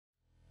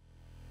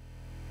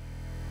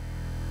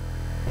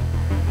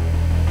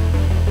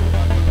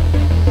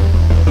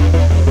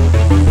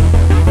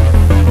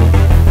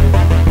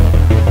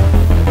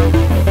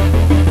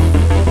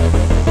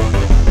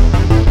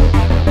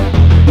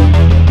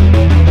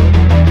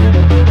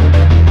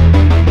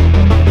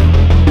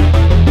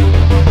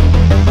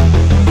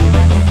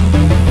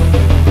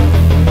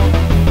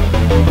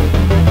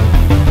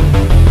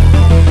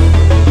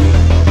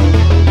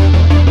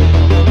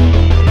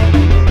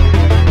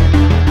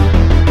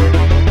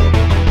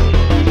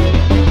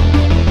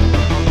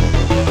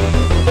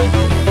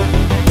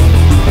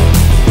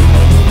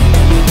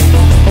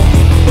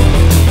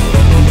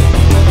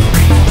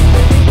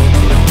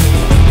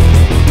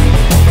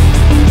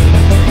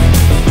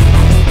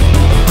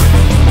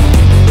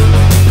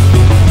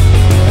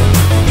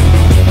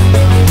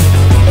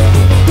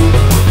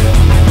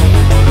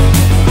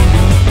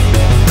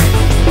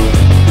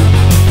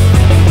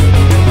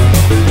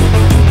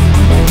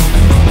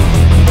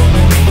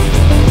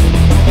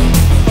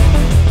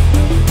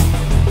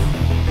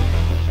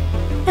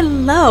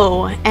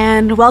Hello,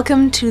 and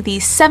welcome to the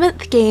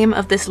 7th game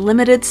of this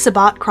limited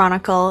Sabbat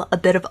Chronicle, A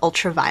Bit of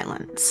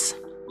Ultraviolence.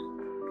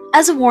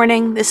 As a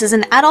warning, this is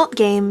an adult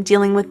game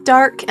dealing with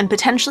dark and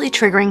potentially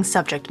triggering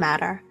subject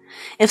matter.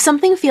 If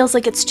something feels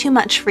like it's too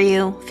much for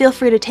you, feel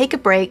free to take a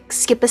break,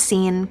 skip a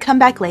scene, come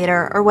back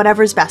later, or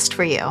whatever's best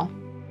for you.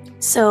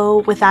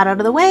 So, with that out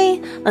of the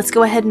way, let's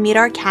go ahead and meet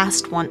our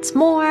cast once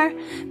more,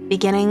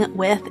 beginning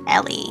with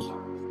Ellie.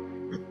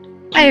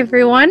 Hi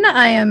everyone,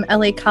 I am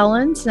Ellie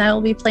Collins, and I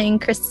will be playing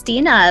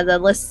Christina, the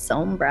La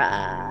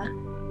Sombra.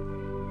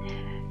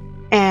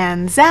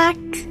 And Zach.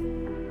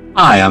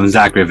 Hi, I'm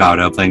Zach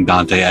Rivaldo, playing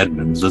Dante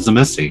Edmonds as a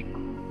Missy.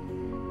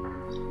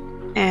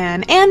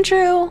 And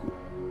Andrew.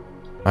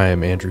 I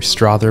am Andrew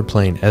Strother,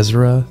 playing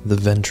Ezra, the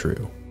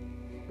Ventru.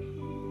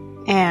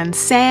 And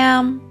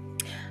Sam.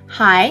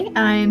 Hi,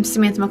 I'm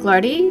Samantha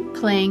McLarty,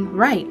 playing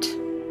Wright,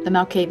 the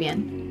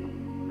Malkavian.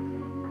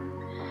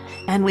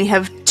 And we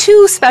have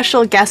two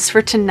special guests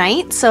for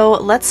tonight, so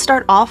let's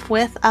start off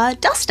with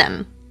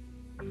Dustin.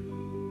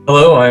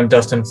 Hello, I'm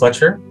Dustin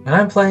Fletcher, and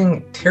I'm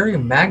playing Terry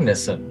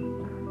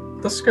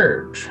Magnuson, the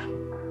Scourge.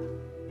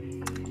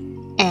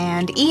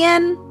 And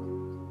Ian.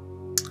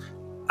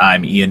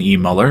 I'm Ian E.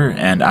 Muller,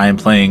 and I'm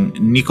playing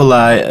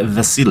Nikolai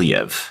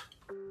Vasiliev,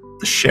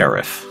 the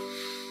Sheriff.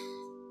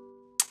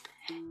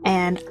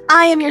 And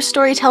I am your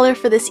storyteller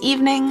for this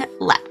evening,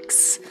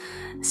 Lex.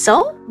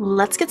 So,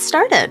 let's get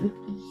started.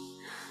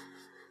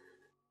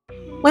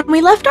 When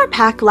we left our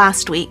pack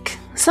last week,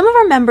 some of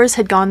our members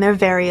had gone their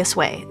various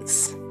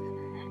ways.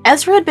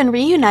 Ezra had been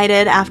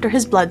reunited after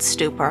his blood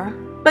stupor,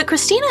 but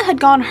Christina had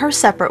gone her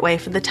separate way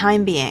for the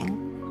time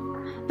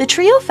being. The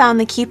trio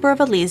found the Keeper of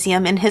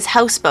Elysium in his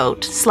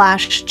houseboat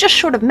 / just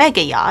short of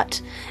mega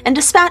yacht, and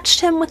dispatched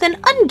him with an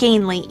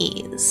ungainly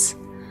ease.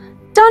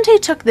 Dante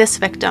took this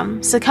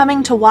victim,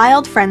 succumbing to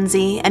wild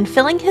frenzy and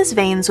filling his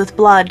veins with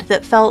blood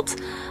that felt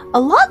a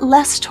lot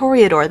less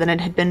Toreador than it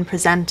had been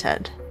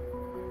presented.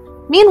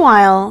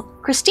 Meanwhile,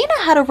 Christina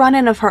had a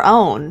run-in of her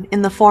own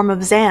in the form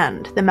of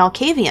Zand, the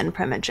Malkavian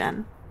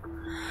primogen.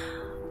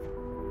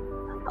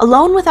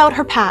 Alone without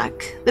her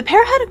pack, the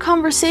pair had a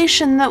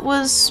conversation that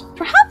was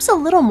perhaps a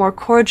little more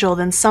cordial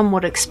than some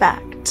would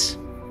expect.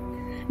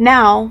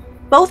 Now,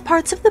 both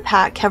parts of the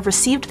pack have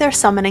received their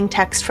summoning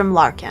text from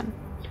Larkin.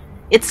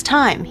 "It's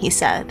time," he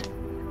said.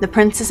 "The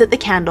prince is at the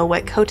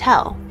Candlewick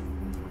Hotel."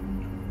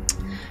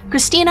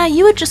 Christina,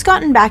 you had just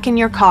gotten back in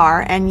your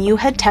car, and you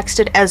had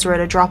texted Ezra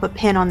to drop a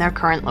pin on their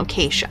current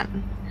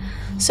location.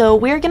 So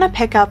we're gonna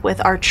pick up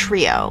with our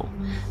trio.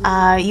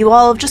 You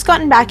all have just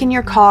gotten back in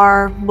your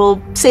car.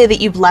 We'll say that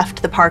you've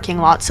left the parking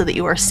lot so that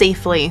you are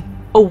safely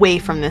away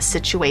from this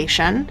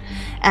situation.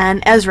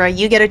 And Ezra,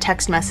 you get a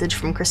text message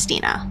from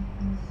Christina.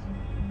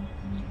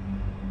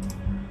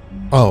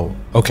 Oh,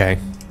 okay.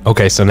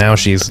 Okay, so now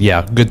she's,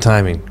 good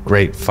timing.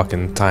 Great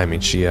fucking timing.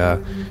 She,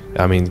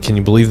 can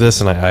you believe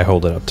this? And I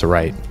hold it up to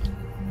right.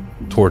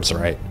 Towards the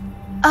right.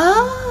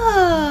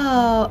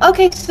 Oh,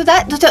 okay. So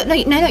no,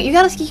 you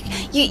gotta,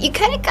 you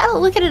kind of gotta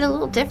look at it a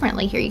little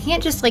differently here. You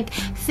can't just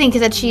think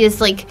that she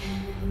is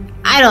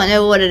I don't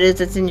know what it is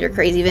that's in your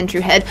crazy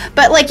Ventru head,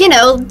 but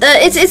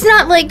it's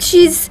not like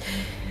she's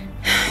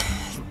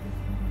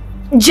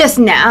just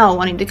now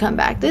wanting to come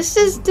back. This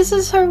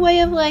is her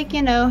way of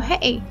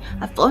hey,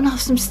 I've blown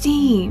off some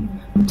steam.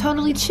 I'm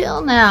totally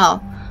chill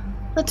now.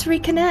 Let's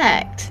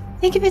reconnect.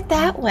 Think of it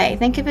that way.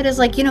 Think of it as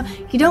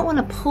you don't want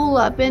to pull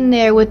up in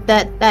there with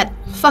that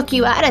fuck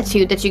you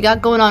attitude that you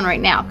got going on right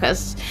now,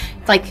 because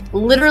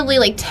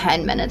literally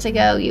 10 minutes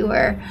ago you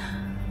were,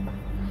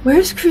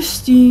 "Where's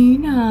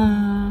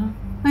Christina?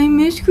 I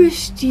miss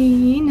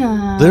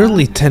Christina."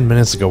 Literally 10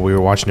 minutes ago, we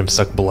were watching him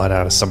suck blood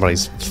out of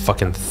somebody's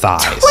fucking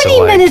thigh.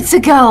 20 minutes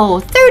ago,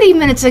 30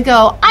 minutes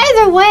ago,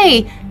 either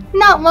way,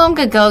 not long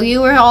ago, you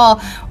were all,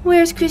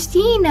 "Where's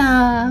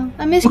Christina?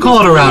 I miss Christina."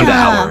 We'll call it around an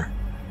hour.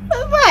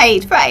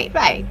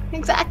 Right,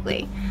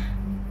 exactly.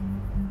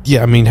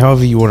 Yeah,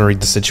 however you want to read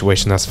the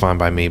situation, that's fine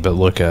by me, but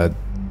look, can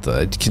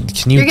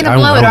you... You're gonna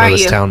blow it, aren't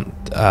you?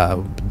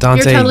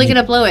 Dante... You're totally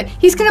gonna blow it.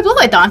 He's gonna blow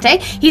it, Dante.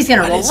 He's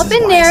gonna roll up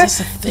in there,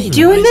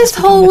 doing this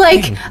whole,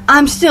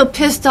 I'm still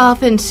pissed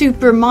off and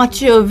super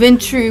macho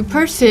Ventru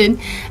person,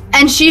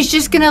 and she's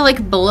just gonna,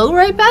 blow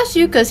right past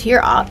you, because here,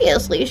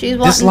 obviously, she's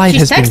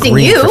texting been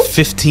green you. for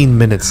 15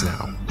 minutes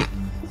now.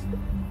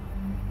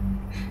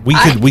 We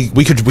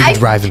could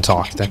drive and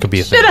talk. That could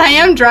be a thing. Shit, I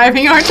am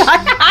driving, aren't I?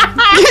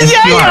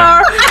 Yeah, you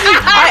are.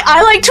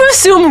 I like to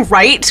assume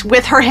Wright,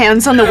 with her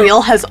hands on the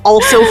wheel, has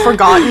also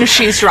forgotten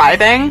she's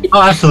driving.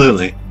 Oh,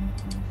 absolutely.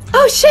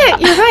 Oh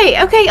shit, you're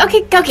right. Okay.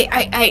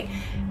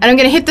 And I'm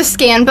gonna hit the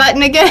scan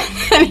button again,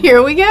 and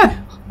here we go.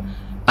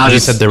 You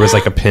said there was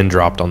a pin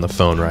dropped on the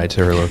phone, right,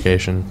 to her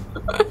location?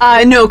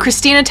 No,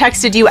 Christina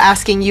texted you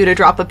asking you to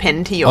drop a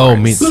pin to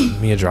yours. Oh,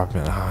 Mia dropped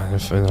it.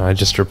 And I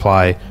just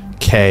reply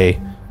K,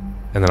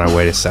 and then I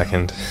wait a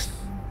second.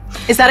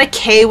 Is that a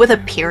K with a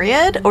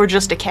period, or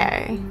just a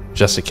K?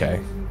 Just a K.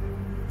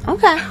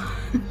 Okay.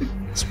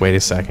 Just wait a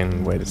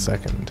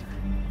second.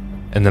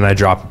 And then I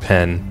drop a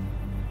pin.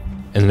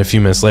 And then a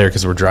few minutes later,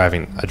 because we're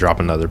driving, I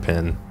drop another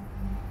pin.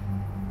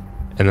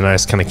 And then I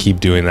just kind of keep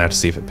doing that to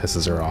see if it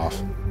pisses her off.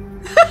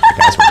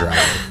 As we're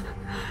driving.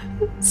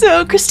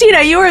 So,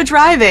 Christina, you are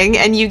driving,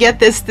 and you get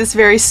this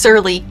very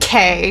surly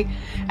K,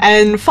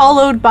 and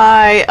followed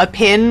by a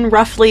pin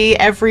roughly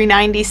every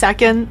 90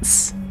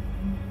 seconds.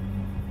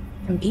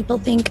 And people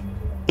think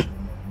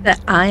that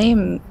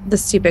I'm the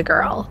stupid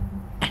girl.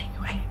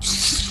 Anyway.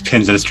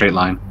 Pins in a straight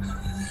line.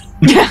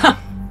 Yeah.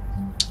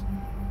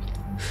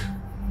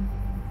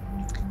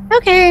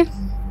 Okay.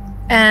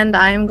 And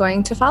I'm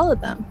going to follow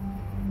them.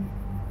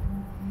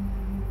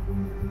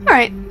 All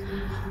right.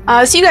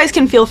 So you guys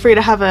can feel free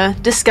to have a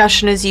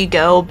discussion as you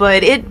go,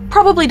 but it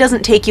probably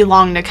doesn't take you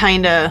long to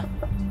kind of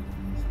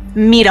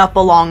meet up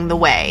along the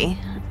way,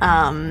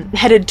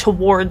 headed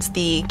towards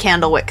the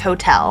Candlewick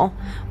Hotel,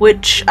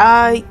 which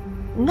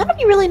none of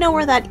you really know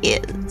where that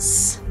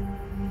is.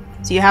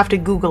 So you have to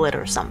Google it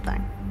or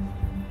something.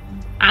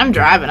 I'm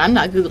driving. I'm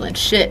not Googling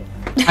shit.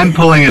 I'm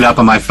pulling it up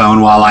on my phone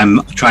while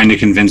I'm trying to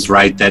convince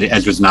Wright that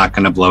Ezra's not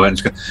going to blow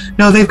it.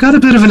 No, they've got a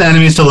bit of an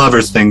enemies to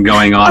lovers thing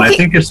going on. Okay. I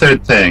think it's their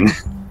thing.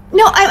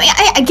 No,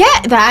 I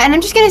get that, and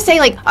I'm just gonna say,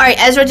 like, all right,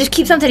 Ezra, just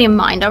keep something in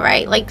mind, all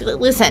right? Like,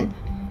 listen,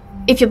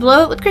 if you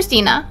blow it with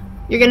Christina,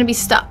 you're gonna be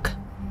stuck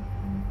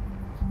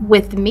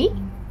with me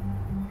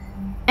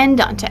and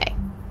Dante.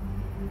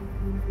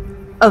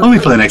 Only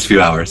for the next few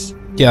hours.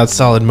 Yeah, it's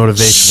solid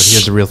motivation, but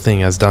here's the real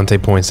thing. As Dante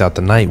points out,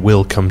 the night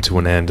will come to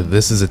an end.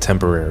 This is a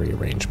temporary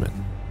arrangement.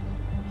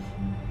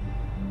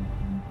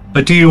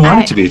 But do you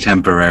want it to be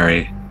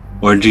temporary?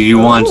 Or do you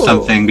want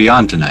something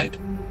beyond tonight?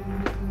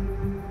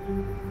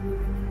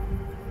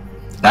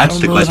 That's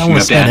the question you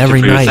have to answer every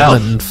for night yourself.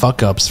 letting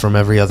fuck-ups from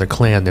every other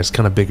clan. There's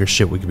kind of bigger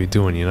shit we could be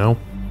doing, you know?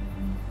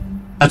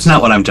 That's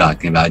not what I'm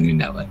talking about, and you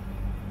know it.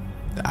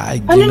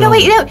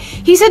 No.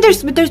 He said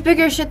there's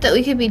bigger shit that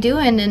we could be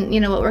doing than, you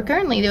know, what we're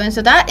currently doing.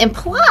 So that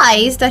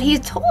implies that he's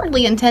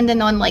totally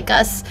intending on, like,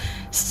 us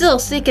still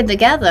sticking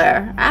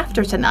together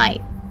after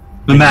tonight.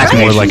 The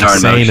More like a are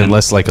saying notion. and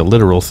less like a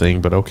literal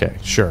thing, but okay.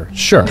 Sure.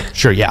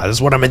 Yeah, this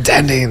is what I'm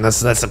intending.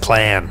 That's the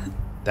plan.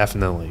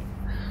 Definitely.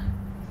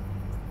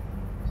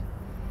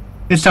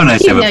 It's so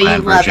nice to have a plan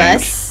you for a love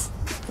change. us.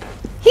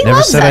 He Never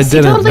loves said us. I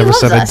didn't. He totally Never loves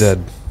said us. I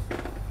did.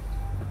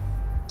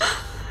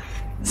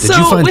 Did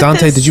you find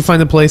Dante? Did you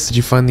find the place? Did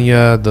you find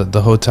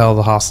the hotel,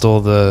 the hostel,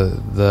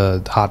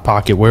 the hot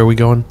pocket? Where are we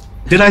going?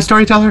 Did I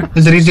storytell her?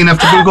 Is it easy enough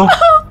to Google?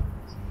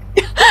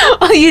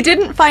 Well, you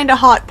didn't find a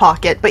hot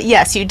pocket, but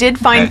yes, you did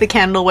find the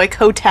Candlewick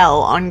Hotel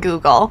on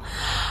Google.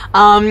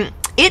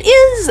 It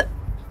is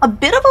a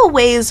bit of a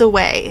ways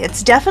away.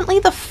 It's definitely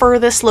the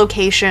furthest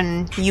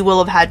location you will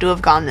have had to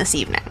have gone this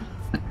evening.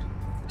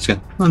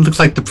 Well, it looks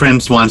like the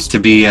prince wants to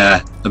be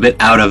a bit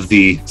out of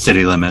the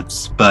city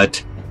limits,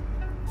 but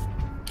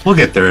we'll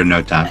get there in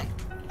no time.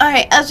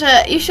 Alright,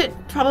 Ezra, you should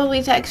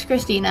probably text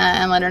Christina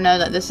and let her know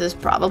that this is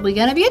probably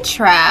gonna be a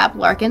trap.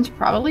 Larkin's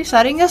probably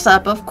setting us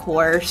up, of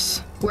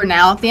course. We're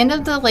now at the end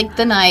of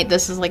the night.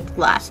 This is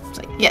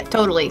yeah,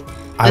 totally.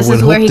 I would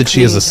hope that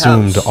she has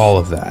assumed all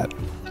of that.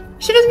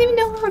 She doesn't even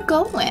know where we're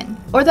going.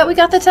 Or that we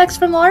got the text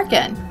from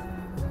Larkin.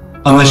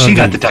 Unless she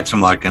got the text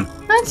from Larkin.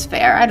 That's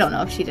fair. I don't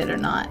know if she did or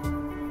not.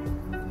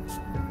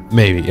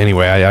 Maybe.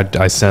 Anyway,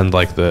 I send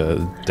like the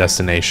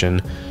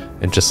destination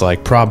and just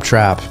like prob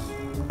trap ?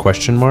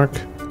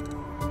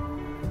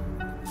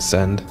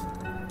 Send.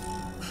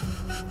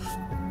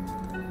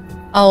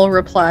 I'll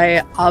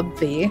reply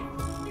obvi.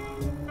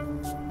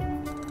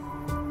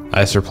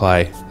 I just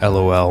reply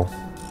LOL.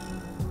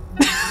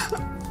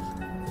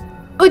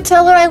 Oh,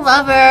 tell her I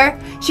love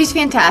her. She's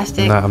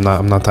fantastic. I'm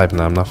not typing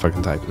that. I'm not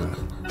fucking typing that.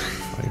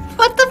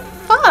 What the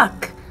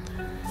fuck?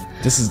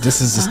 This is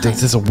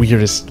the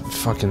weirdest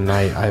fucking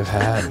night I've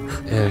had.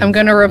 I'm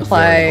gonna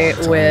reply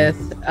with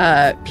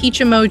peach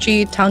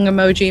emoji, tongue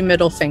emoji,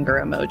 middle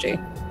finger emoji.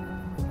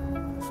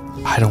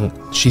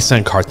 She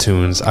sent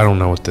cartoons. I don't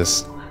know what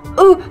this.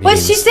 Ooh, what'd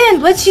she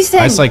send? I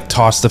just like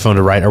tossed the phone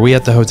to Wright. Are we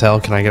at the hotel?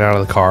 Can I get out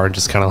of the car and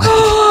just kind of like.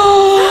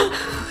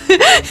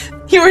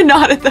 You are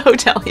not at the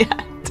hotel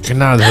yet.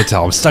 Get out of the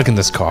hotel. I'm stuck in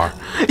this car.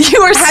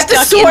 You are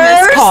stuck in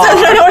this car. So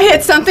I don't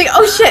hit something.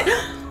 Oh shit.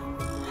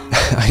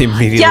 I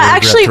immediately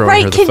actually, throwing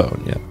Wright, her the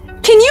phone. Yeah.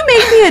 Can you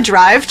make me a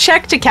drive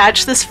check to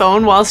catch this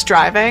phone whilst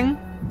driving?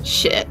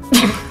 Shit.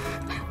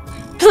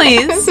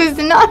 Please. This is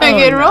not a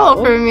good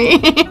roll for me.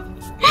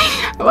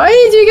 Why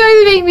did you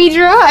guys make me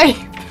drive?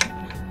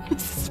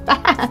 This is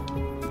bad.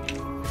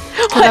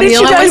 Why did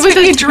you guys make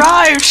me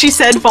drive? She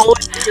said,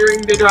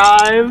 volunteering to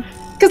drive.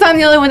 Because I'm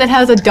the only one that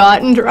has a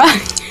dot and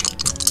drive.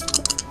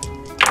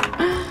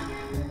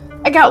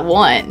 I got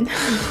one.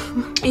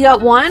 You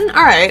got one?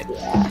 Alright.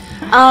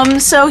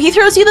 So he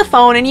throws you the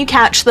phone and you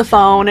catch the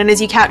phone, and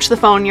as you catch the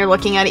phone, you're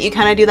looking at it, you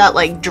kind of do that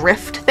like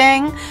drift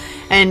thing,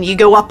 and you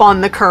go up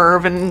on the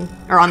curb and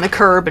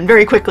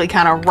very quickly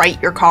kind of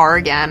right your car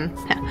again.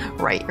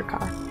 Right your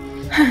car.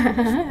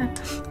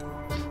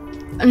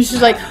 I'm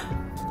just like,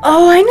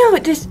 oh, I know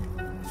it just.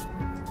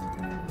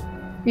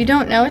 You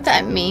don't know what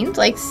that means?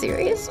 Like,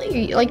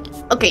 seriously?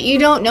 Okay, you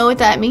don't know what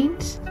that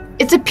means?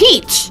 It's a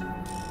peach,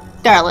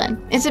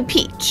 darling. It's a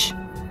peach.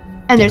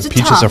 And there's a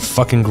peaches tongue. are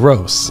fucking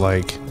gross.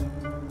 Like,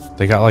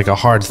 They got like a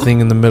hard thing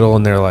in the middle,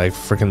 and they're like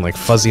freaking like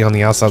fuzzy on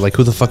the outside. Like,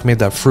 who the fuck made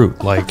that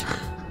fruit? Like,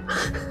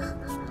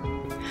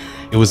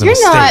 it was a You're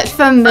mistake. not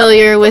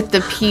familiar with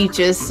the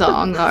Peaches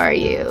song, are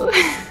you?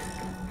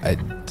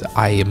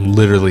 I am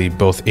literally,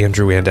 both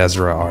Andrew and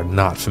Ezra are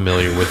not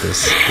familiar with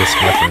this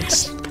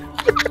reference.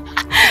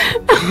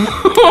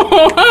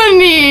 Oh,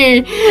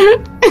 honey. Do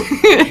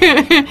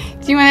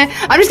you want to?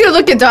 I'm just gonna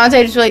look at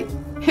Dante, just like,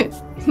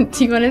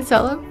 do you want to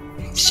tell him?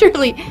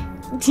 Surely,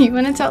 do you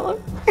want to tell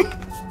him?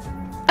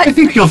 I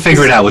think you'll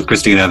figure it out with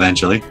Christina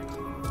eventually.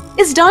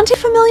 Is Dante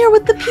familiar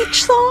with the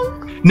Peach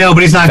song? No,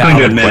 but he's not going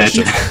to Valid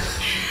admit it.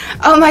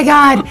 Oh my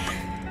God,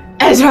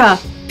 Ezra,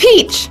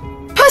 Peach,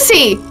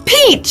 pussy,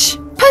 Peach,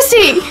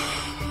 pussy.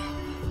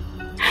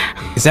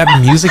 Is that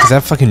music? Is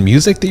that fucking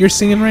music that you're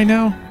singing right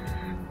now?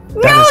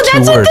 No, That is two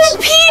that's what words. the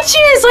peach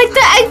is. Like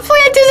the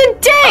eggplant is a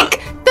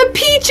dick. The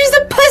peach is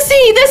a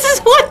pussy. This is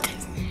what.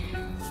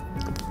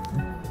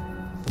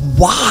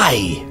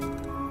 Why?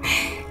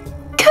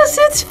 Cause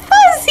it's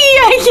fuzzy,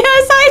 I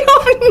guess. I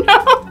don't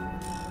know.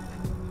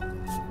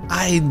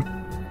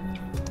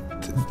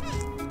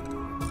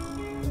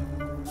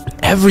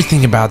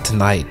 Everything about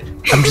tonight.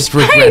 I'm just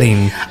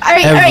regretting All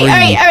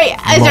right.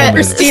 Ezra, moment.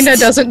 Christina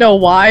doesn't know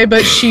why,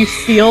 but she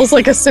feels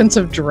like a sense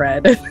of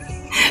dread.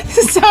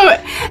 So,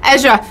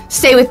 Ezra,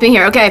 stay with me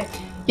here, okay?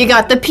 You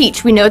got the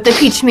peach. We know what the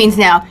peach means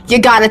now. You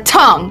got a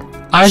tongue.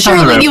 Eyes on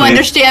the Surely road, you please.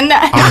 understand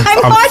that.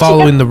 I'm watching.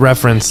 following the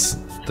reference.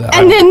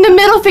 And then the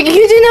middle finger.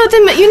 You do know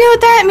you know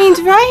what that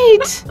means,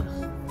 right?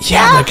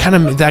 Yeah, that kind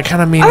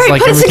of means All right,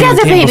 like put it everything together,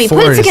 that came baby, put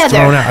before it is together.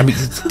 thrown out. I mean,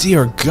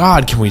 dear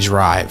God, can we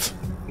drive?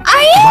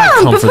 I My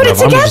am, but comfort put it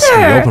level. I'm just gonna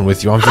be together. open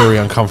with you. I'm very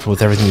uncomfortable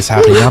with everything that's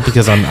happening, not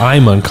because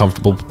I'm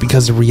uncomfortable, but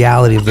because the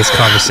reality of this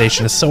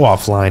conversation is so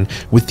offline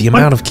with the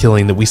amount of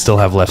killing that we still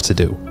have left to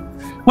do.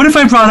 What if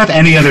I brought up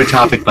any other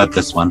topic but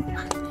this one?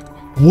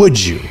 Would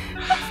you?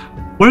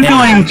 We're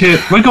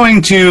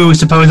going to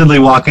supposedly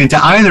walk into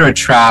either a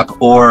trap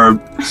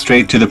or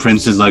straight to the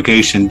prince's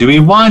location. Do we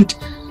want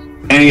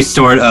any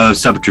sort of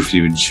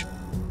subterfuge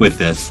with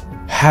this?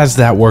 Has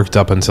that worked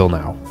up until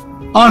now?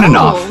 On and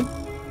off.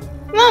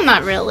 No,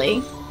 not really.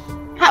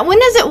 When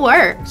does it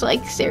work?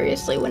 Like,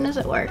 seriously, when does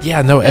it work?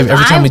 Yeah, no.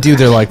 Every time we do,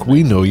 they're like,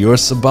 "We know you're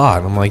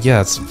Sabbat." I'm like, "Yeah,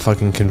 it's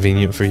fucking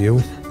convenient for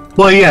you."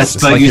 Well, yes,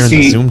 It's but like you you're in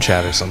the see, Zoom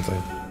chat or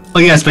something.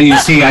 well, yes, but you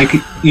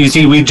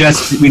see, we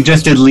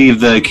just did leave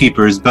the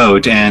keeper's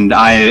boat, and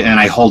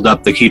I hold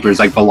up the keeper's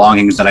like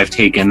belongings that I've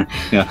taken,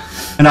 yeah,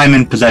 and I'm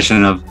in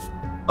possession of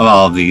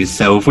all of these.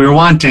 So if we were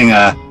wanting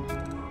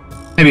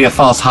maybe a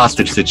false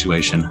hostage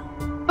situation,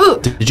 Ooh,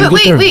 Did you but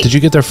get their? wait. Did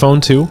you get their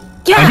phone too?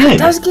 Yeah, I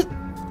did.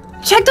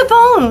 Check the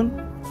phone.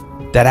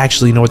 That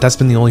actually, you know what? That's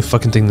been the only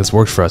fucking thing that's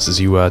worked for us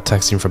is you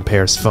texting from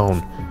Pear's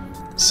phone.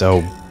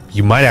 So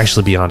you might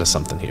actually be onto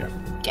something here.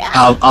 Yeah.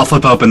 I'll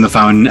flip open the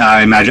phone.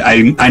 I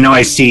know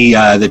I see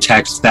the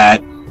text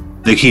that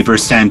the keeper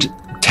sent,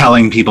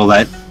 telling people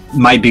that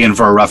might be in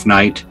for a rough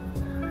night.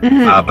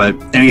 But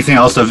anything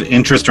else of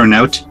interest or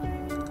note?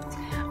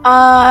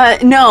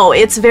 No,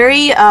 it's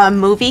very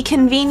movie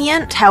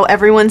convenient how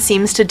everyone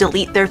seems to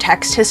delete their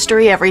text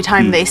history every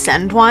time they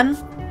send one.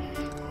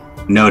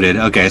 Noted.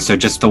 Okay, so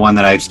just the one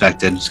that I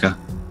expected. Just go.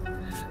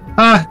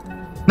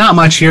 Not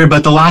much here,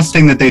 but the last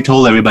thing that they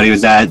told everybody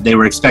was that they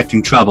were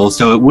expecting trouble,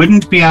 so it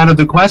wouldn't be out of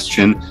the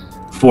question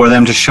for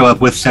them to show up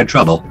with said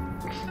trouble.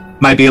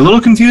 Might be a little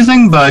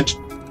confusing, but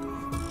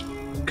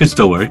could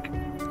still work.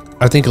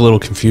 I think a little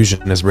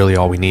confusion is really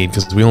all we need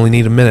because we only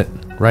need a minute,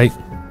 right?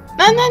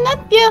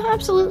 Yeah,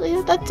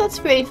 absolutely. That's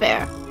pretty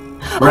fair.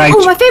 Right.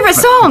 Oh, my favorite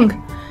song!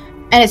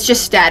 And it's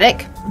just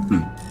static.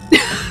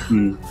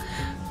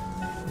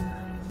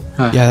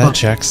 Yeah, that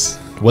checks.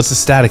 What's the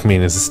static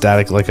mean? Is the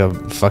static like a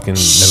fucking...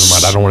 Never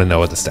mind, I don't want to know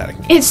what the static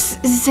means. It's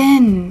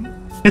zen.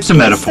 It's a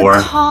metaphor.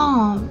 It's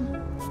calm.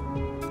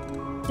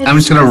 I'm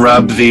just gonna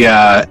rub the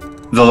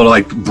little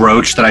like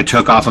brooch that I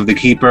took off of the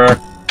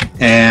keeper,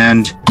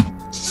 and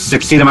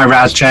succeed on my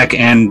Raz check.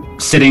 And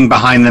sitting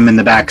behind them in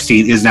the back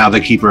seat is now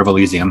the keeper of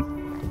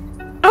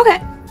Elysium.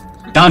 Okay.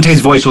 Dante's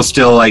voice will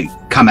still like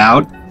come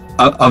out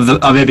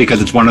of it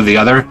because it's one or the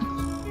other.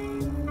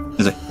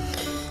 He's like,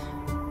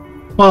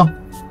 well,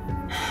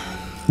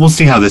 we'll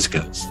see how this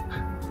goes.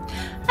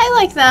 I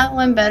like that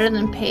one better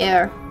than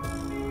pear.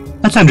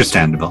 That's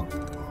understandable.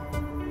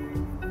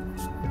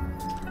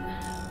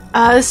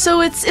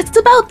 So it's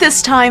about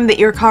this time that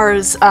your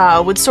cars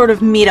would sort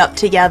of meet up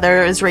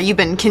together, Ezra. You've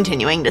been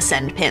continuing to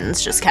send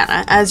pins just kind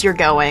of as you're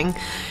going,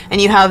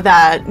 and you have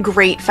that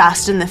great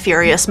Fast and the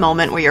Furious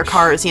moment where your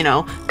cars, you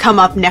know, come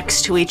up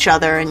next to each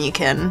other and you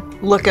can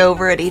look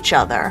over at each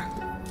other.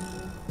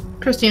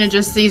 Christina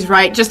just sees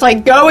right, just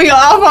like going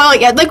off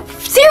on like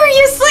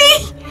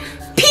seriously,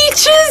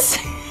 Peaches,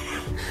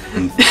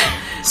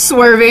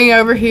 swerving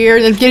over here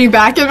and then getting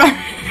back in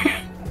my.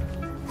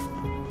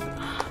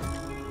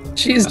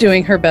 She's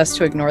doing her best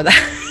to ignore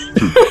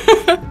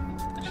that.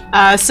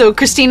 So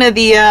Christina,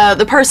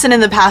 the person in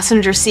the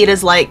passenger seat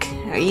is like,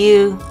 "Are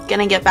you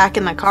gonna get back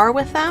in the car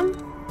with them?"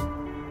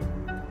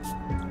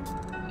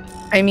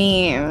 I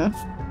mean,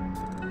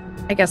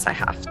 I guess I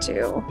have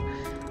to.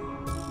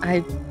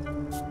 I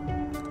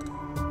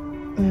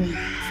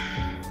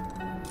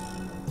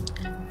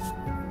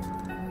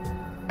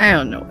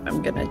don't know what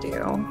I'm gonna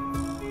do,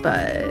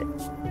 but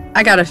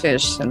I gotta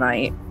finish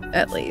tonight,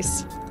 at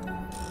least.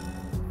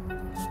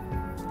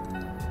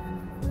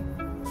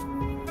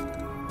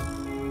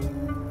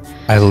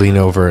 I lean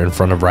over in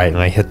front of Right and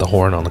I hit the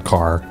horn on the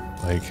car,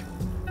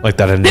 like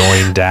that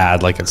annoying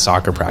dad, like at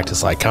soccer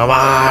practice, like, come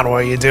on, what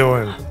are you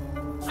doing?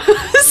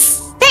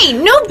 Hey,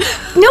 no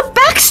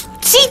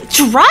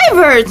backseat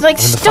drivers! Like,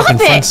 I'm in the stop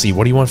fucking it! front seat.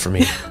 What do you want from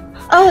me?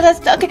 Oh, that's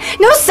okay.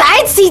 No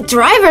side seat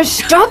drivers!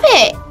 Stop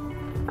it!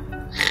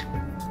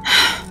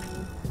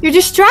 You're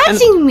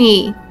distracting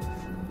me.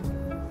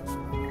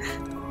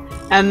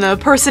 And the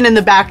person in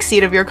the back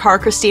seat of your car,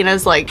 Christina,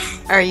 is like,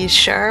 are you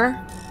sure?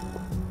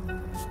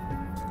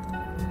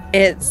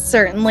 It's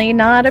certainly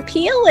not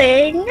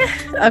appealing,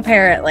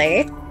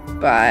 apparently,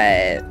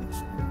 but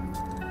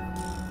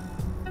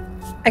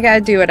I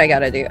gotta do what I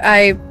gotta do.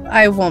 I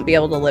won't be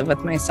able to live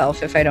with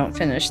myself if I don't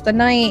finish the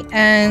night,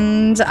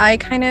 and I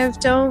kind of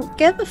don't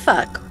give a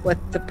fuck what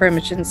the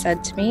permission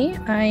said to me.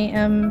 I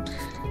am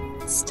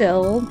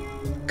still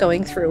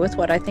going through with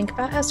what I think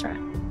about Ezra.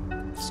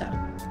 So.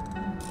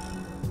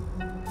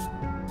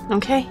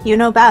 Okay, you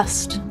know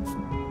best.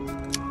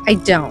 I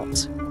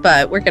don't,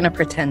 but we're gonna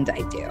pretend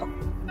I do.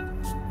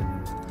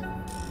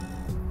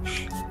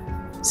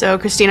 So,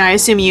 Christina, I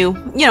assume you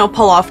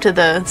pull off to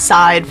the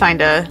side,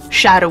 find a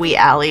shadowy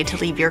alley to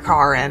leave your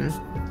car in.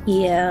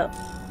 Yep.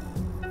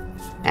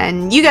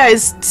 And you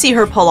guys see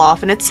her pull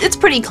off, and it's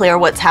pretty clear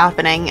what's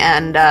happening,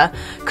 and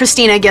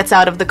Christina gets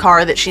out of the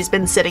car that she's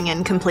been sitting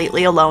in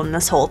completely alone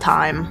this whole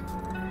time.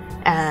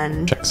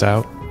 And Checks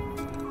out.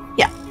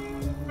 yeah.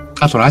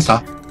 That's what I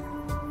saw.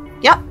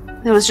 Yep.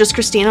 It was just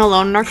Christina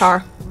alone in her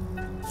car.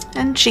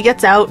 And she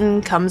gets out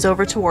and comes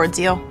over towards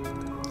you.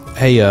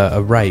 Hey,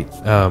 Right.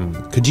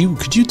 Could you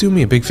do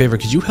me a big favor?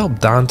 Could you help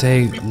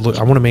Dante look?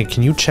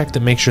 Can you check to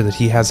make sure that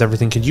he has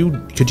everything? Could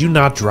you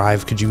not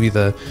drive? Could you be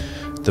the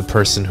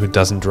person who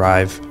doesn't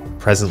drive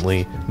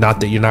presently? Not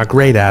that you're not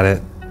great at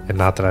it, and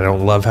not that I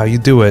don't love how you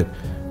do it,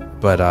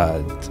 but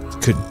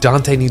could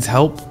Dante needs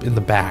help in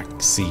the back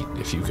seat?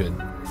 If you could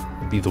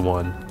be the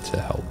one to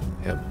help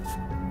him.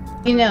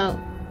 You know,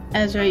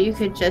 Ezra, you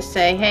could just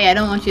say, hey, I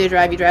don't want you to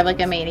drive. You drive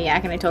like a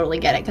maniac, and I totally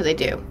get it, because I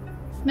do.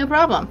 No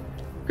problem.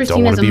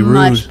 Christina's a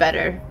much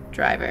better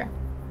driver.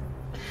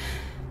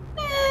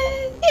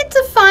 It's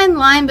a fine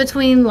line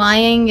between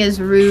lying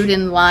is rude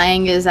and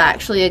lying is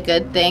actually a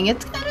good thing. It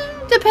kind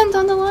of depends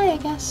on the lie, I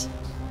guess.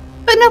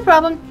 But no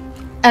problem.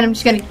 And I'm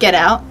just going to get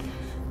out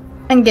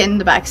and get in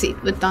the back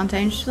seat with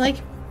Dante. And she's like,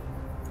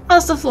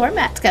 how's the floor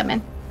mats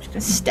coming? I'm just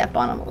going to step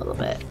on them a little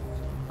bit.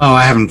 Oh,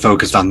 I haven't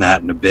focused on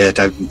that in a bit.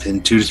 I've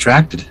been too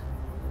distracted.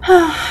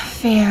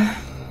 Fair.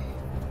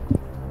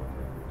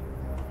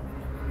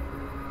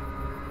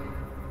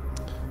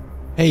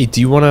 Hey,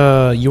 do you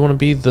wanna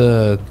be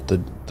the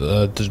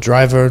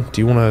driver?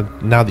 Do you wanna,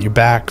 now that you're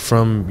back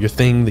from your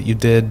thing that you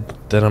did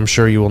that I'm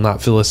sure you will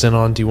not fill us in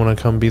on, do you wanna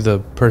come be the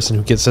person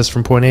who gets us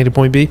from point A to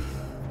point B?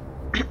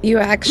 You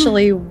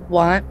actually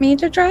want me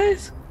to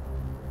drive?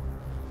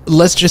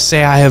 Let's just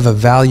say I have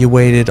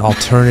evaluated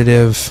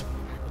alternative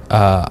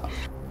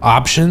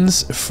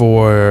options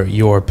for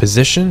your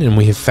position, and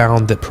we have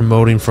found that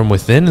promoting from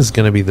within is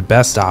going to be the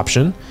best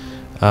option.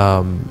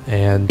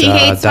 And he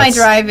hates my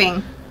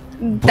driving.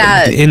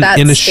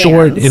 In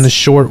a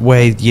short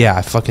way, yeah,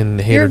 I fucking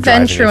hate her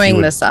driving. You're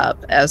venturing this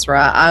up,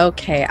 Ezra.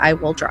 Okay, I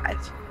will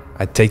drive.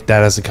 I take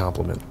that as a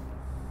compliment.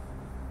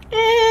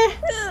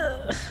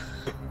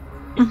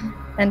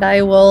 And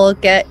I will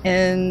get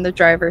in the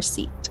driver's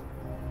seat.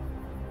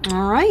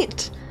 All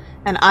right.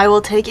 And I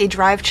will take a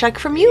drive check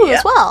from you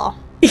as well.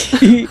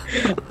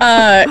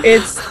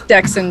 It's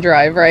Dex and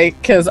drive, right?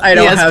 Because I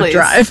don't have please.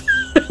 drive.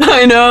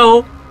 I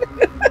know.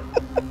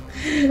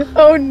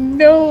 Oh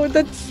no,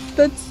 that's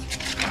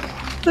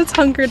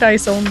hunger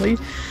dice only.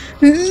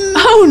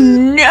 Oh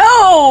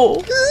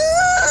no!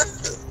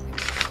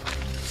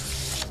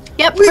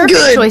 Yep,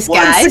 perfect choice,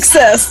 guys.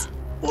 Success.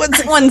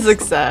 One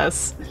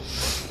success.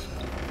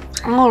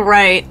 All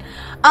right.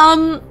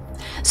 So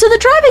the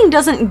driving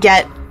doesn't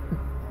get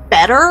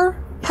better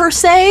per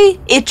se.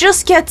 It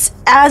just gets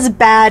as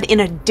bad in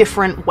a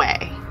different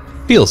way.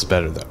 Feels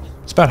better though.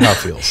 It's about how it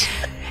feels.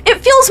 It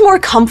feels more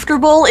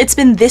comfortable. It's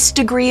been this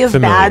degree of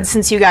Familiar. bad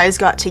since you guys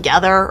got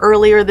together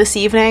earlier this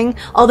evening.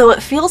 Although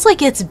it feels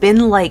like it's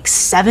been like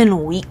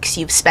 7 weeks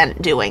you've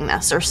spent doing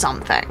this or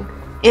something.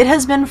 It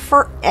has been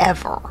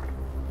forever.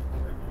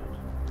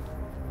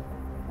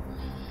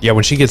 Yeah,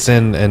 when she gets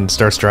in and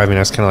starts driving, I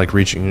was kind of like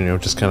reaching,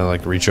 just kind of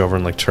like reach over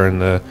and like turn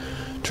the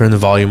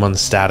volume on the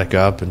static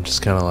up and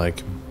just kind of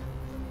like,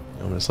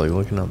 I'm just like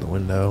looking out the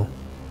window.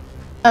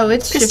 Oh,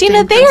 it's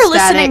Christina, they are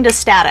listening to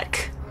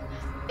static.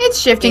 It's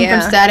shifting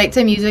from static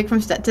to music, from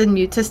to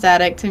mute to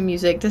static to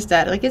music to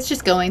static. Like, it's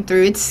just going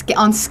through. It's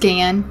on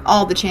scan,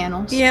 all the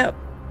channels. Yep,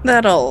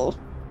 that all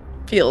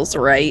feels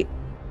right,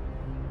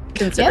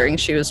 considering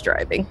she was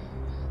driving.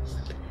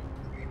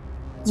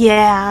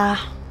 Yeah.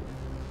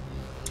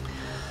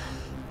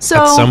 So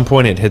at some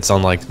point it hits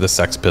on like the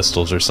Sex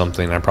Pistols or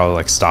something. I probably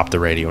like stop the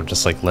radio and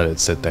just like let it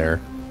sit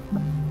there.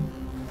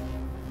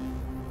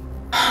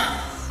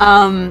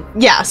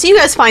 Yeah, so you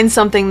guys find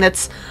something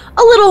that's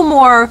a little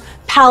more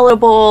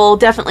palatable,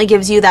 definitely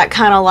gives you that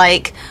kind of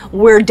like,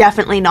 we're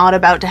definitely not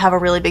about to have a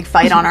really big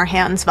fight on our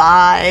hands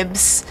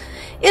vibes.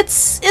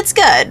 It's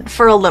good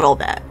for a little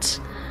bit.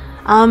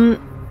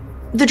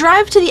 The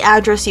drive to the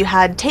address you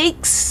had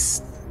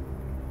takes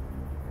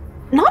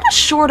not a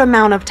short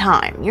amount of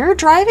time. You're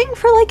driving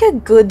for like a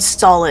good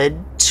solid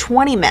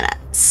 20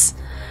 minutes.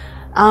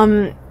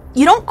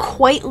 You don't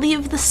quite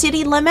leave the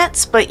city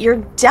limits, but you're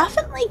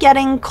definitely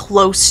getting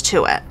close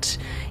to it.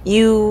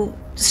 You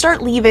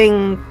start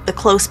leaving the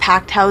close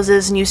packed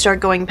houses and you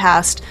start going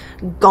past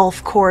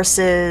golf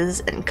courses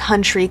and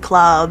country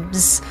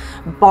clubs.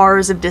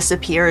 Bars have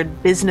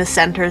disappeared, business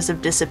centers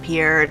have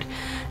disappeared.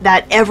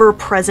 That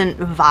ever-present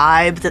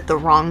vibe that the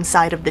wrong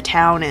side of the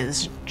town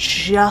is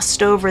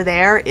just over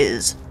there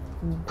is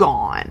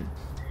gone.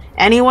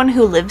 Anyone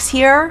who lives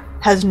here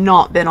has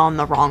not been on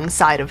the wrong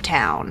side of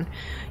town.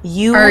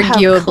 You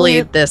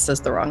arguably, this is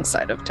the wrong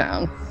side of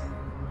town.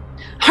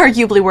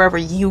 Arguably, wherever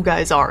you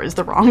guys are is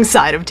the wrong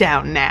side of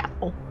town now.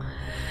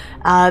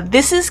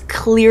 This is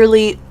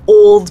clearly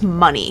old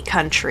money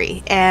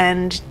country,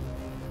 and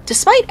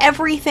despite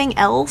everything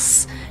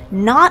else,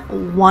 not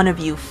one of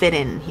you fit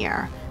in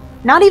here.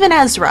 Not even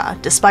Ezra,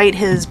 despite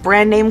his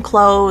brand name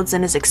clothes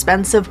and his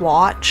expensive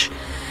watch.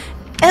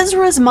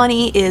 Ezra's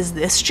money is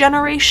this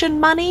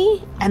generation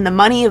money, and the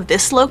money of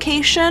this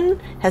location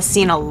has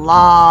seen a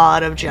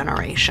lot of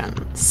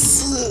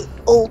generations.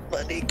 Old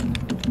money.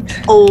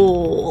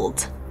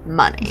 Old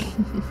money.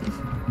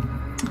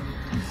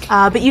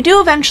 But you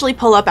do eventually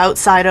pull up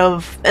outside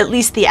of at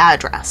least the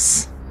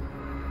address.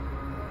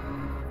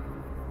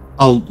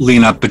 I'll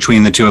lean up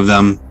between the two of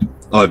them.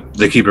 Oh,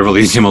 the Keeper of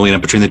Elysium will lean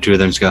up between the two of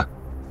them and just go,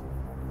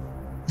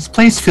 this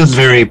place feels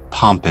very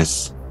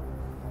pompous.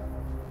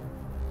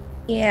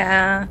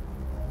 Yeah.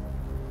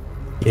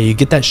 Yeah, you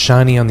get that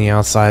shiny on the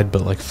outside,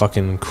 but like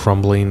fucking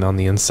crumbling on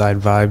the inside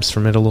vibes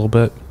from it a little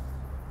bit.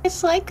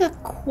 It's like a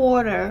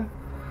quarter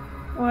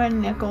or a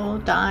nickel,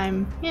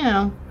 dime, you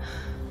know.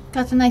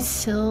 Got the nice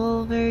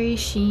silvery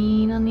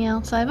sheen on the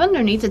outside. But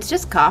underneath, it's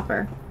just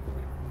copper.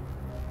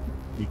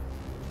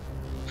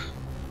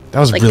 That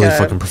was Like really a-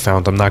 fucking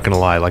profound. I'm not gonna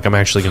lie. Like, I'm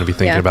actually gonna be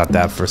thinking about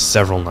that for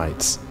several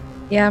nights.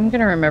 Yeah, I'm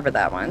gonna remember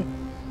that one.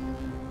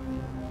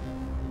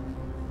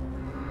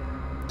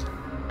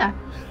 Yeah.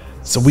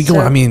 So we go.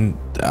 I mean,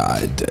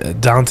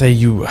 Dante,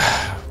 you.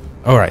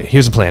 All right.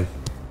 Here's a plan.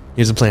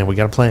 Here's a plan. We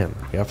got a plan.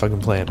 We got a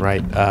fucking plan,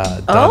 right?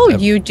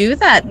 You do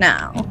that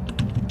now.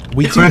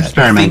 We We're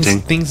experimenting.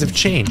 Things have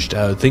changed.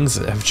 Things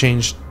have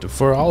changed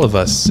for all of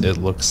us. It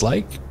looks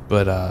like,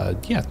 but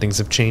yeah, things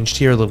have changed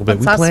here a little bit.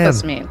 What's We that plan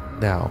supposed to mean?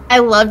 now. I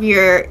love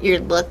your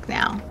look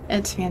now.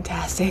 It's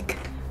fantastic.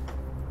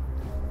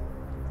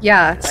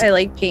 Yeah, I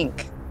like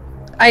pink.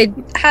 I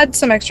had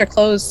some extra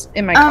clothes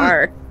in my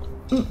car.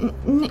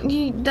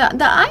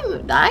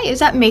 The eye, is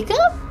that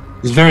makeup?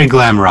 It's very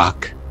glam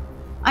rock.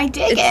 I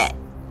dig it.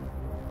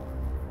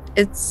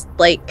 It's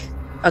like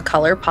a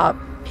color pop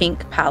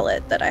pink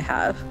palette that I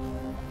have.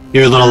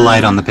 You're a little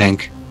light on the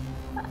pink.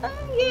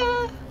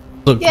 Yeah.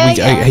 Look, Yeah, I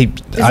yeah. hate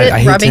Is to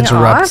it rubbing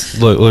interrupt. off?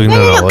 Look, No,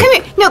 no. come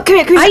here. No, come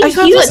here. I just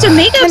wanna used look. a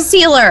makeup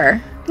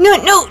sealer.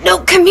 No,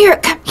 come here.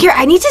 Come here.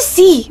 I need to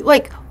see,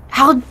 like,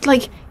 how,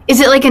 like, is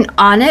it like an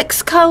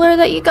onyx color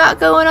that you got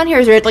going on here?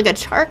 Is it like a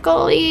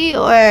charcoal-y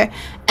or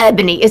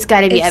ebony? It's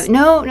gotta be It's- ebony.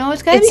 No,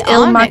 it's gotta It's be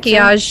Il onyx.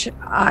 Maquillage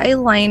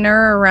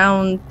eyeliner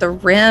around the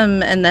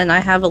rim, and then I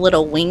have a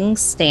little wing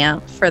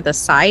stamp for the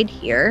side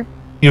here.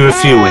 You have a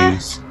few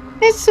wings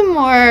It's some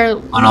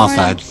more on all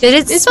sides. Did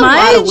it It's smudge?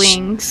 a lot of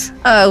wings.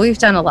 We've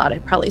done a lot.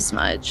 It probably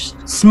smudged.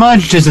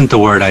 Smudged isn't the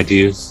word I'd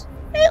use.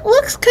 It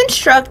looks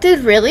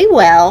constructed really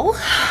well.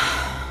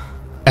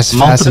 As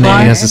Multiply?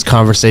 fascinating as this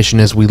conversation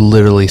is, we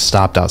literally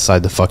stopped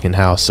outside the fucking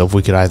house. So if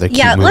we could either keep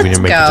Yeah, moving let's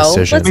or make a go.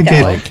 decision, Let's We go.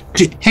 did.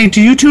 like Hey, do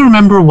you two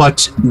remember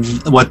what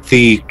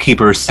the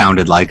Keeper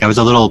sounded like? I was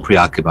a little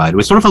preoccupied. It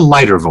was sort of a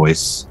lighter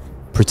voice.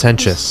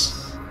 pretentious.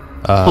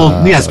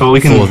 Well, yes, but we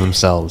can- full of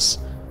themselves.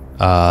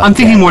 I'm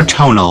thinking more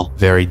tonal.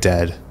 Very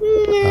dead.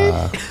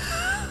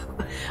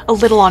 A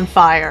little on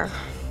fire.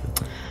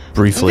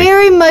 Briefly.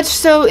 Very much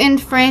so in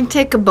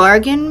frantic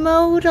bargain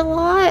mode a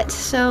lot.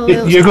 So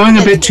You're going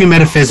a bit too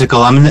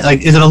metaphysical. I mean,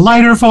 like, is it a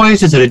lighter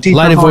voice? Is it a deeper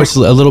Lighted voice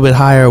voice? a little bit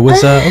higher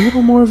was a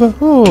little more of a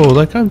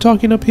like I'm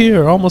talking up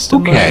here, almost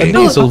in Okay. a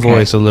nasal Okay.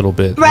 voice a little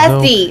bit. you know?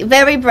 breathy,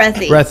 very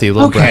breathy. Breathy, a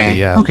little Okay. breathy,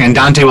 yeah. Okay, and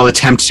Dante will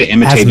attempt to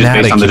imitate it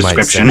Asthmatic, based on the you might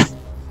description.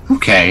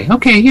 say.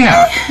 Okay,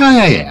 yeah.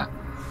 Yeah.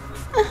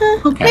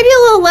 Okay. Maybe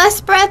a little less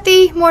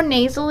breathy, more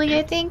nasally,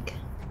 I think.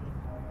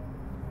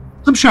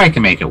 I'm sure I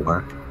can make it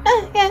work.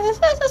 Yeah,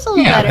 that's a little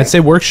Yeah, better. I'd say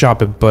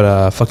workshop it,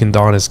 but fucking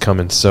Dawn is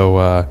coming, so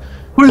We're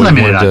what, you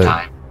limited wanted on to-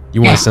 time.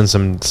 you want Yeah. to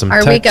send some Are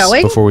we texts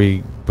going?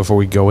 before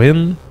we go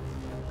in?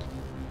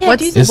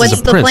 What's This is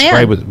a the prince, plan?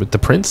 right? With the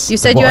prince? You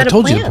said Well, you had I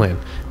told a you the plan.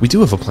 We do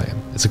have a plan.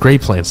 It's a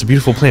great plan. It's a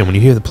beautiful plan. When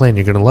you hear the plan,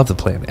 you're going to love the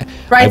plan. Right,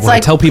 it's When I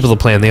like- tell people the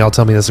plan, they all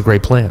tell me that's a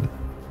great plan.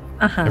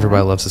 Uh-huh.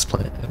 Everybody loves this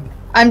plan.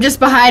 I'm just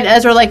behind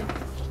Ezra, like,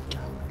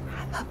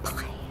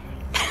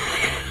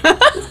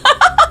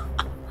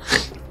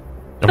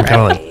 I'm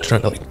kind of like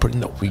trying to like,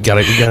 no, we got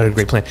a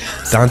great plan.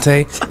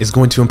 Dante is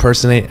going to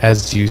impersonate,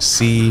 as you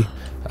see,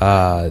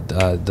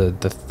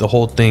 the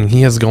whole thing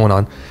he has going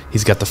on.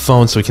 He's got the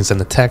phone, so he can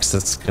send the text.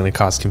 That's going to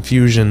cause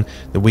confusion.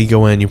 Then we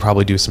go in. You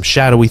probably do some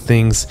shadowy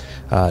things.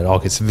 It all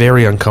gets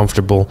very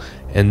uncomfortable,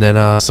 and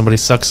then somebody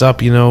sucks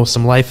up,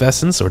 some life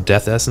essence or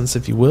death essence,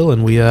 if you will,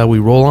 and we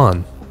roll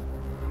on.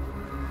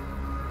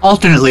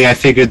 Alternately, I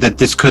figured that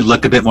this could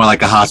look a bit more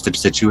like a hostage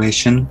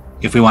situation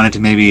if we wanted to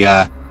maybe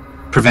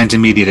prevent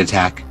immediate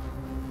attack.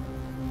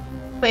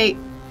 wait.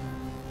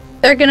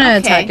 They're gonna Okay.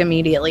 attack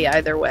immediately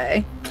either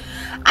way.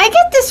 I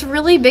get this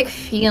really big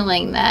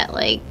feeling that,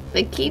 like,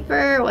 the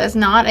Keeper was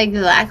not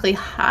exactly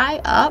high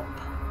up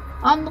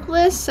on the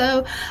list,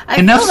 so I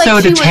Enough feel like so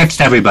he to was,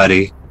 text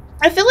everybody.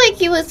 I feel like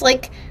he was,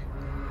 like,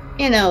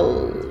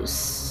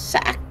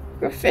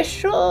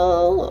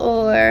 sacrificial,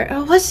 or...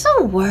 Oh, what's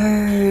the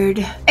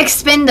word?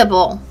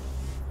 Expendable.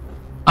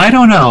 I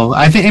don't know.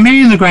 I think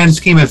maybe in the grand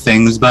scheme of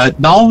things, but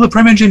all the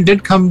Primogen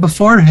did come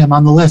before him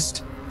on the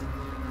list.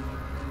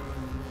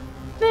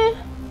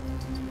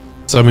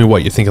 So I mean,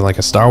 what, you're thinking like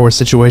a Star Wars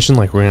situation?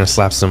 Like we're gonna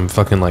slap some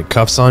fucking like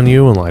cuffs on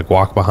you and like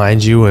walk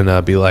behind you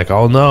and be like,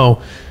 oh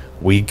no,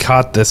 we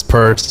caught this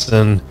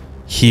person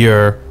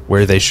here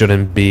where they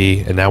shouldn't be,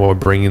 and now we're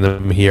bringing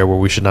them here where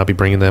we should not be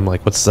bringing them.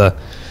 Like, what's the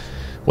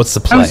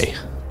play?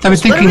 I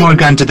was thinking more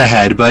gun to the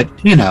head, but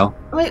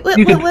Wait,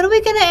 You could- what are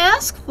we gonna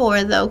ask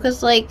for, though?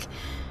 Because, like,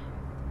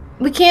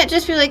 we can't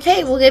just be like,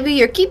 hey, we'll give you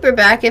your Keeper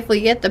back if we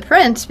get the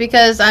Prince,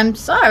 because I'm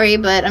sorry,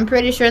 but I'm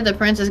pretty sure the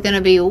Prince is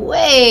gonna be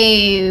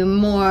way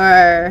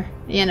more,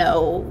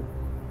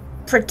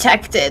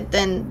 protected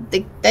than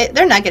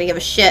they're not gonna give a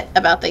shit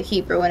about the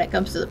Keeper when it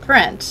comes to the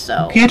Prince,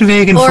 so... get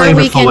vague and Or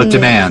we flavorful with can-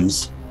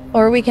 demands.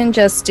 Or we can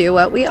just do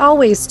what we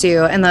always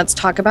do, and that's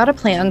talk about a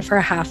plan for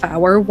a half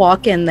hour,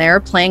 walk in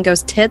there, plan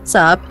goes tits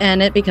up,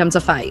 and it becomes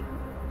a fight.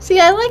 See,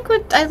 I like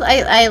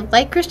I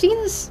like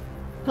Christina's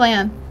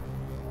plan.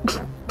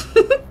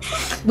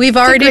 We've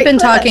already great been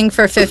plan. talking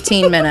for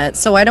 15 minutes,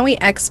 so why don't we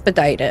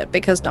expedite it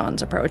because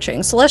dawn's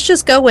approaching. So let's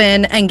just go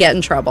in and get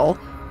in trouble.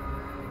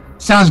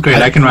 Sounds great.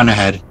 I can run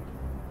ahead.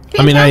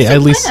 I mean, I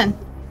Fantastic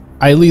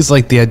at least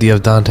like the idea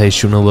of Dante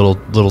shooting a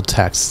little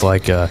text,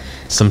 like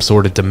some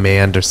sort of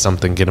demand or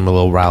something, get him a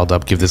little riled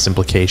up, give this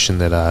implication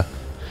that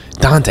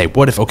Dante,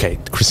 what if, okay,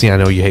 Christine, I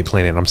know you hate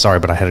planning, I'm sorry,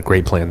 but I had a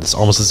great plan. It's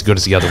almost as good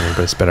as the other one,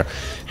 but it's better.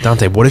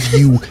 Dante, what if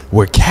you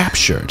were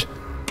captured,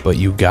 but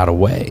you got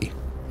away?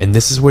 And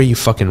this is where you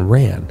fucking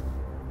ran,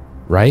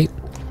 right?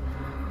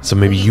 So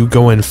maybe you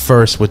go in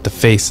first with the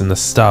face and the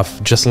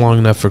stuff, just long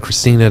enough for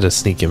Christina to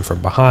sneak in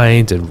from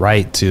behind and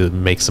right to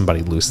make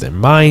somebody lose their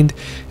mind.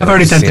 I've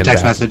already sent the stand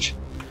text back. message.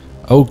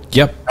 Oh,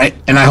 yep.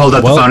 And I hold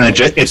up Well- the phone, and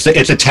it's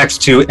a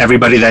text to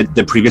everybody that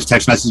the previous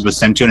text message was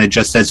sent to, and it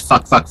just says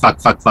fuck, fuck, fuck,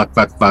 fuck, fuck,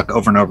 fuck, fuck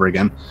over and over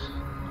again.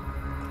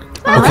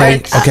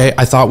 Okay, okay.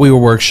 I thought we were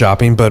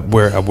workshopping, but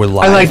we're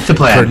live. I like the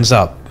plan. Curtains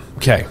up.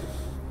 Okay.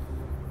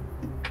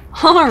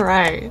 All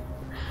right.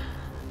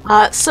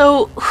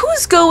 So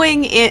who's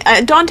going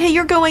in? Dante,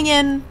 you're going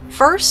in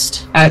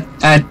first? At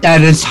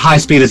as high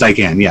speed as I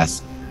can,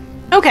 yes.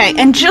 Okay,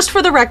 and just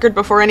for the record,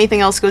 before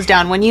anything else goes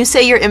down, when you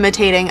say you're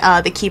imitating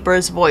the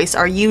Keeper's voice,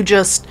 are you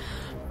just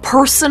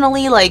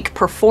personally, like,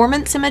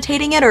 performance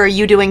imitating it, or are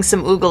you doing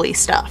some oogly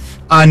stuff?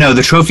 No,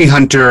 the trophy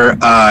hunter.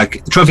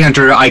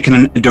 I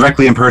can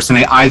directly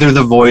impersonate either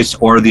the voice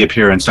or the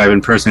appearance. So I've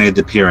impersonated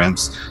the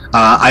appearance.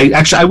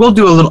 I will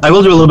do a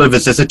little bit of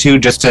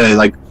vicissitude just to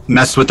like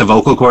mess with the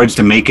vocal cords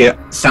to make it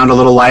sound a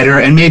little lighter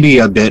and maybe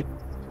a bit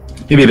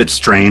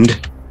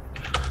strained.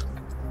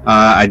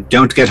 I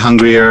don't get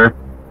hungrier.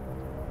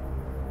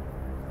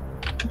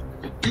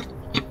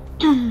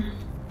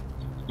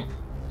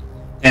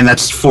 And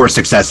that's 4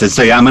 successes.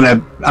 So yeah, I'm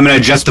gonna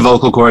adjust the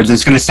vocal cords. And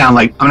it's gonna sound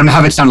like I'm gonna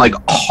have it sound like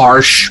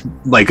harsh,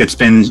 like it's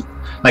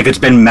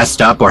been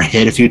messed up or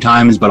hit a few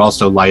times, but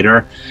also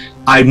lighter.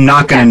 I'm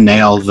not gonna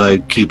nail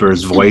the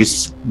Keeper's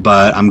voice,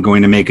 but I'm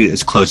going to make it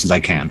as close as I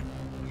can.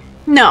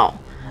 No.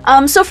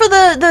 So for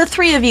the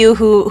three of you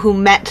who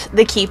met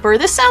the Keeper,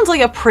 this sounds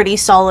like a pretty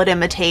solid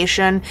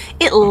imitation.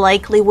 It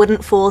likely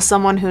wouldn't fool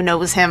someone who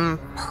knows him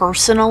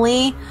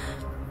personally,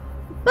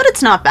 but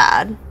it's not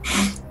bad.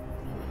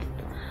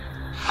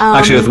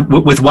 Actually,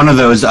 with one of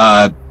those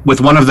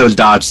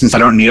dots, since I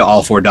don't need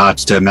all 4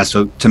 dots to mess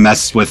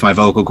with my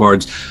vocal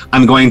cords,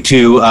 I'm going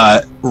to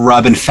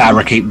rub and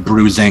fabricate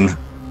bruising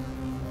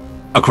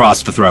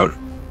across the throat.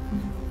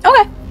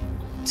 Okay.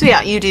 So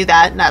yeah, you do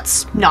that, and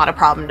that's not a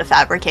problem to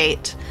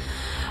fabricate.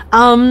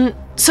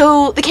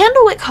 So the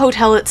Candlewick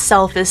Hotel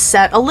itself is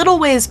set a little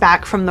ways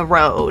back from the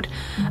road.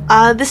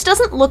 This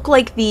doesn't look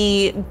like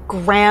the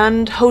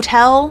Grand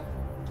Hotel,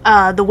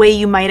 the way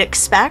you might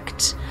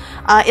expect.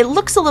 It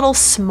looks a little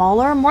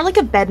smaller, more like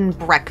a bed and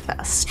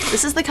breakfast.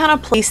 This is the kind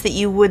of place that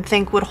you would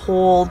think would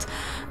hold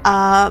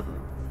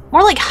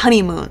more like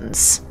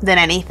honeymoons than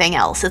anything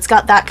else. It's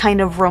got that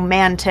kind of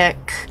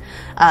romantic,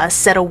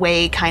 set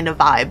away kind of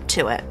vibe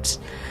to it.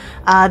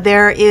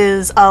 There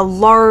is a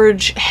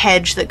large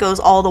hedge that goes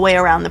all the way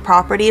around the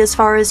property as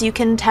far as you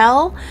can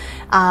tell.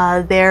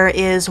 There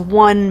is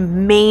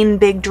one main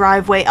big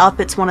driveway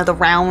up. It's one of the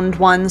round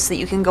ones that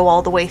you can go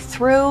all the way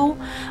through.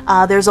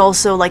 There's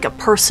also like a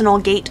personal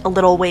gate a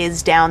little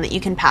ways down that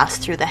you can pass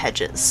through the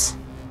hedges.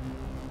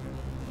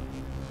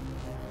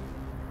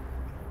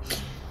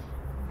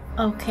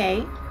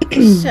 Okay,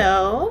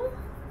 so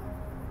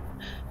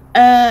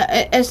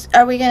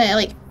are we gonna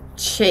like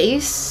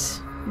chase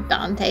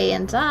Dante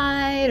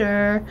inside,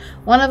 or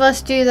one of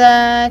us do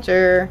that,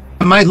 or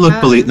It might look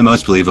the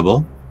most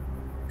believable.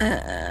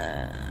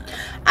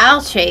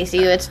 I'll chase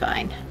you. It's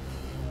fine.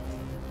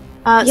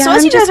 So as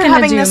I'm you guys just are gonna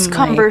having do this my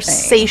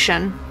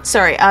conversation,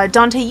 sorry,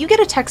 Dante, you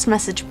get a text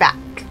message back.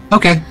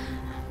 Okay.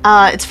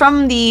 It's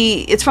from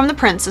the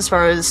prince, as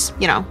far as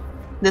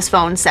this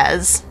phone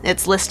says.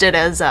 It's listed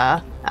as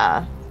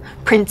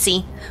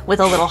Princey with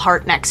a little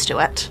heart next to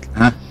it.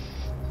 Huh?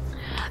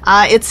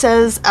 It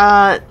says,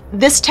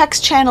 this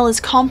text channel is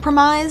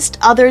compromised,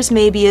 others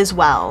may be as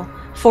well.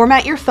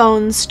 Format your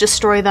phones,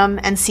 destroy them,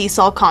 and cease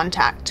all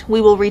contact. We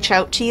will reach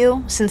out to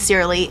you.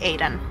 Sincerely,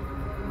 Aiden.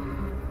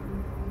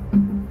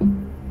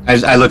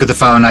 I look at the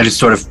phone, I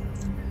just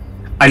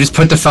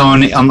put the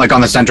phone on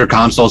the center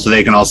console so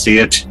they can all see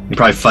it. It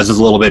probably fuzzes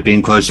a little bit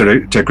being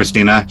closer to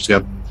Christina. Just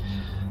go,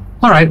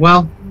 all right,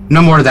 well,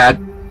 no more of that.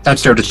 That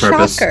served its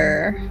purpose.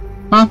 Shocker.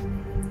 Well,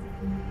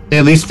 they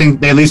at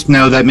least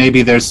know that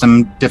maybe there's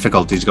some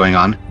difficulties going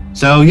on.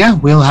 So yeah,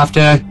 we'll have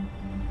to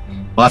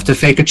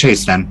fake a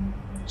chase then.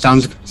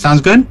 Sounds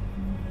good?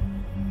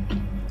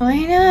 Why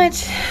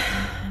not?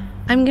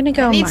 I'm gonna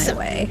go Need my some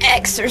way.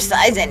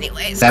 exercise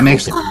anyways. That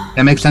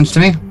makes sense to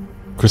me.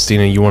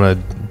 Christina, you want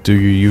to do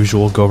your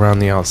usual, go around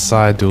the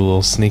outside, do a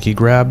little sneaky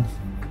grab?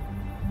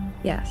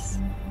 Yes.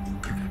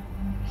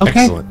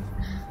 Okay. Excellent.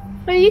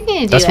 What are you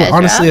gonna do, That's what, Ezra?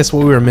 honestly, that's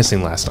what we were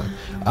missing last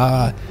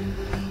time.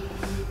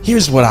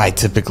 Here's what I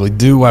typically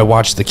do. I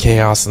watch the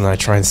chaos and then I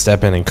try and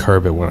step in and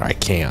curb it when I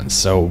can.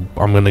 So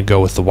I'm going to go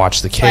with the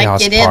watch the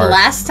chaos like you part. did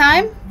last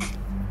time?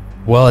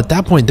 Well, at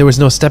that point, there was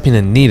no stepping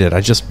in needed.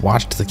 I just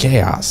watched the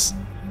chaos.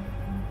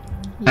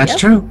 That's Yep.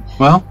 true.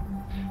 Well,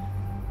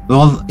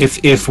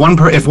 if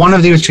one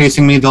of you is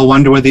chasing me, they'll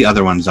wonder where the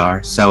other ones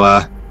are. So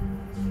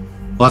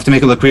we'll have to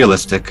make it look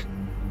realistic.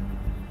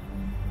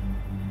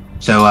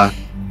 So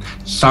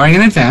sorry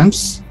in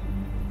advance.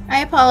 I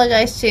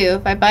apologize too.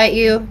 If I bite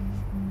you,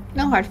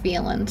 no hard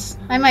feelings.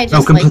 I might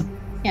No, just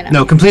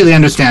No, completely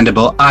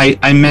understandable.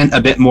 I meant a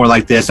bit more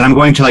like this, and I'm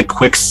going to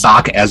quick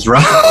sock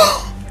Ezra.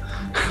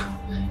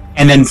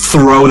 And then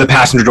throw the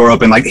passenger door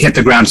open, hit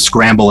the ground,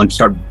 scramble, and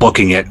start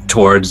booking it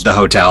towards the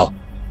hotel.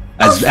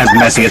 As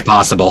messy as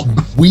possible.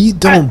 We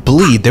don't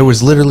bleed. There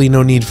was literally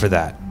no need for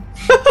that.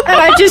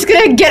 Am I just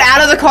gonna get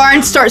out of the car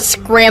and start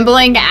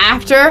scrambling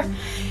after?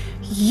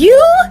 You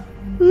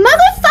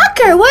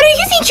motherfucker! What do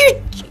you think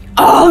you're...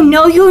 Oh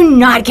no, you're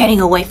not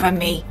getting away from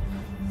me.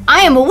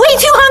 I am way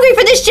too hungry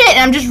for this shit, and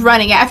I'm just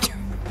running after.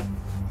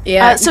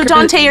 Yeah. So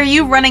Dante, are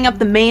you running up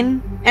the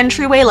main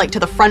entryway, to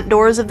the front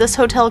doors of this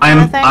hotel kind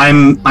of thing?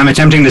 I'm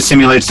attempting to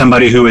simulate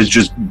somebody who is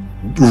just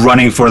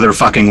running for their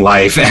fucking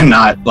life and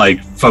not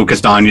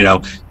focused on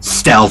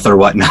stealth or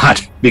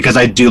whatnot, because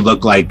I do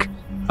look like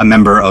a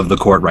member of the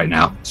court right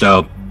now.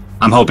 So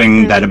I'm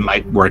hoping that it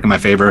might work in my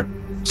favor.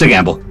 It's a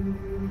gamble.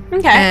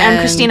 Okay. And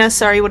Christina,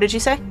 sorry, what did you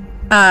say?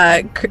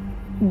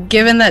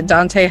 Given that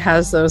Dante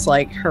has those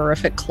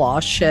horrific claw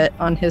shit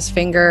on his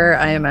finger,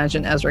 I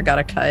imagine Ezra got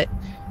a cut,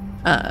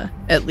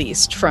 at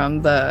least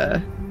from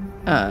the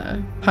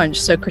punch.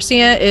 So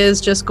Christina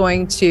is just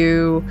going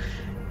to,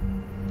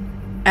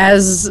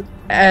 as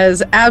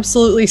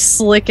absolutely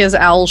slick as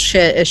owl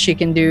shit as she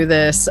can do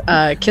this,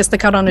 kiss the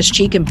cut on his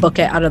cheek and book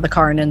it out of the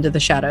car and into the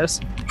shadows.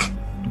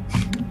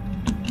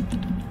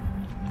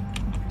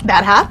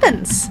 That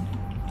happens.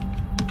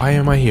 Why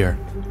am I here?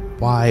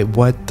 Why?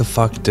 What the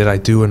fuck did I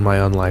do in my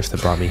own life that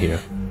brought me here?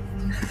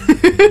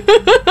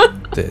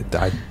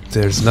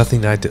 There's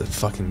nothing I did.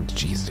 Fucking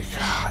Jesus,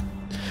 God.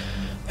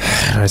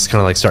 And I just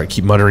kind of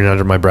keep muttering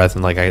under my breath,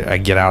 and I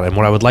get out. And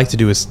what I would like to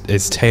do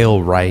is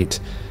tail right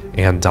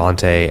and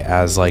Dante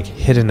as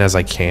hidden as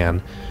I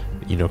can,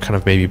 kind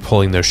of maybe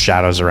pulling those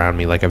shadows around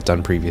me like I've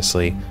done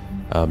previously,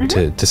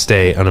 to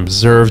stay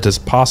unobserved as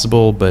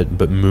possible,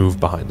 but move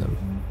behind them.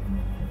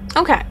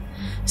 Okay.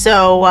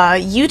 So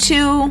you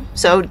two,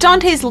 so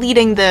Dante's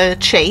leading the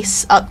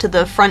chase up to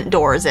the front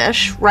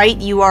doors-ish, right?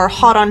 You are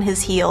hot on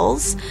his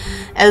heels.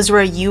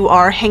 Ezra, you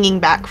are hanging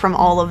back from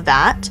all of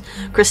that.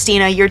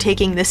 Christina, you're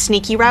taking the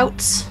sneaky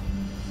routes.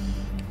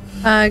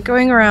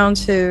 Going around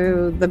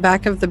to the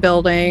back of the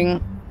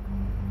building,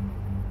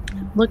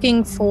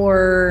 looking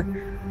for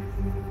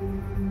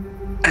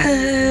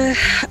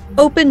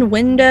open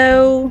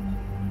window,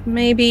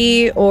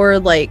 maybe, or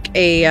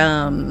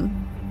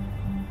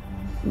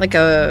like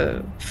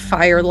a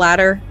fire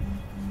ladder.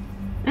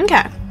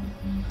 Okay.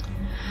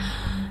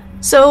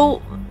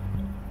 So,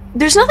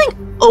 there's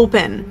nothing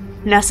open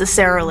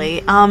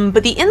necessarily,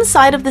 but the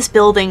inside of this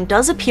building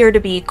does appear to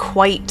be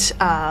quite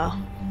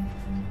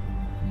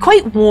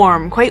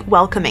warm, quite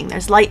welcoming.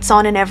 There's lights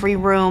on in every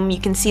room. You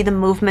can see the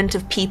movement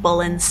of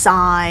people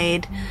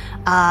inside.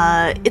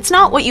 It's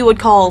not what you would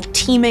call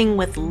teeming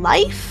with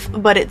life,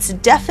 but it's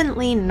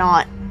definitely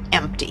not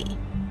empty.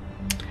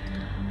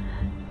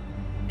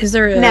 Is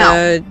there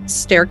a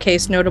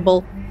staircase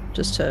notable?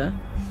 Just to...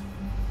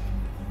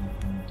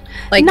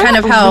 Like Not kind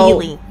of how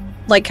really.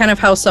 Like kind of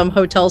how some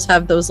hotels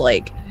have those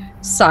like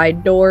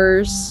side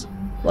doors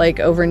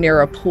like over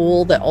near a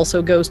pool that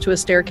also goes to a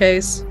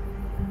staircase.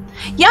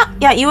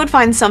 Yeah, you would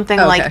find something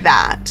Okay. like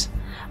that.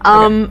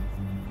 Okay.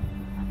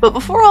 But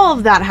before all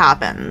of that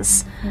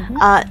happens,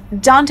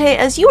 Dante,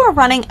 as you are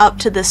running up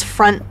to this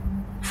front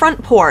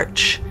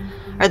porch,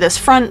 or this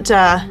front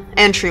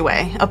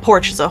entryway, a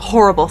porch is a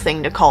horrible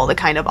thing to call the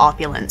kind of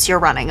opulence you're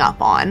running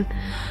up on,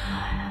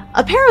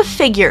 a pair of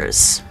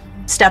figures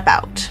step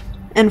out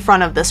in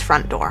front of this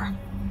front door.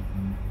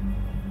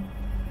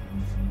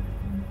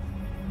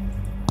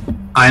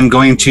 I'm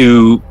going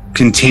to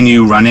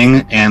continue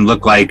running and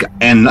look like,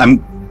 and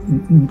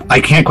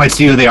I can't quite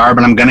see who they are,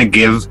 but I'm going to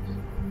give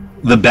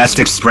the best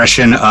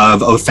expression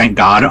of, oh, thank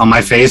God, on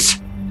my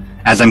face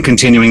as I'm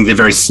continuing the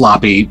very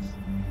sloppy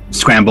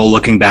scramble,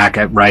 looking back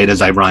at right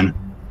as I run.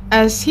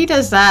 As he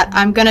does that,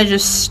 I'm gonna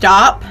just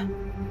stop,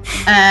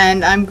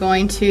 and I'm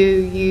going to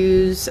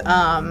use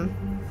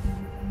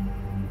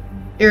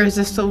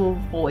irresistible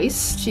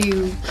voice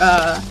to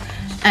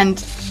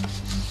and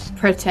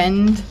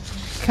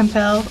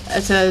compel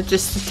to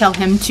just tell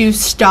him to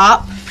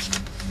stop,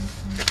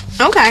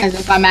 Okay. as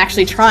if I'm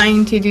actually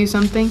trying to do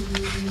something.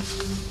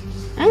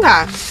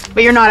 Okay.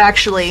 But you're not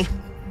actually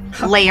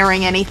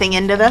layering anything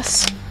into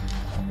this?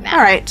 No.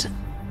 Alright.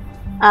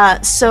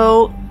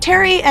 So,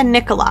 Terry and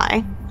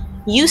Nikolai,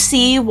 you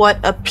see what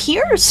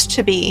appears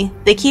to be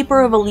the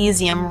Keeper of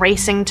Elysium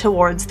racing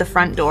towards the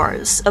front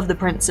doors of the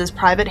Prince's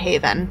private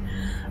haven,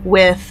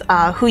 with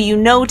who you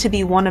know to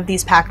be one of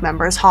these pack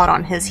members hot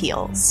on his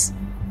heels.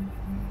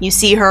 You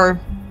see her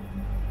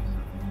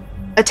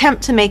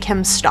attempt to make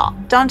him stop.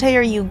 Dante,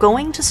 are you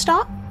going to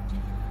stop?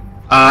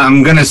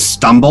 I'm going to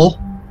stumble,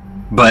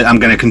 but I'm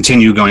going to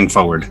continue going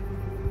forward.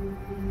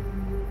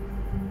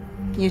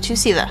 You two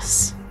see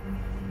this.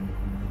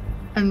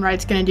 And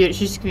Right's gonna do it.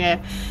 She's gonna.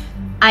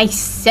 I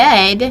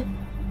said,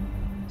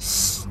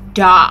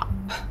 stop.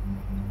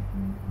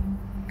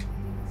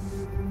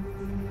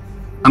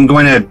 I'm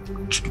going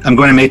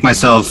to make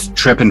myself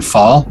trip and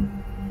fall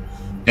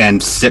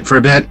and sit for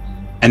a bit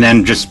and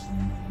then just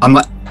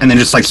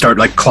like start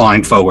like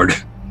clawing forward.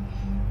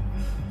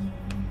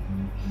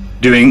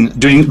 Doing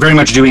very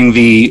much doing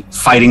the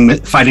fighting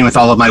with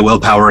all of my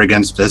willpower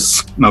against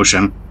this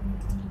motion.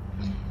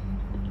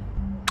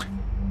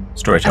 And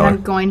Storyteller,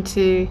 I'm going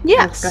to.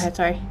 Yes. Go ahead.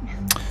 Sorry.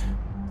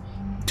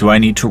 do I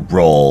need to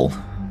roll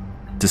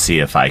to see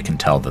if I can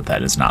tell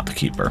that is not the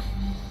keeper?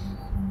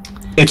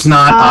 It's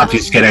not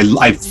obfuscate.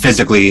 I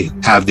physically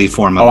have the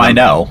form of Oh, them. I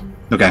know.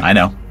 Okay. I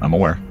know. I'm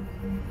aware.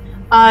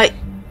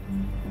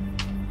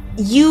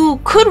 You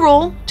could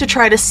roll to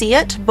try to see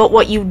it, but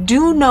what you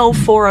do know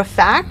for a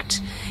fact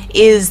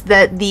is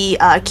that the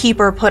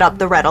keeper put up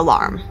the red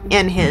alarm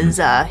in his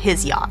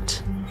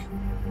yacht.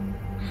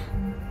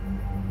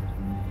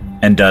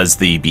 And does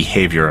the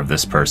behavior of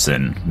this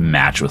person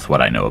match with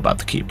what I know about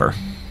the keeper?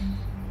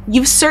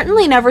 You've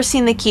certainly never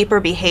seen the keeper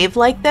behave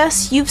like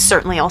this. You've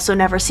certainly also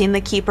never seen the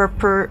keeper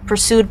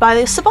pursued by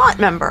the Sabbat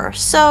member.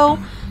 So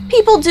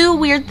people do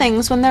weird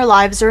things when their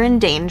lives are in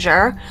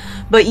danger,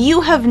 but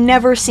you have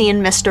never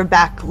seen Mr.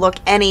 Beck look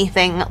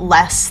anything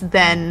less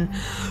than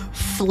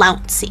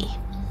flouncy.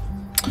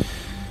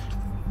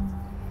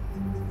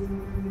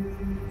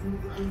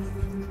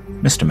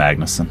 Mr.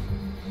 Magnuson,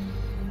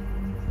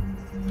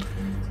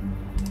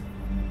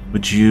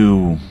 would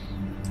you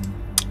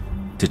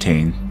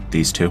detain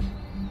these two?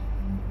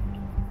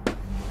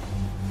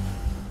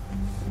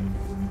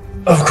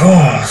 Of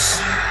course,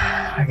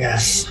 I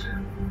guess.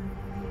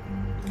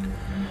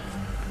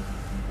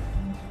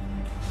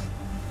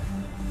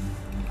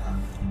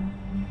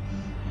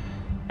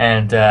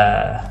 And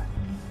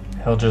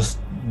he'll just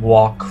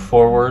walk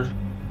forward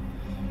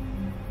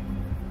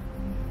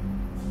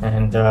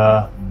and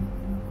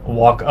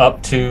walk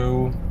up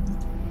to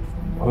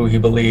who he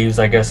believes,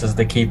 I guess, is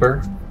the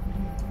keeper.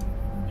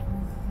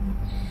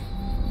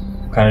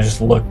 Kind of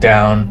just look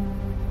down.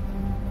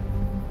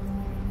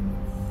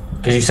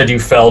 Because you said you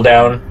fell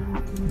down.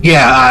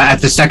 Yeah, at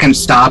the second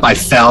stop, I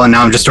fell, and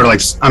now I'm just sort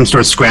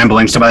of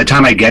scrambling. So by the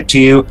time I get to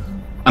you,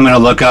 I'm gonna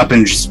look up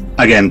and just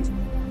again,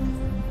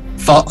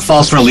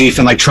 false relief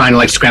and like trying to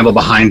like scramble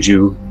behind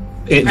you.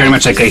 Very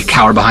much like a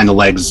cower behind the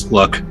legs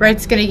look.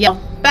 Right's gonna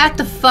yell, "Back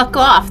the fuck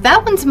off!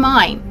 That one's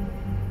mine."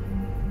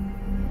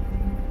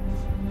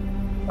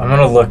 I'm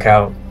gonna look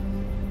out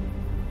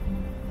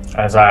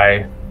as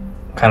I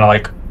kind of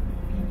like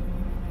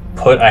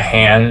put a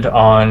hand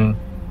on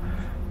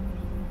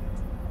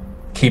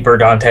Keeper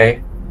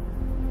Dante.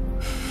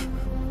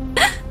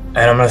 And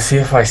I'm gonna see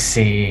if I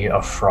see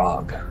a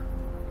frog.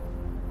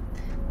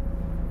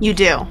 You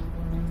do.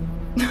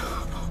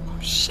 Oh,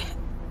 shit.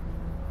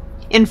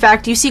 In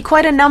fact, you see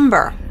quite a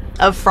number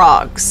of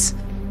frogs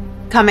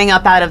coming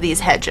up out of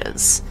these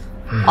hedges.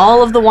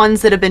 All of the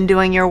ones that have been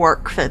doing your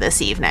work for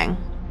this evening.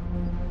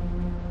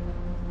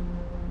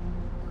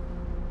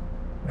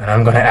 And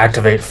I'm gonna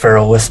activate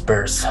Feral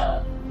Whispers.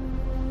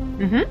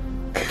 Mm-hmm.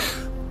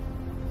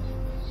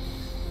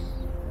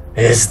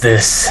 Is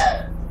this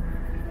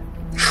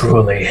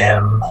truly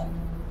him?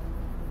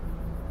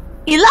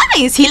 He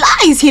lies! He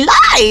lies! He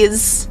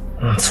lies!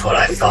 That's what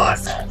I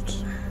thought.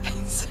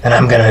 And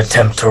I'm gonna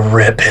attempt to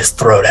rip his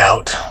throat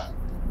out.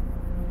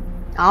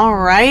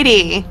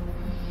 Alrighty.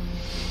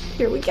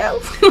 Here we go.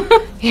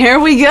 Here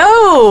we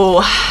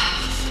go!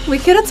 We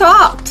could have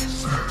talked.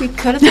 We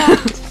could have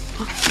talked.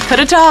 Could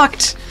have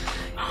talked.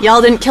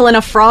 Y'all didn't kill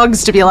enough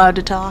frogs to be allowed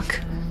to talk.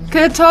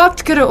 Could have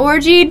talked, could have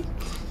orgied.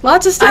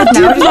 Lots of stuff. I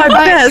did my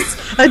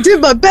best. I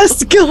did my best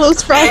to kill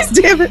those frogs,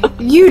 damn it.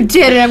 You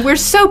did, and we're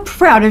so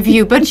proud of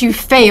you, but you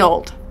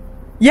failed.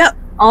 Yep.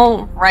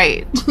 All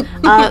right.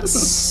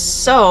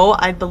 So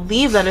I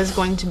believe that is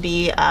going to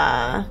be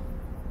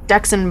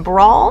Dex and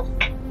Brawl.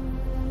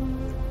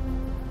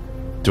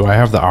 Do I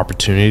have the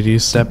opportunity to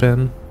step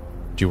in?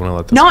 Do you want to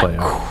let this play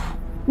out?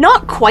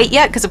 Not quite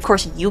yet, because of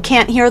course you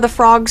can't hear the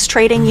frogs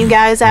trading you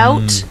guys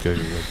out. Good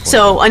point.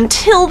 So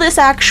until this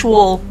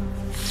actual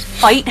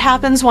fight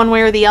happens one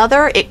way or the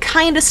other, it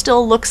kind of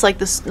still looks like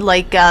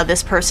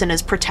this person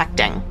is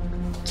protecting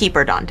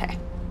Keeper Dante.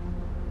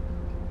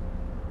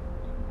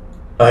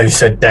 You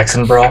said Dex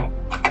and Brawl?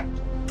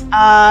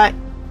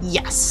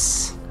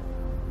 Yes.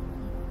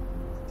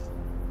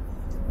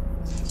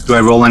 Do I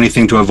roll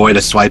anything to avoid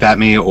a swipe at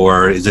me,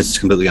 or is this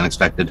completely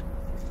unexpected?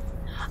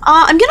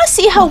 I'm gonna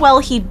see how well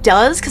he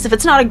does, because if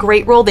it's not a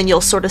great roll, then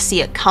you'll sort of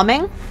see it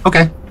coming.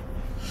 Okay.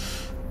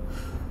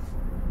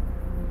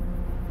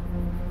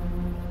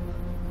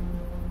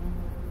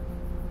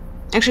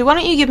 Actually, why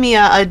don't you give me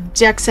a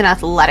Dex and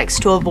Athletics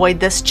to avoid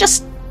this,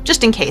 just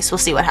in case. We'll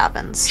see what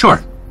happens.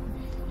 Sure.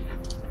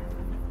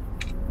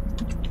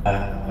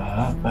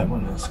 That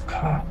one is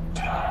cocked.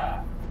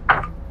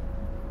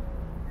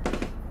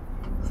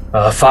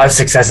 5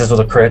 successes with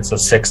a crit, so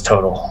 6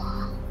 total.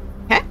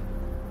 Okay.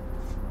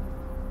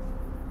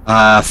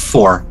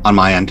 4 on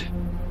my end.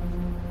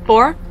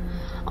 4?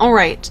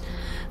 Alright.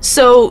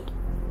 So,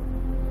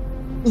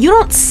 you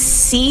don't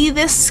see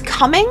this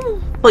coming,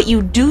 but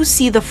you do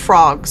see the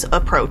frogs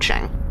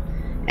approaching.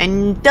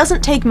 And it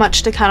doesn't take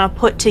much to kind of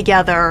put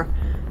together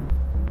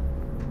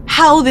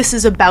how this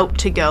is about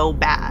to go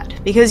bad,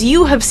 because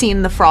you have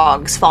seen the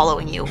frogs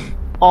following you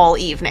all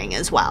evening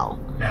as well.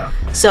 Yeah.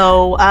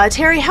 So,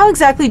 Terry, how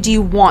exactly do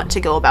you want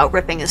to go about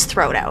ripping his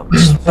throat out?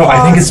 No,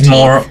 I think it's Teeth?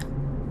 more.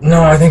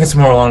 No, I think it's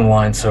more along the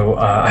line. So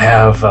I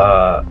have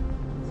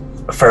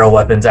feral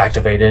weapons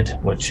activated,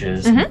 which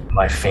is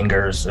my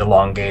fingers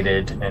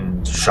elongated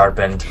and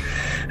sharpened,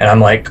 and I'm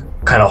like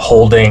kind of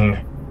holding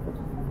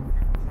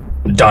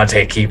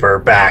Dante Keeper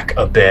back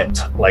a bit,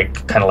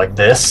 like kind of like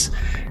this.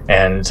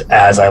 And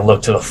as I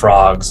look to the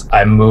frogs,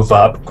 I move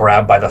up,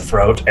 grab by the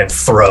throat, and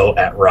throw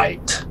at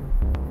right.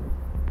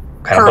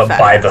 Kind of Perfect.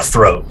 by the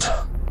throat.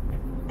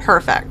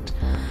 Perfect.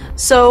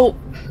 So,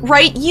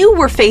 right, you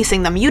were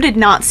facing them. You did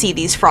not see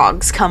these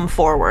frogs come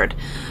forward.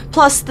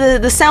 Plus,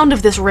 the sound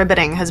of this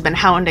ribbiting has been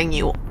hounding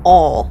you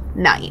all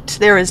night.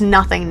 There is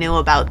nothing new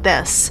about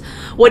this.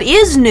 What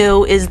is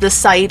new is the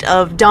sight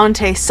of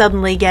Dante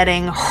suddenly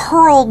getting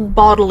hurled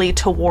bodily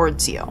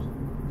towards you.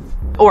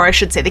 Or I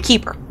should say the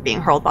Keeper being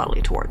hurled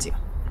bodily towards you.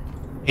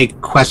 A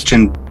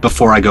question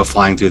before I go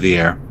flying through the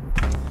air.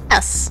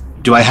 Yes.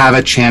 Do I have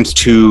a chance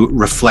to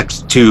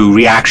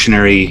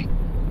reactionary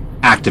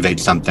activate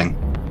something?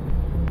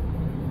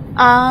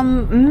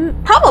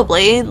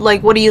 Probably.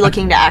 Like, what are you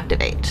looking to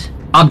activate?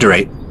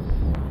 Obdurate.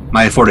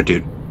 My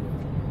fortitude.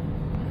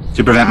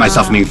 To prevent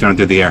myself from being thrown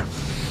through the air.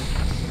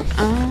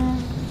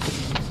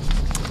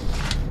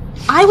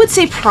 I would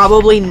say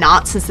probably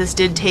not, since this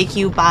did take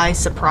you by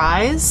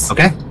surprise.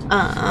 Okay.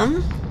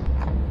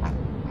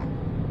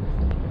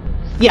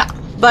 Yeah,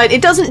 but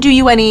it doesn't do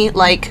you any,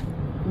 like,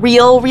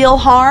 real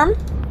harm.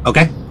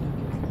 Okay.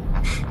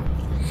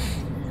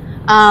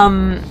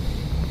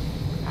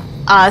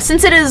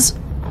 Since it is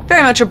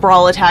very much a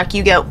brawl attack,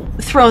 you get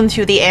thrown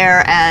through the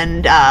air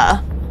and,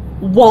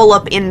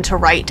 wallop into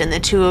right, and the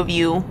two of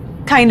you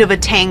kind of a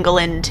tangle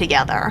in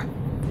together.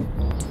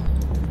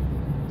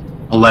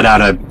 I'll let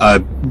out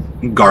a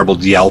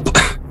garbled yelp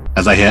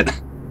as I hit,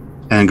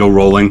 and then go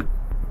rolling.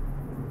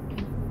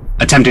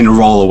 Attempting to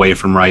roll away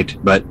from right,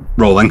 but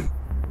rolling.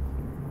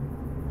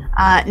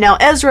 Now,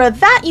 Ezra,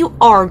 that you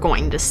are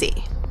going to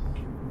see.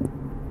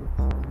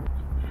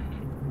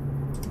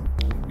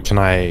 Can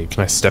I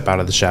step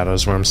out of the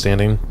shadows where I'm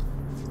standing?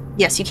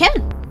 Yes, you can.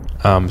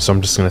 So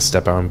I'm just gonna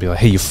step out and be like,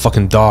 "Hey, you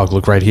fucking dog!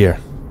 Look right here."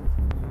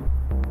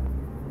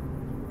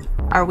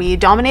 Are we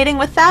dominating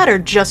with that, or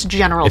just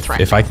general threat?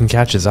 If I can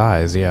catch his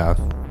eyes, yeah.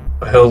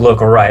 He'll look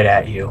right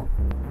at you.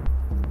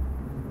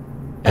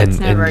 That's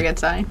never a good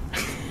sign.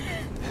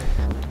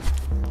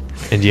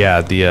 And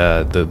yeah,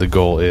 the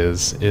goal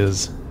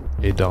is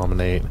a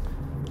dominate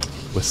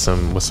with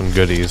some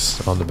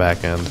goodies on the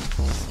back end.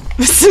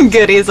 With some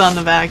goodies on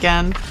the back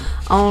end.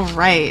 All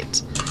right.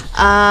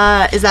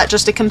 Is that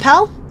just a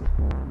compel?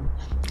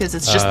 Because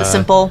it's just the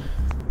simple.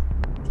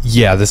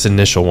 Yeah, this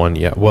initial one.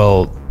 Yeah.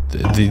 Well,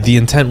 the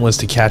intent was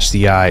to catch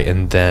the eye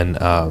and then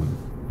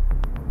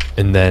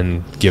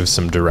give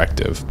some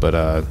directive. But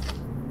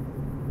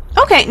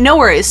okay, no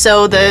worries.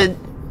 So the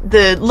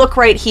look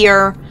right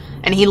here,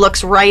 and he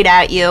looks right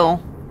at you,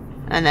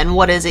 and then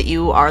what is it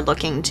you are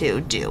looking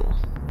to do?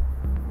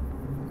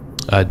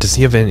 Does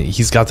he have any?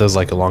 He's got those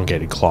like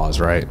elongated claws,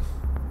 right?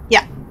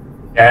 Yeah.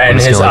 Yeah, and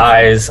his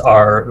eyes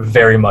are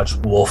very much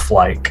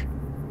wolf-like.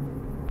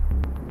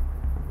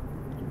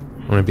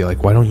 I'm gonna be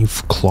like, why don't you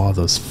claw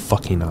those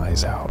fucking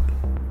eyes out?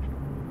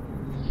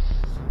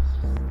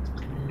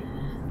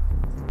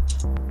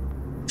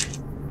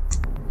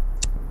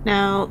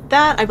 Now,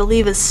 that, I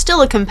believe, is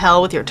still a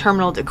compel with your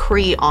terminal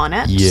decree on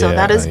it. Yeah, so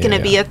that is going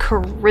to be a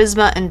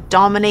charisma and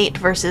dominate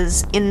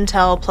versus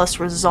intel plus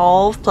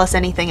resolve plus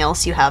anything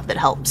else you have that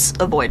helps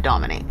avoid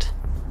dominate.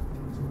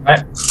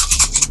 Right.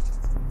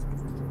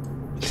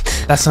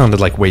 That sounded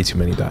like way too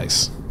many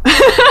dice.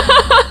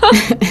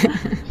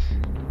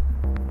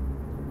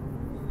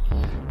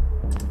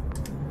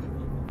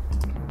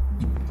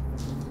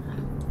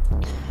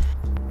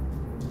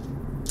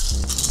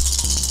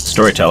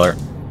 Storyteller,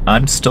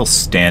 I'm still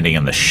standing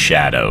in the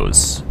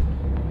shadows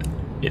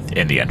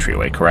in the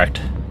entryway,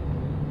 correct?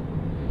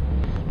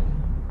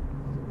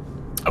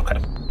 Okay.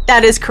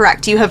 That is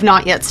correct. You have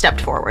not yet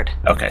stepped forward.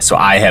 Okay, so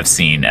I have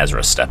seen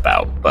Ezra step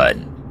out, but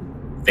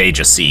they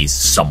just see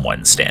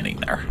someone standing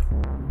there.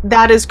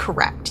 That is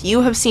correct.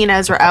 You have seen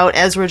Ezra out.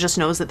 Ezra just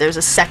knows that there's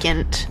a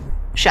second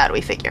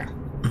shadowy figure.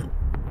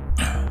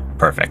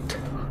 Perfect.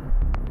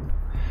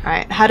 All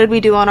right. How did we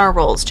do on our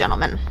rolls,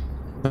 gentlemen?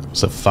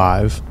 So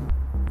 5.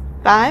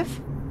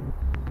 5?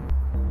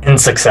 In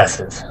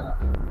successes.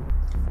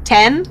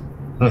 10?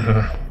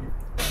 Mm-hmm.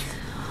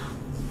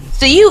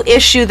 So you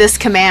issue this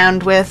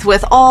command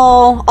with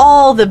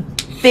all the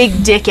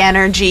big dick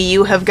energy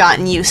you have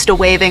gotten used to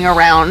waving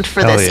around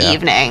for this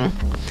evening.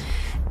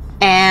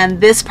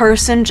 And this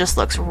person just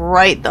looks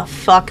right the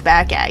fuck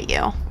back at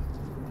you.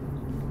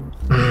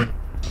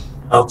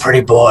 Oh,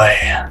 pretty boy.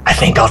 I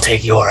think I'll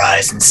take your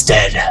eyes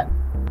instead.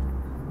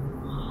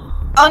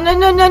 Oh,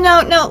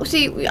 no.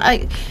 See,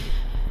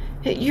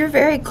 you're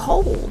very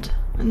cold.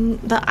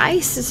 And the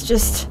ice is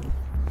just...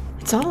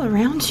 It's all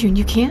around you and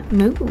you can't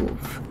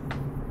move.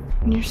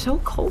 And you're so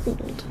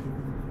cold.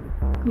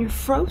 And you're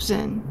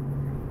frozen.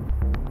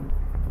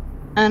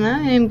 And I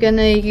am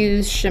gonna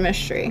use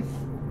chemistry.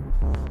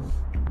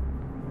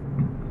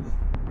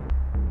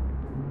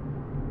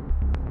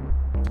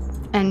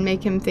 And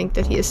make him think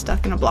that he is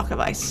stuck in a block of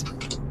ice.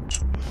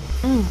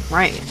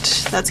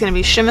 Right. That's going to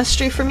be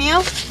chemistry from you.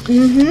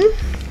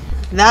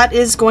 Mm-hmm. That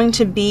is going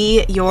to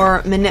be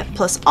your manip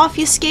plus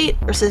obfuscate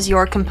versus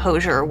your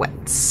composure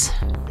wits.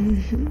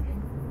 Mm-hmm.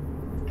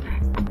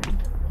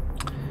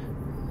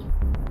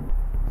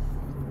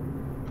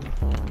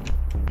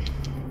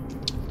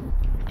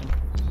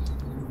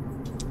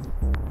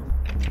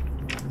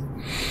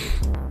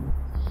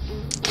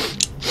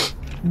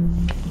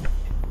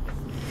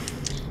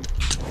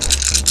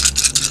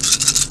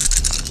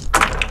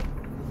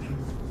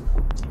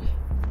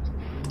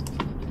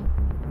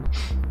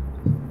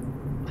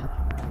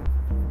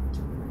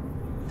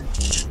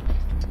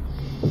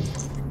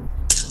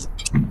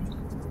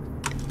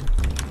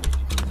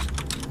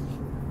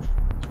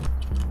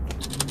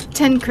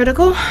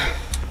 Critical.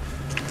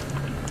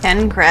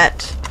 10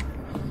 crit.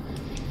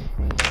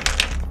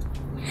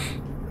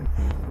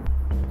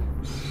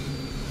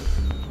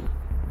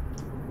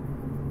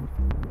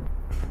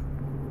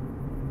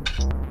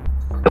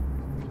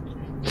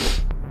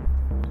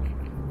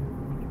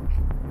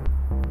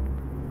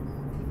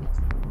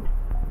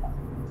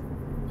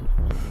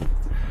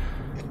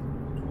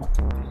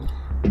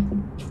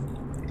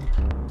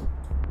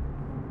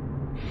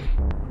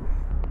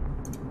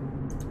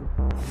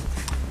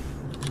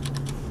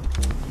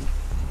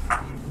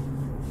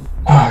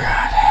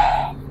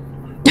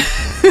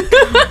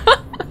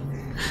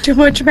 Too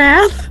much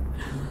math?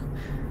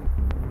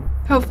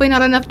 Hopefully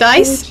not enough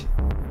dice.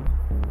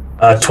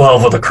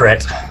 12 with a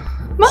crit.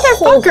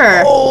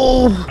 Motherfucker!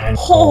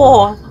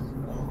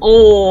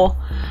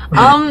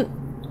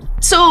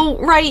 So,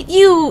 right,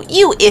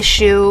 you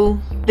issue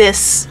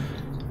this...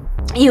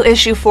 You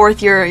issue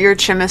forth your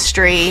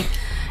chemistry,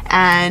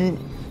 and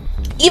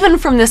even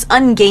from this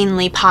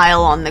ungainly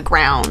pile on the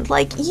ground,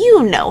 like,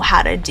 you know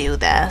how to do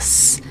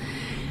this.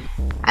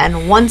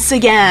 And once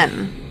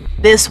again...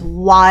 This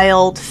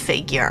wild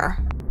figure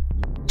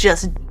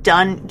just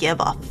doesn't give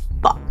a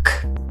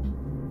fuck.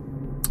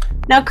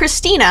 Now,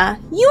 Christina,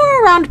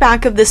 you're around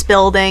back of this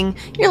building.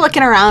 You're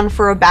looking around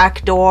for a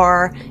back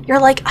door. You're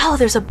like, oh,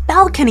 there's a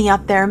balcony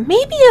up there.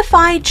 Maybe if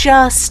I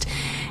just...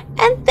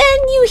 And then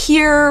you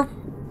hear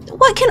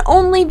what can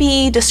only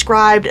be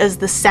described as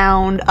the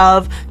sound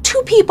of 2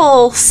 two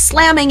people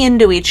slamming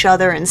into each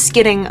other and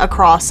skidding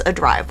across a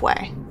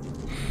driveway.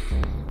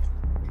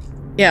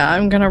 Yeah,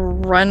 I'm gonna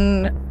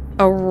run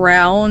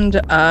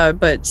around,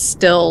 but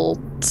still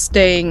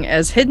staying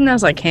as hidden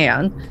as I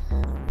can,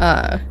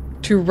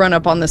 to run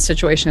up on this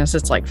situation as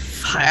it's like,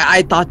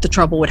 I thought the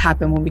trouble would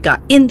happen when we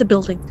got in the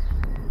building.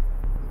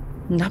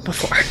 Not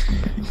before.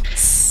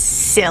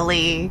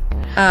 Silly.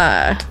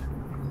 I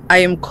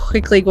am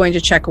quickly going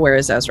to check where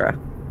is Ezra.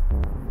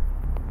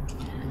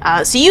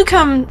 So you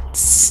come.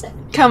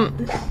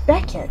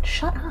 That kid,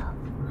 shut up.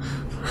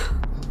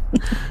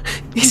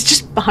 He's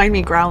just behind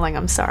me growling,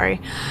 I'm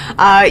sorry.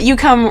 You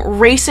come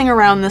racing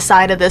around the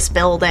side of this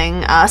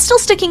building, still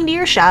sticking to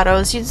your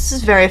shadows. This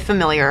is very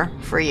familiar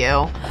for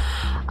you.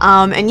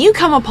 And you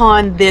come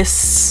upon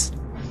this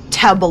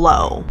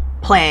tableau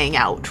playing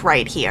out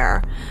right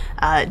here.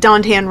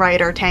 Dante and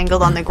Wright are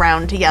tangled on the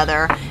ground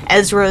together.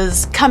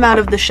 Ezra's come out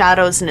of the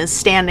shadows and is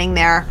standing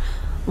there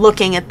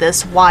looking at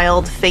this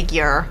wild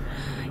figure.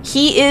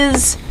 He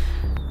is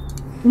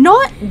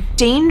not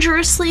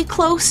dangerously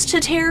close to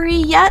Terry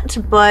yet,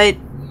 but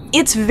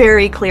it's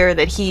very clear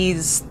that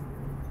he's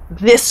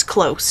this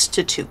close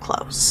to too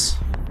close.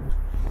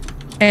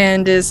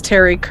 And is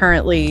Terry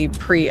currently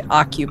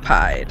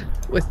preoccupied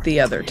with the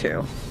other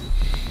two?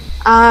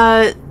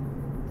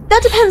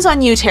 That depends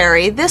on you,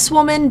 Terry. This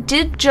woman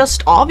did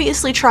just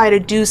obviously try to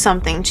do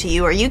something to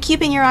you. Are you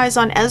keeping your eyes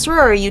on Ezra,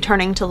 or are you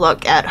turning to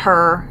look at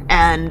her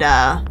and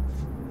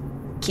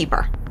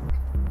Keeper?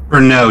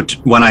 For note,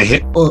 when I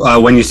hit,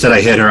 when you said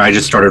I hit her, I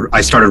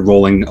started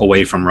rolling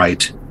away from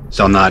right,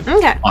 so I'm not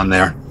on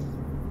there.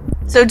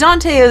 So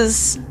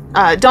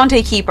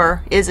Dante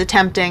Keeper is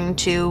attempting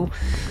to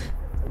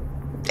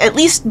at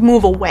least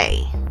move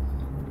away.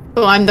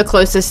 So I'm the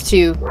closest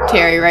to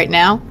Terry right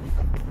now.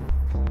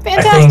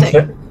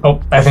 Fantastic.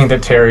 I think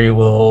that Terry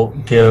will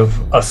give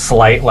a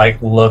slight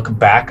look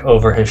back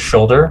over his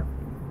shoulder,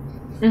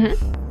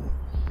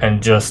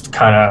 and just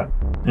kind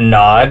of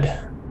nod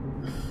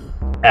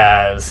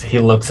as he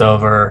looks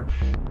over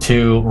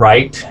to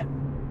Wright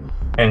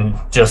and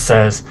just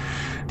says,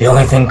 "The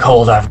only thing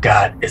cold I've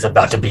got is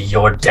about to be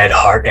your dead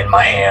heart in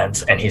my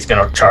hands," and he's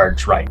going to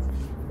charge Wright.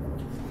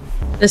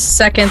 The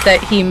second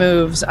that he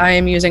moves, I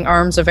am using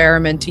Arms of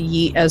Aramin to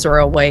yeet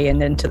Ezra away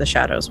and into the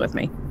shadows with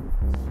me.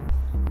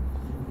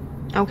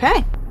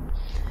 Okay.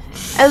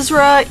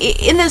 Ezra,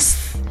 in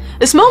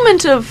this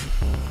moment of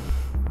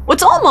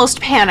what's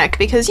almost panic,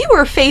 because you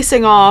were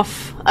facing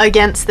off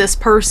against this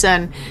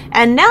person,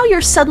 and now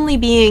you're suddenly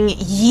being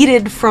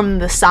yeeted from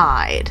the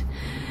side.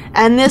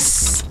 And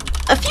this,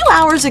 a few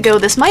hours ago,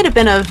 this might have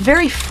been a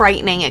very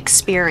frightening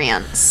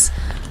experience.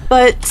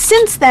 But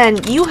since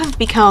then, you have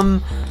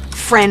become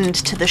friend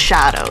to the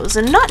shadows.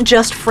 And not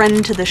just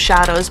friend to the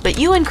shadows, but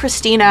you and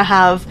Christina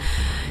have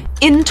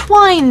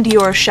entwined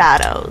your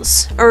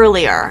shadows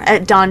earlier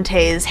at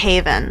Dante's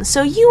Haven,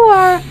 so you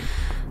are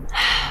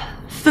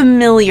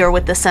familiar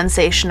with the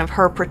sensation of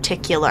her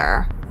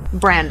particular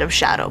brand of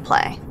shadow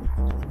play.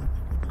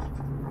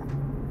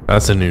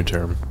 That's a new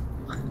term.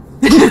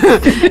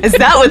 Is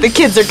that what the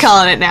kids are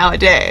calling it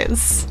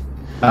nowadays?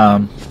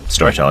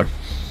 Storyteller.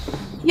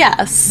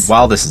 Yes.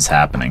 While this is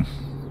happening,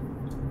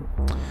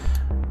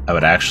 I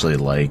would actually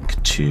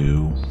like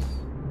to,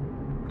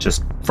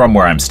 just from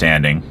where I'm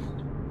standing,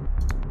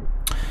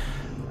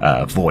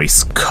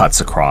 voice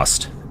cuts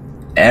across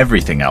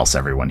everything else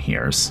everyone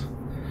hears.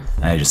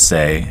 And I just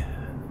say,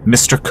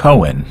 "Mr.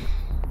 Cohen."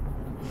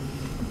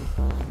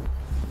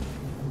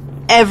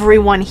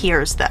 Everyone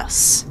hears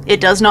this. It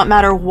does not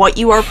matter what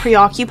you are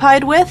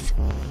preoccupied with.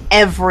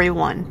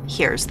 Everyone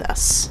hears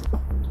this.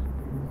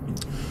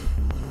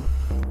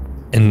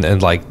 And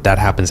that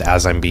happens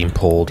as I'm being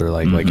pulled, or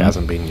like as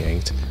I'm being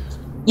yanked.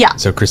 Yeah.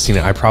 So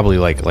Christina, I probably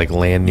like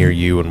land near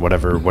you in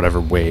whatever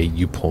way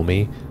you pull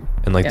me.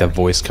 And that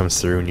voice comes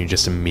through, and you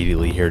just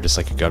immediately hear just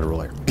a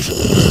guttural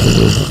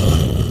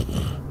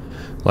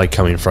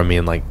coming from me,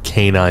 and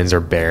canines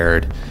are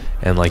bared,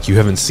 and you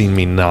haven't seen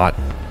me not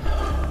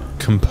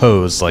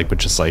composed, but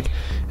just and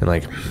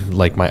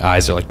my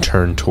eyes are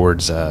turned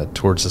towards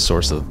the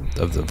source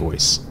of the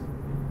voice.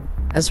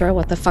 Ezra,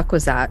 what the fuck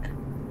was that?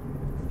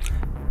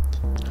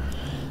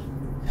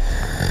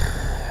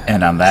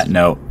 And on that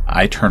note,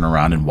 I turn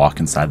around and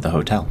walk inside the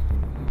hotel.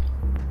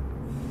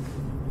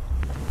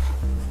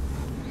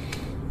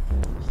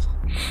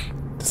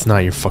 It's not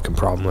your fucking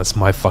problem. That's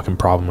my fucking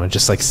problem. I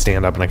just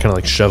stand up and I kind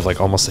of shove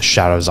almost the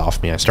shadows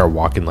off me. I start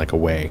walking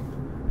away.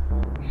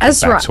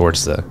 Ezra. Back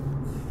towards the.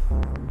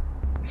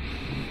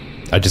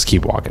 I just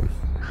keep walking.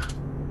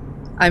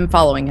 I'm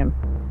following him.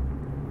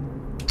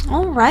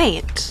 All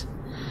right.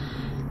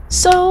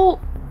 So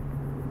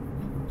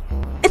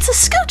it's a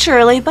scooch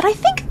early, but I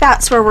think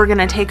that's where we're going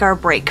to take our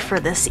break for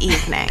this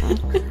evening.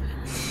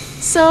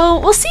 So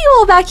we'll see you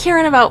all back here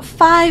in about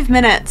 5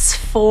 minutes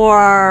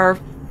for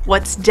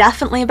what's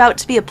definitely about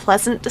to be a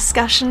pleasant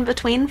discussion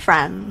between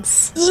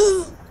friends.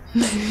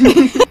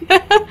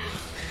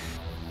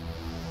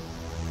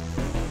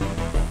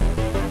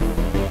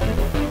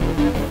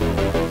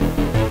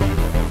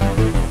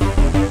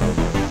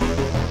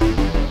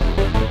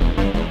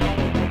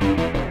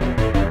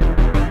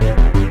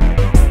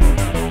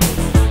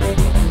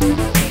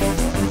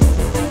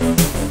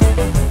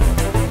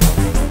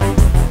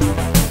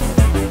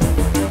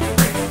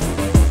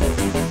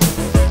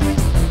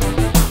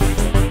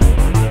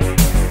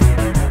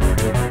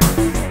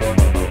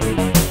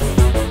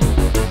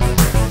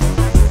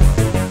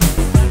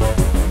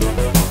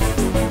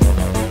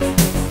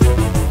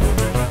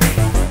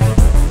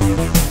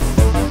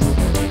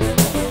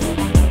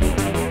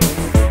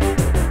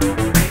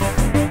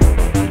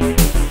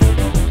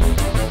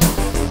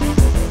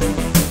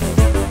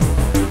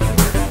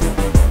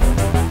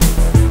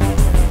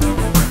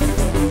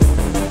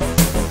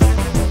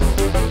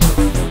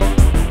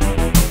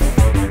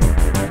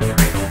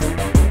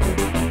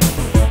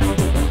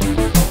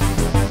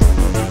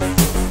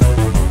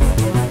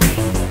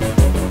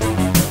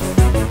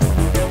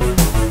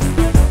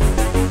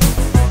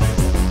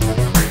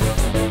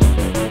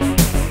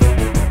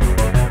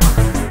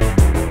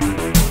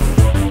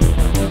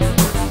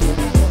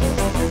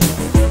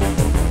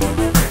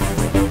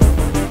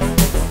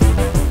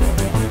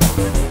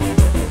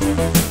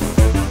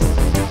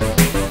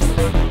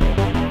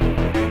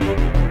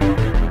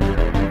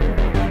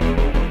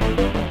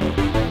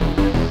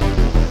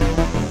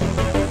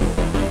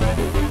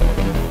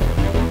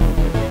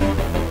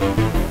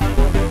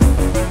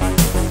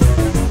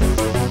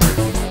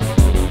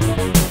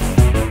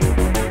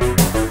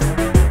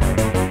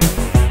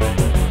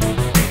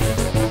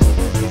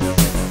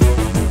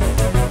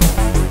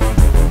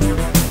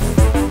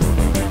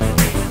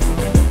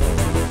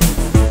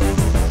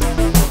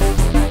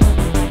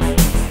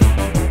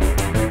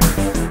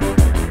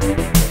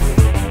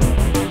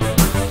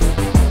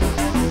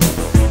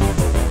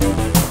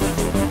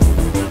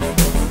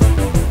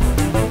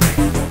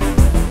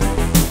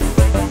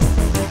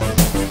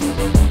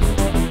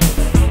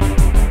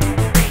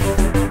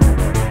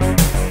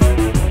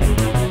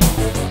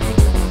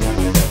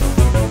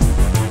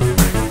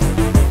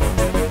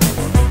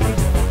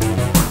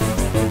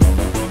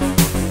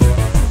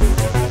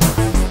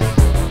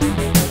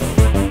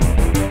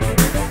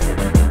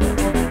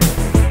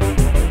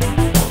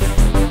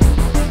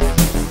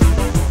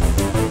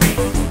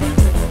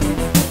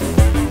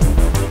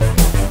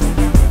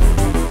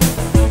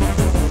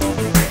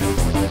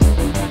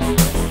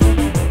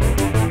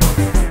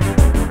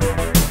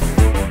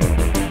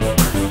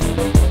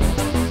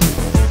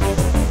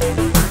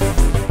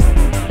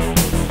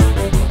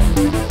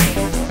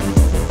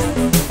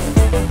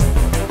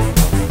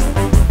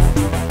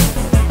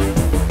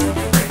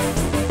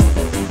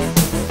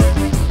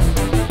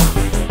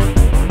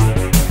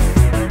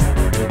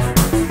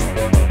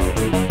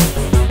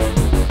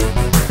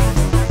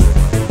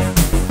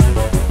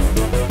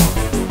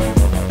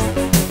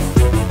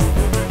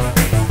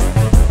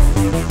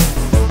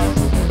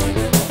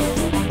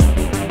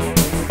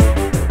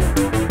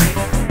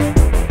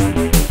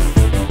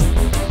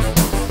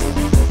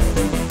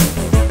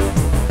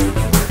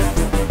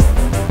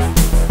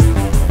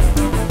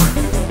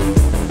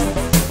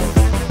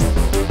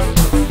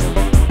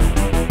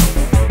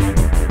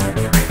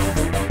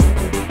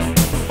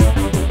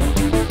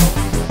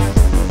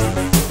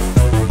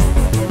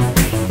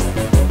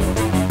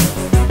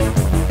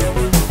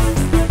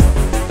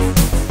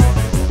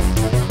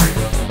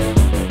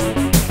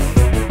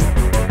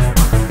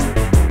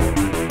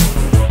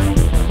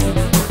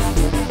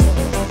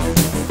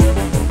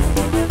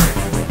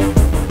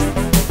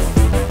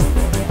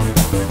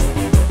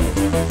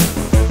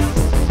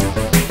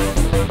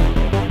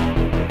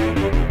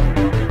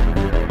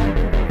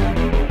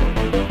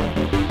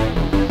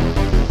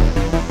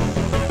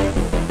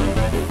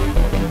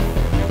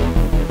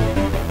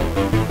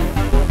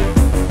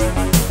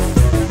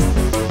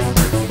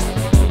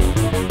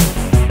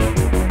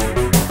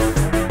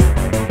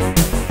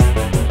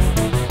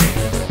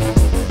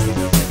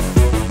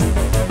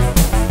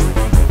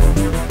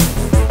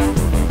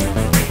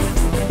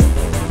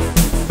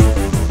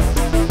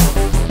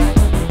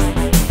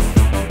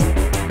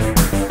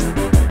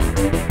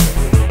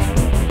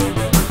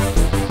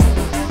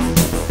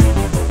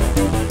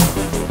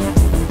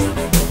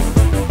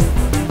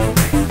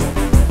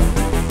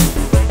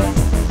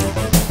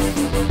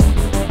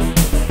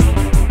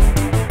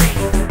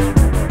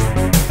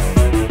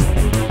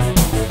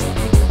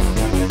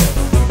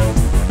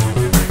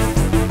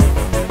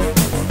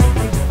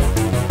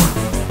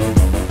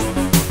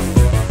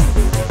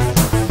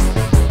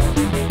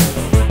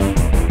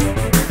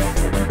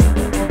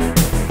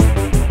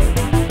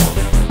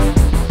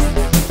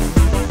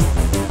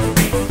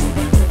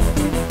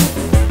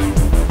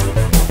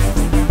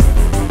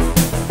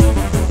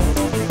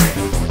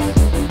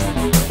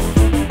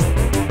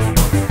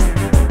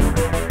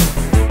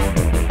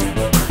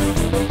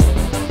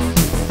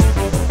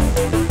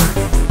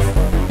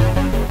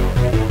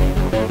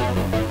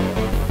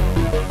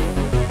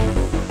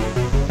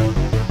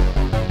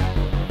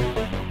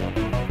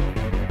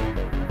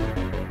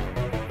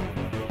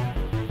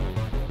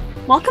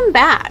 welcome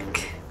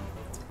back.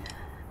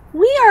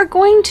 We are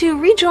going to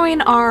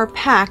rejoin our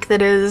pack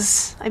that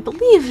is, I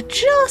believe,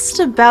 just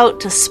about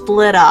to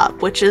split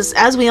up, which is,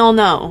 as we all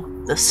know,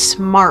 the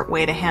smart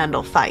way to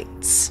handle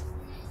fights.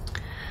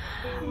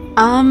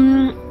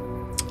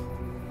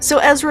 So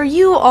Ezra,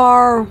 you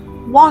are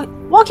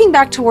walking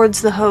back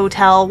towards the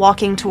hotel,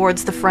 walking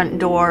towards the front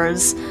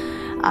doors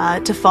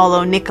to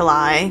follow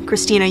Nikolai.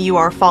 Christina, you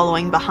are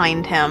following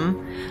behind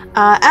him.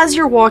 As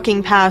you're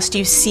walking past,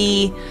 you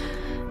see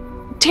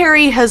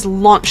Terry has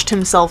launched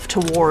himself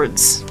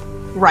towards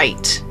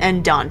Wright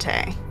and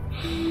Dante.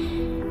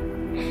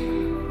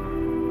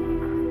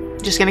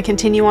 Just gonna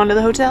continue on to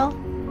the hotel?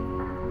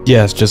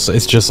 Yeah, it's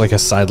just like a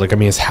side, like, I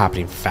mean, it's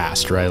happening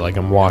fast, right? Like,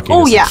 I'm walking.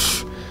 Oh, yeah.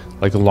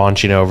 Like,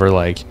 launching over,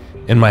 like,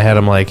 in my head,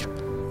 I'm like,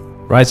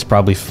 Wright's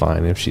probably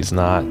fine if she's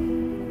not.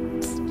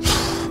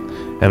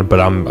 But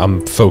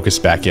I'm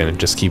focused back in and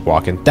just keep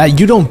walking.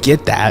 That, you don't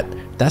get that.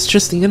 That's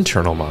just the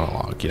internal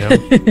monologue, you know?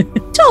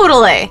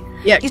 Totally.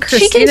 Yeah, She can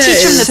Christina teach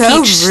him is the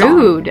peach song.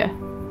 rude.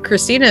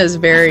 Christina is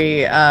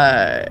very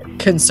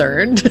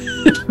concerned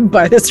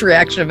by this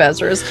reaction of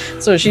Ezra's,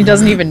 so she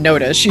doesn't even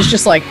notice. She's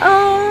just like,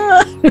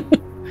 ah.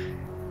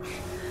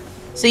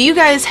 So you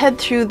guys head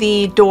through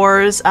the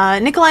doors.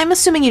 Nikolai, I'm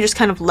assuming you just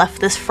kind of left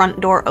this front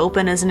door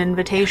open as an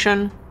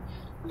invitation?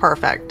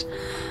 Perfect.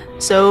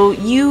 So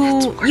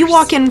you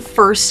walk in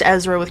first,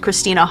 Ezra, with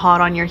Christina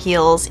hot on your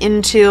heels,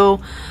 into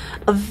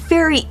a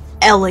very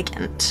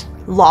elegant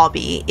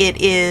lobby. It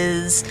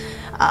is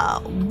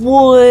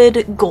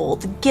wood,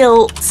 gold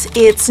gilt.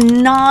 It's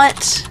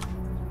not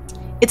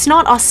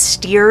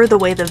austere the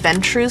way the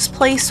Ventru's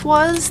place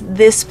was.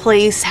 This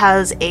place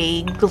has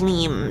a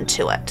gleam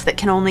to it that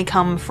can only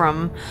come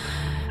from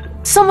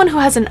someone who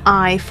has an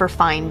eye for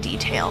fine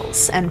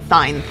details and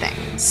fine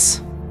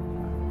things.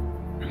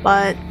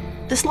 But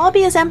this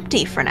lobby is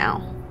empty for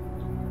now.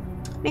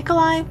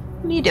 Nikolai,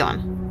 what are you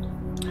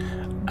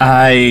doing?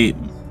 I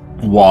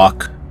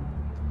walk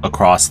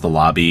across the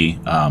lobby.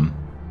 I'm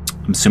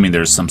assuming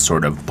there's some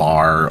sort of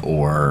bar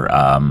or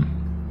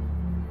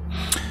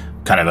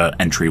kind of an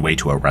entryway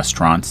to a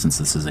restaurant, since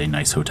this is a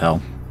nice hotel.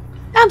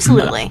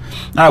 Absolutely.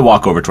 I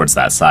walk over towards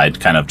that side,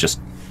 kind of just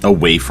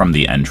away from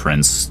the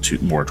entrance to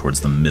more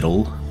towards the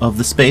middle of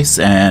the space,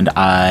 and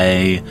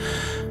I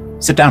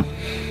sit down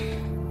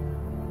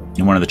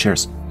in one of the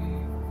chairs.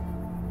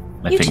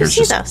 My fingers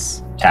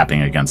just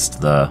tapping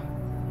against the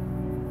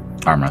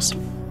armrest.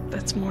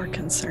 That's more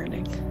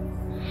concerning.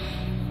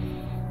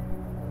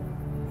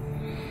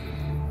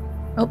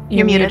 Oh,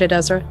 you're muted,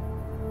 Ezra.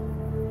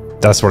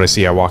 That's what I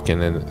see. I walk in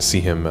and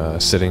see him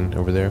sitting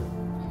over there.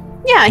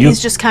 Yeah,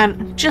 he's just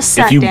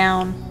sat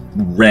down.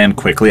 Ran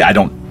quickly. I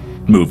don't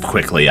move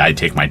quickly. I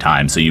take my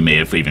time, so you may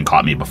have even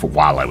caught me before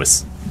while I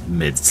was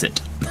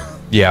mid-sit.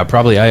 Yeah,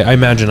 probably. I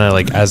imagine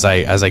as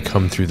I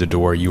come through the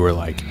door, you were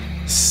like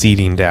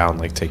seating down,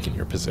 like taking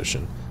your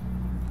position.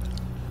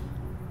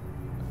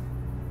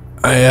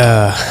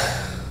 I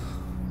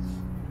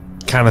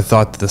kind of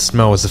thought that the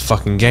smell was a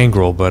fucking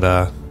gangrel,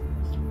 but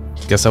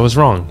guess I was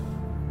wrong.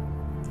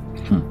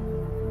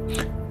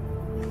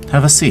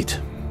 Have a seat.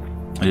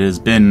 It has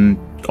been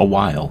a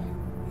while.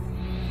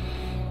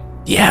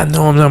 Yeah,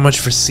 no, I'm not much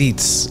for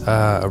seats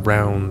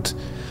around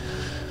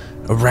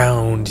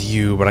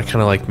you, but I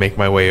kind of like make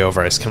my way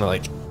over. I just kind of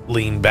like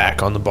lean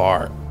back on the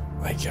bar,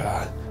 like,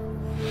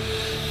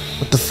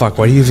 what the fuck?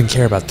 Why do you even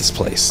care about this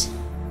place?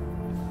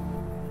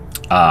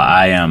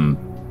 I am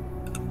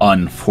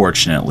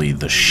unfortunately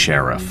the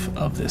sheriff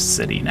of this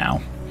city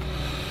now.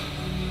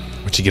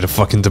 Would you get a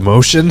fucking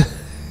demotion?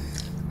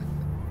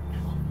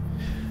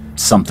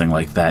 Something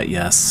like that,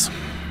 yes.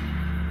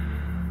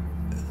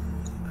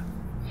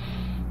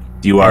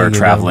 You are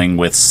traveling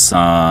with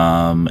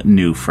some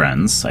new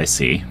friends, I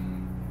see.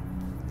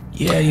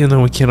 Yeah, you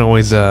know, we can't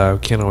always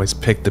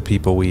pick the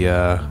people we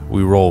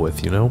roll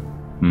with, you know?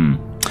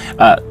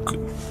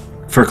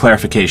 For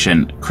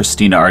clarification,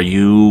 Christina, are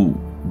you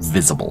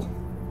visible?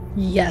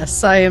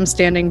 Yes, I am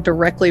standing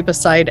directly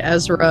beside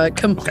Ezra,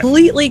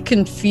 completely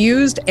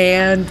confused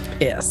and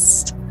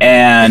pissed.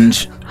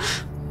 And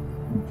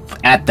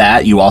at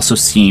that, you also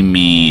see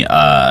me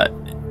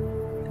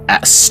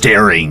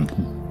staring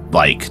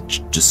like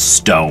just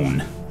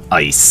stone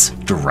ice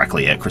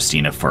directly at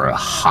Christina for a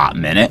hot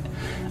minute.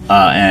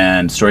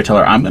 And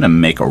Storyteller, I'm going to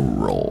make a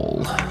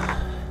roll.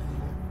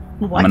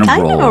 What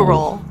kind of a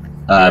roll?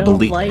 I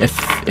believe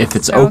if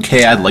it's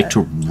okay, I'd like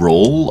to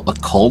roll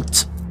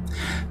occult,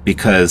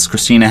 because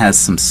Christina has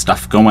some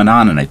stuff going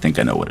on, and I think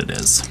I know what it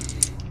is.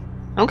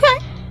 Okay.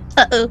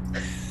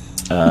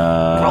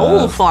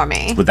 Roll for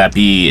me. Would that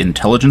be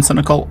intelligence and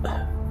occult?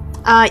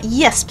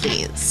 Yes,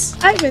 please.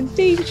 I'm in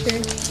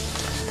danger.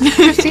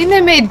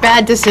 Christina made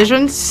bad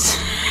decisions.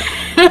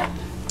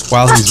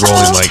 While he's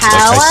rolling, like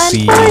I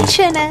see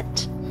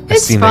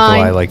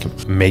Nikolai fine.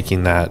 like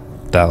making that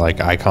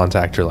like eye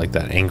contact or like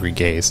that angry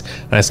gaze,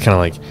 and I just kind of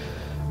like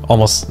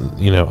almost,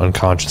 you know,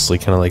 unconsciously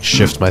kind of like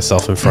shift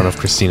myself in front of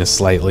Christina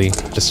slightly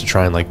just to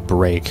try and like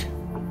break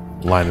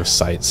line of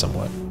sight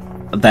somewhat.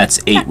 That's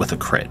 8 with a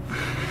crit.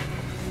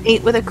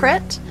 8 with a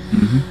crit?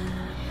 Mm-hmm.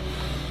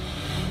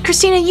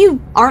 Christina,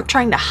 you aren't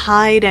trying to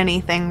hide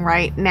anything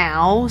right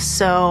now,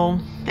 so...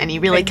 And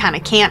you really kind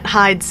of can't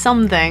hide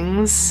some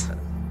things.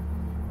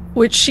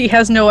 Which she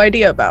has no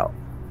idea about.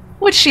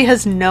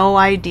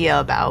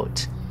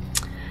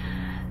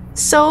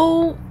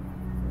 So,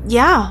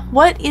 yeah,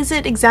 what is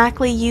it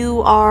exactly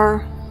you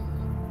are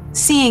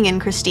seeing in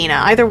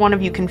Christina? Either one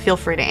of you can feel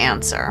free to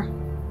answer.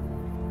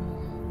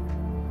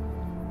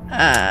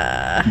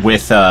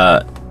 With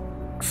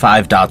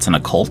 5 dots in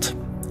occult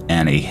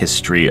and a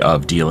history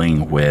of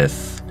dealing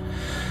with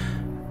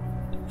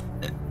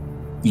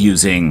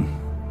using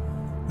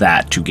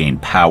that to gain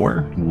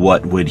power,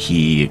 what would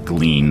he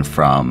glean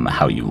from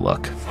how you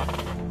look?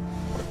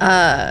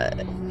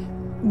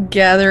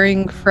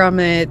 Gathering from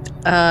it,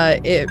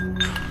 it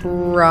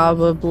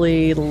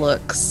probably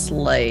looks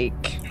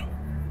like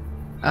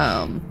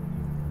an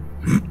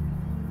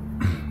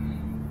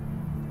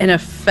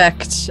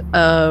effect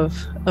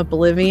of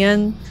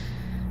oblivion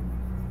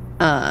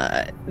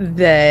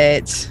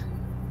that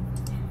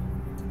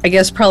I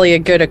guess probably a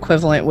good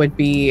equivalent would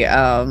be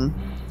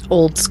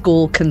old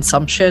school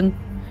consumption.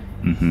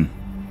 Mm-hmm.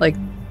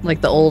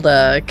 Like the old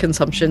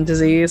consumption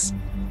disease,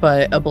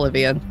 but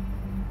oblivion.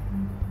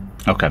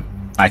 Okay.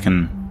 I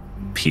can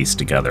piece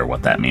together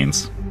what that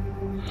means.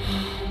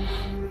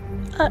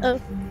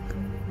 Uh-oh.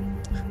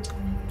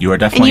 You are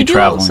definitely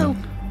traveling.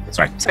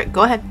 Sorry,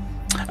 go ahead.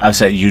 I would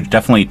say you're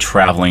definitely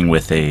traveling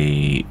with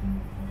a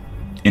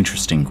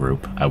interesting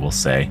group, I will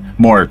say.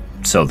 More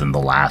so than the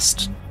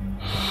last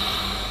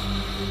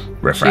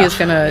riffraff. She is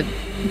gonna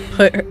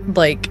put,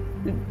 like,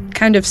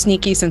 kind of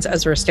sneaky since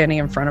Ezra's standing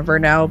in front of her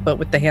now, but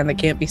with the hand that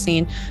can't be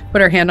seen,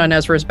 put her hand on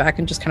Ezra's back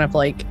and just kind of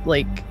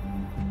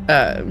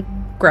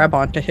grab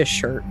onto his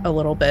shirt a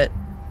little bit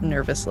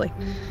nervously.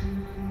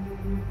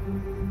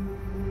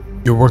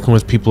 You're working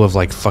with people of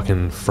like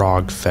fucking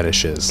frog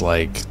fetishes.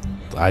 Like,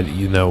 I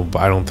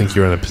don't think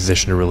you're in a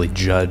position to really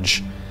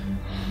judge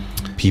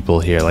people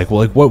here. Like,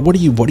 well, like what are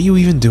you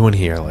even doing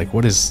here? Like,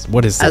 what is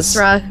this?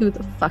 Ezra, who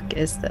the fuck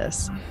is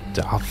this?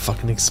 I'll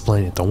fucking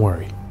explain it. Don't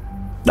worry.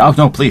 Oh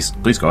no, please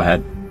go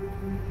ahead.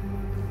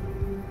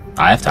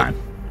 I have time.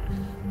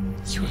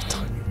 You have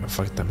time.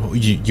 Fuck them.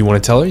 You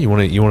want to tell her? You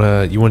want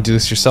to do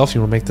this yourself?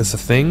 You want to make this a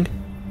thing?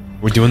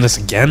 We're doing this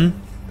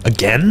again?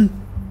 Again?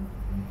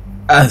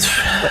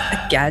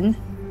 Again?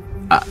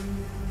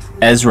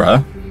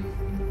 Ezra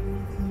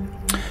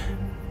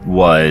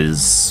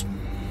was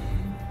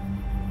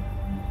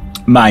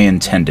my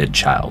intended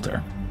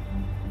childer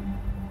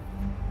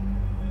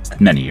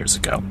many years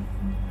ago.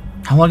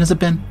 How long has it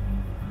been?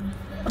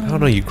 I don't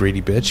know, you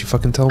greedy bitch. You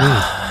fucking tell me.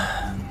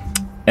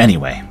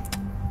 Anyway.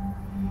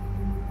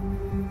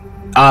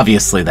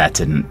 Obviously, that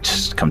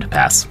didn't come to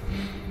pass.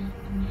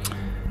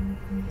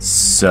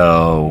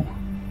 So,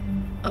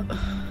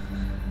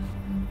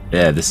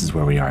 yeah, this is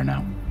where we are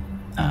now.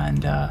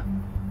 And,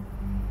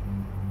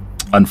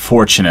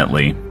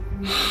 unfortunately...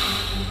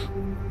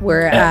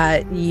 We're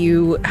at,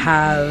 you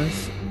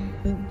have,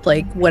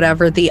 like,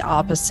 whatever the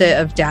opposite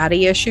of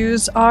daddy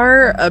issues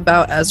are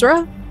about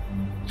Ezra?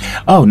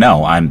 Oh,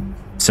 no, I'm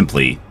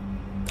simply...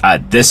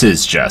 this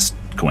is just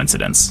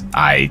coincidence.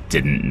 I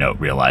didn't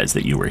realize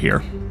that you were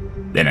here.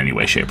 In any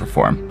way, shape, or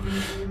form.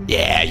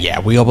 Yeah,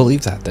 we all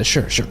believe that. That's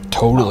sure,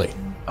 totally.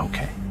 Oh,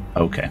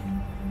 okay.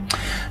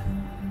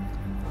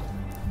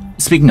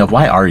 Speaking of,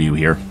 why are you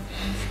here?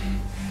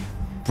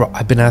 Bro,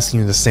 I've been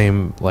asking you the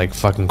same, like,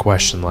 fucking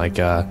question. Like,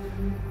 I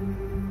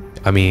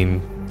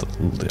mean,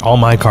 all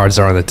my cards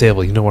are on the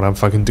table. You know what I'm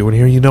fucking doing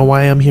here? You know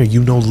why I'm here?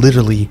 You know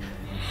literally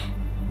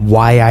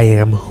why I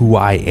am who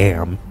I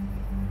am.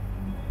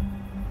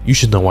 You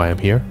should know why I'm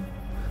here.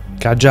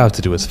 Got a job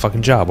to do. It's a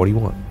fucking job. What do you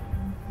want?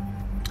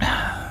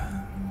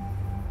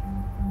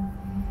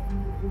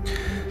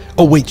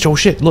 Oh, wait,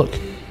 shit, look.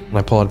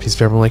 When I pull out a piece of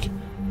paper, I'm like,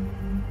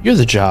 you're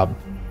the job.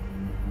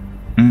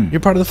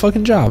 You're part of the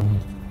fucking job.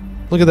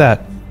 Look at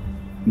that.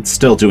 It's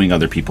still doing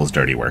other people's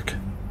dirty work.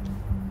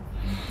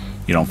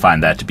 You don't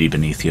find that to be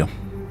beneath you?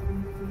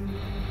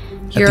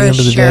 You're a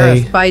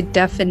sheriff. By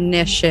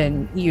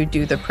definition, you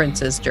do the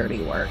prince's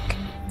dirty work.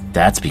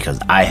 That's because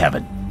I have a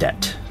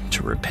debt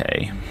to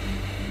repay.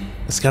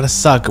 It's gotta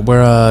suck.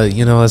 We're,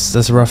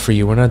 that's rough for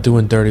you. We're not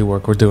doing dirty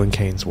work. We're doing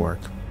Kane's work.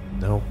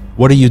 No.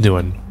 What are you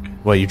doing?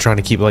 What, you're trying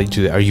to keep, like,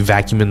 are you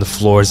vacuuming the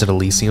floors at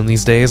Elysium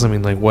these days? I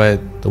mean, like,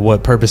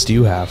 what purpose do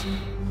you have?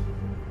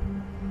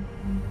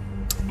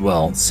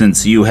 Well,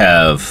 since you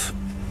have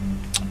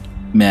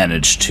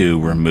managed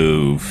to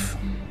remove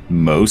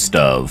most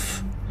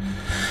of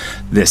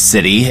this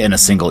city in a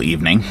single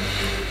evening,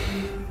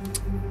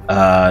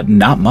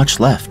 not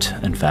much left,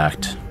 in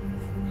fact.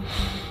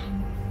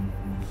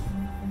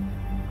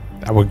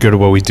 We're good at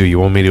what we do. You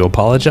want me to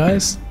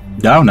apologize?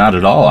 No, not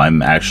at all.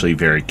 I'm actually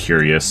very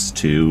curious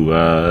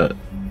to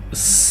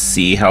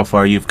see how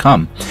far you've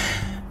come.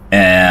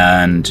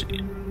 And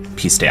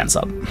he stands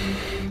up.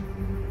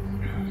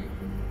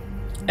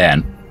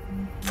 And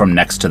from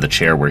next to the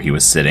chair where he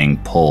was sitting,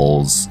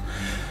 pulls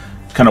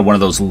kind of one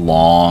of those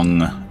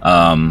long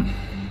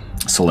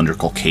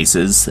cylindrical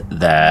cases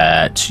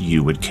that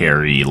you would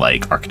carry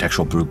like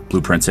architectural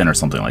blueprints in or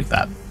something like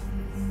that.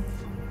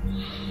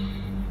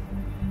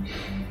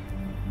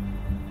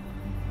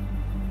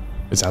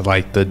 Is that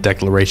like the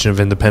Declaration of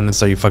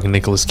Independence? Are you fucking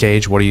Nicolas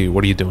Cage? What are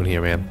you doing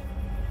here, man?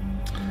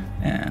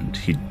 And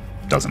he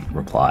doesn't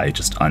reply,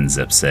 just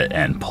unzips it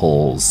and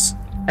pulls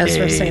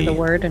Ezra, say the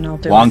word and I'll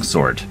do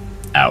longsword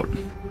out.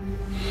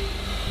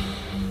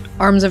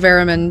 Arms of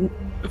Araman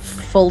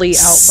fully out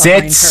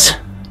Sits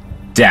behind her.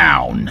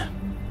 Down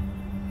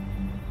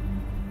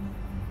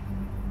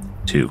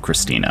to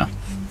Christina.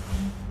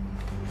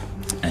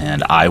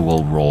 And I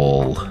will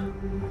roll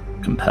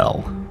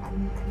compel.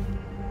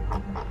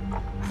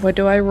 What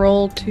do I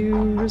roll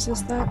to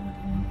resist that?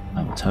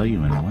 I will tell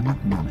you in one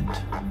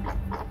moment.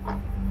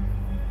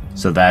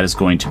 So that is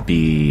going to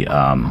be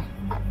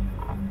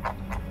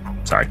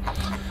sorry.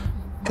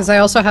 Because I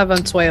also have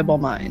Unswayable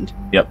Mind.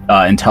 Yep.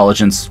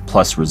 Intelligence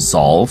plus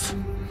resolve.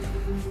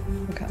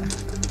 Okay.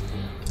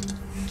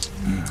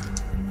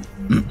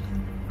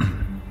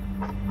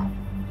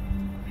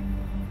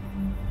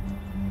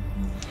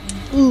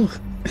 Ooh.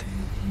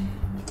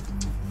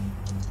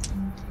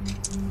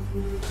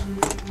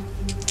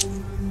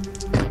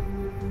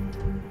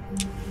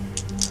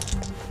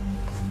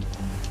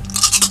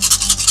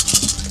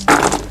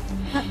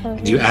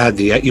 You add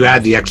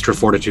the extra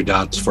fortitude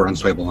dots for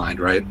Unswayable Mind,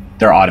 right?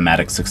 They're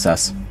automatic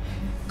success.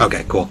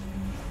 Okay, cool.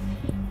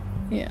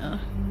 Yeah.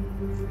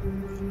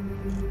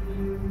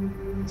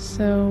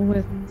 So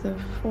with the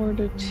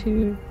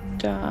fortitude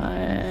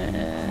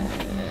die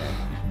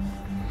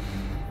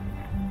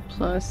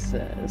plus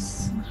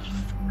this.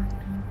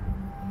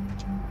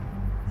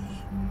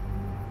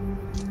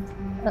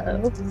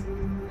 Uh-oh.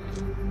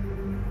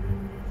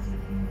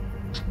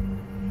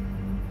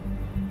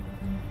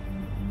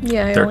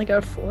 Yeah, I only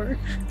got 4.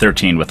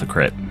 13 with a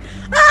crit.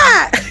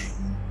 Ah!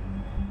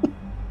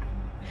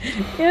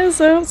 Yeah,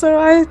 so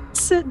I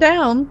sit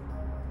down.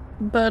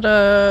 But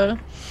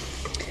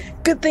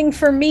good thing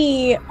for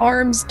me,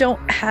 arms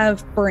don't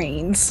have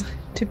brains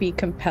to be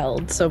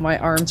compelled, so my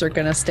arms are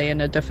gonna stay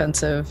in a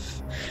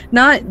defensive,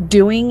 not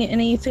doing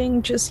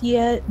anything just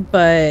yet,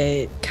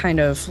 but kind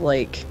of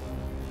like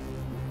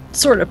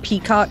sort of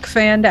peacock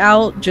fanned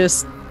out,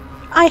 just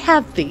I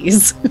have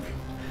these.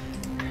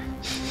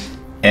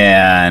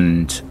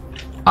 And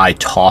I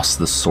toss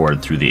the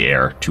sword through the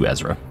air to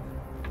Ezra.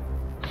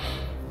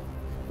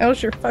 That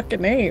was your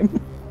fucking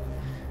name.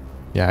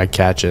 Yeah, I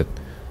catch it.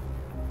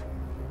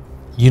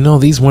 You know,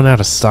 these went out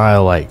of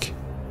style like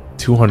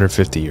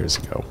 250 years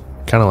ago.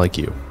 Kind of like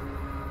you.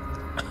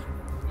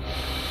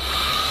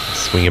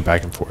 Swing it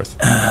back and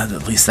forth.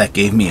 At least that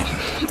gave me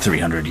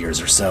 300 years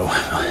or so.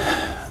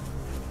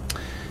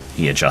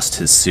 He adjusts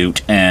his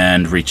suit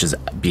and reaches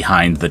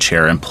behind the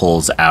chair and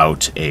pulls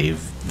out a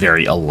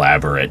very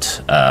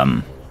elaborate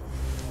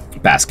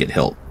basket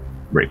hilt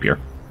rapier.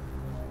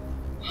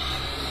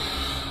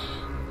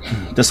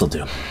 This'll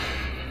do.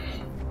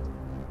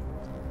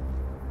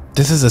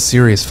 This is a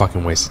serious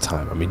fucking waste of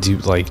time. I mean, do you,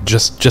 like,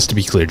 just to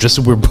be clear, just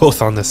so we're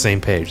both on the same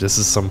page, this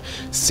is some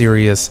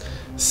serious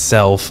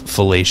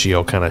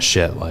self-fellatio kind of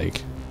shit,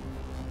 like.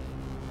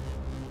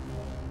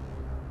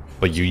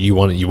 But you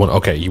want it,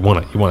 okay, you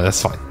want it,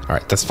 that's fine.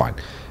 Alright, that's fine.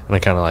 And I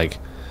kind of like,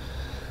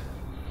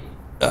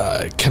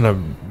 kind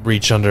of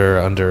reach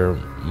under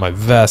my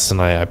vest and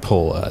I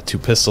pull 2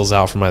 pistols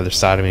out from either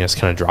side of me. I just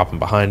kind of drop them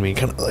behind me,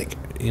 kind of like,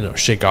 you know,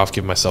 shake off,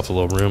 give myself a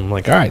little room. I'm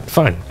like, alright,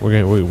 fine.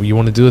 You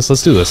want to do this?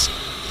 Let's do this.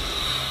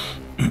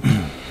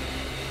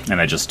 And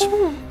I just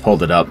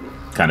hold it up,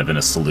 kind of in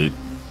a salute,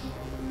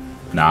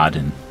 nod,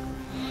 and...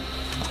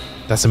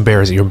 That's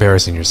embarrassing. You're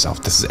embarrassing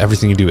yourself. This is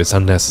everything you do. It's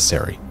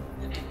unnecessary.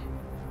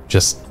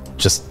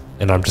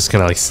 And I'm just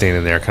kind of like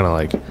standing there, kind of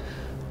like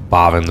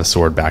bobbing the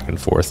sword back and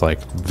forth,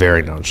 like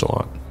very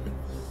nonchalant.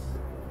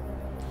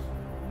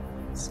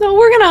 So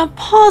we're gonna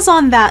pause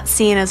on that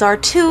scene as our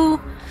two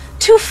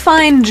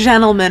fine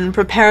gentlemen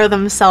prepare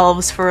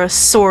themselves for a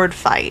sword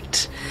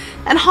fight,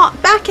 and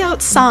hop back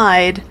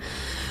outside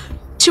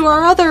to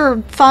our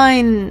other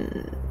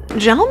fine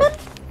gentlemen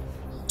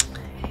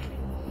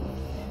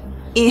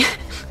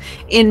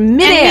in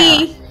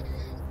midair.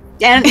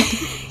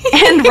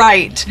 And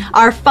right,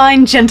 our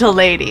fine gentle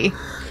lady,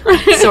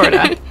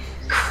 sorta.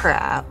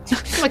 Crap.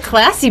 I'm a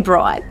classy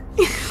broad.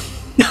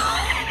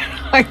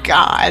 Oh my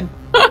god.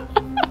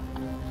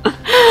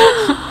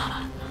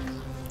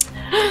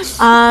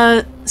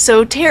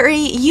 So Terry,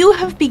 you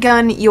have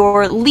begun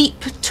your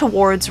leap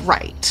towards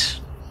right.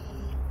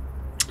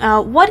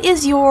 What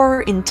is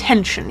your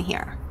intention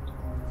here?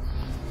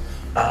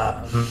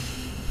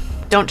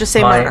 Don't just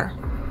say murder.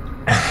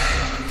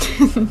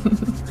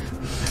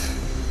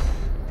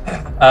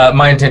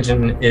 My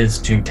intention is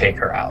to take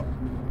her out.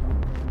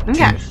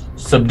 Okay. To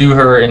subdue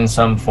her in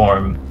some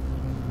form.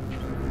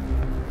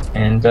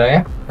 And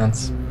yeah,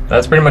 that's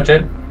pretty much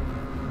it.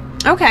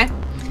 Okay.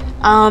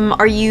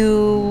 Are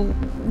you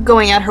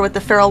going at her with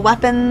the feral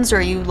weapons, or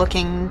are you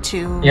looking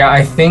to... Yeah,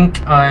 I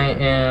think I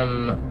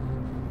am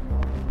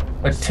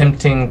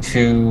attempting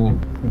to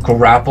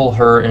grapple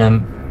her in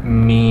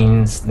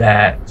means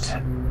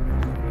that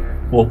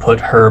we'll put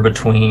her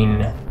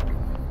between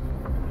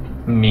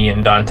me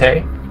and Dante.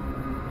 Okay.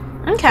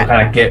 We'll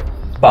kind of get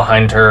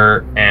behind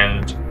her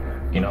and,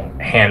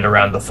 hand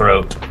around the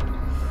throat.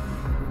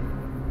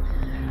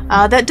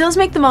 That does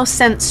make the most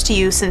sense to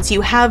you since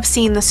you have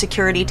seen the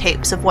security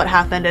tapes of what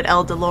happened at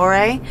El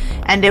Dolore,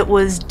 and it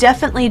was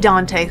definitely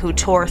Dante who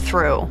tore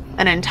through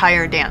an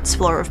entire dance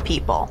floor of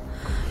people.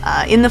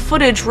 In the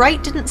footage,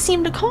 Wright didn't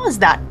seem to cause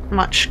that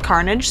much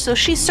carnage, so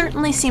she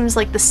certainly seems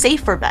like the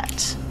safer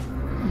bet.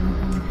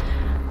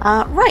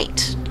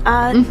 Right.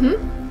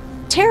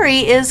 Terry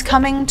is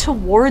coming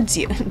towards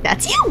you.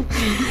 That's you!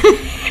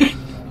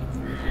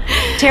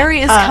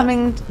 Terry is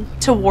coming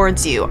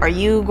towards you. Are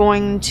you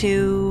going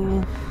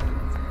to...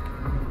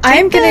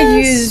 I'm gonna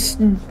use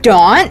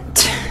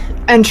Daunt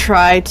and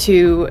try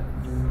to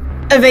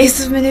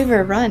evasive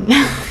maneuver run.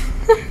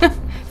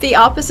 The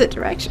opposite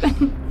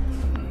direction.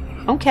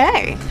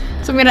 Okay.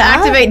 So I'm gonna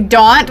activate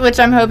Daunt, which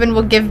I'm hoping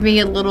will give me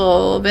a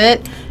little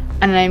bit,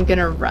 and I'm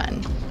gonna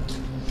run.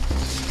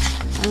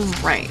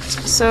 Alright,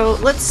 so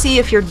let's see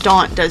if your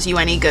Daunt does you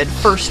any good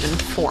first and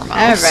foremost.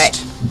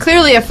 Alright.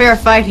 Clearly a fair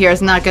fight here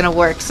is not gonna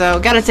work, so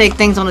gotta take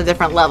things on a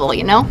different level,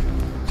 you know?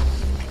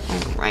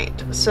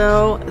 Alright,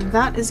 so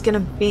that is gonna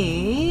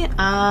be,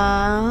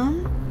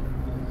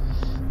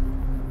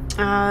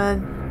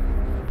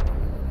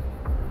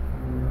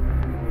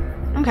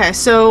 okay,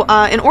 so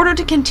in order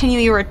to continue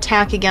your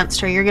attack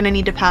against her, you're gonna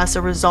need to pass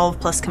a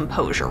Resolve plus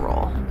Composure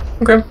roll.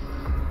 Okay.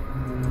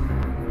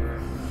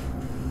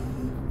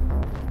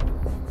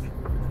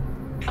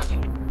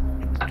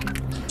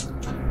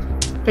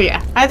 But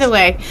yeah, either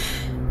way,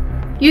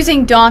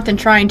 using Daunt and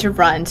trying to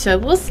run, so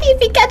we'll see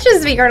if he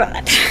catches me or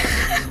not.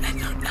 I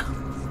don't know.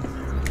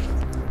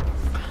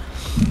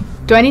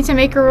 Do I need to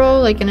make a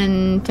roll, like an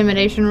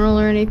intimidation roll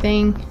or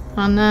anything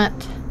on that?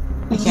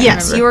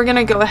 Yes, remember. you are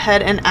gonna go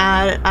ahead and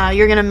add,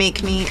 you're gonna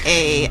make me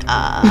a,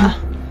 I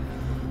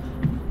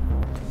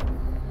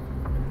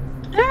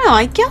don't know,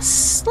 I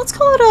guess, let's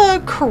call it a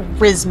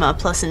Charisma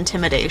plus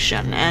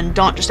Intimidation, and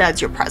Daunt just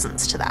adds your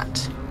presence to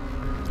that.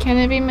 Can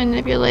it be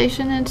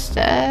manipulation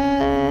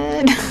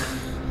instead?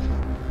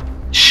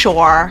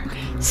 Sure.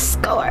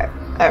 Score.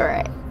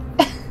 Alright.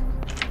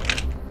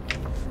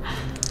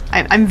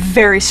 I'm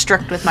very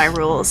strict with my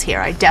rules here.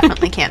 I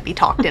definitely can't be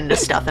talked into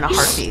stuff in a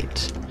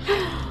heartbeat.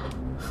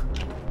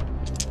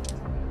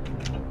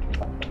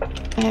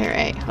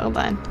 Alright, hold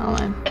on.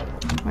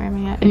 Where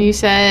am I at? And you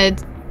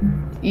said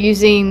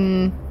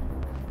using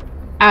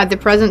add the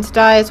presence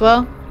die as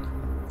well?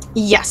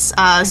 Yes,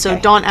 so Okay.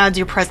 Daunt adds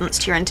your presence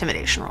to your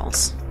intimidation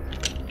rolls.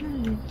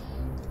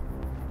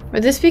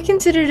 Would this be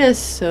considered a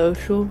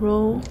social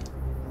roll?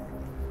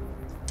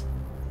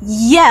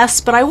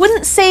 Yes, but I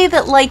wouldn't say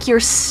that, like, your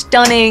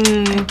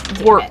stunning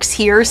works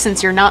here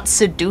since you're not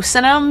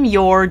seducing him.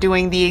 You're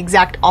doing the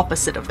exact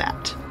opposite of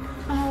that.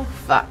 Oh,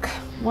 fuck.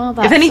 Well,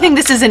 that's If anything,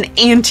 this is an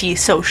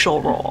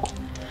anti-social roll.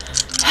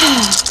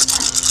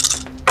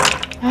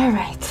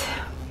 Alright.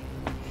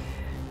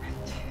 1,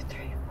 2,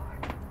 3,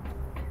 4.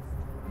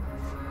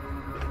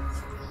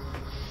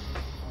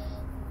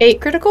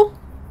 8 critical?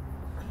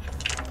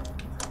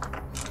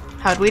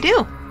 How'd we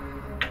do?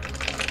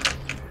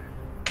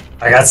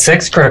 I got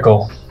 6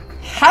 critical.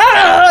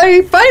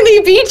 I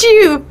finally beat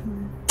you!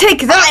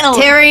 Take that,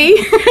 Finally. Terry!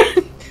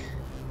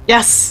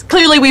 Yes,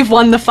 clearly we've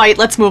won the fight.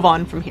 Let's move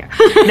on from here.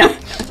 No.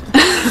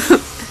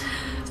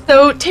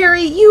 So,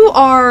 Terry, you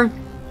are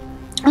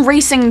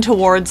racing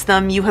towards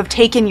them. You have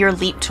taken your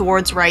leap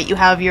towards Wright. You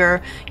have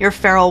your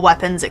feral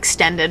weapons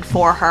extended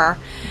for her.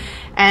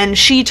 And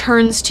she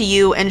turns to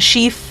you and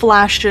she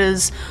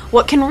flashes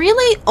what can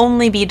really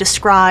only be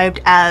described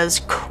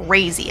as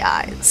crazy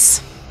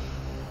eyes.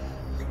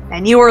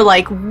 And you are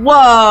like,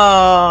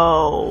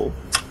 whoa!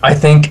 I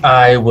think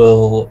I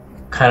will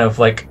kind of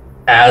like,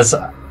 as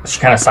she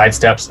kind of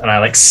sidesteps and I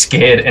like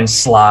skid and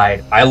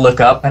slide, I look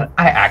up and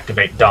I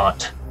activate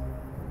Daunt.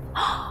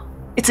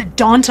 It's a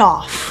daunt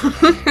off.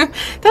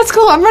 That's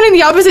cool, I'm running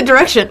the opposite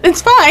direction.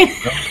 It's fine.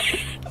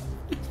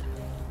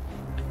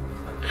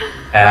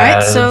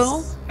 Alright,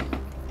 so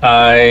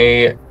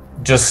I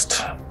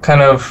just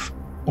kind of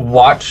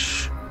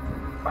watch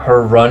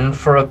her run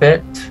for a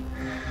bit.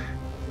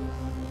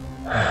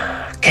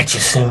 Get you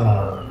soon.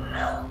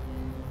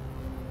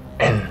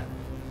 And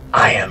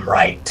I am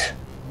right.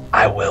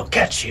 I will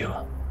get you.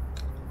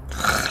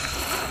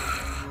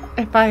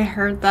 If I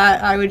heard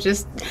that, I would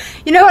just...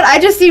 You know what? I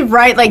just see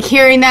Wright, like,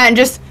 hearing that and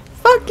just...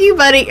 Fuck you,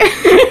 buddy.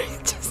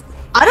 Just...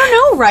 I don't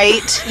know,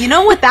 right? You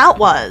know what that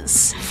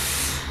was?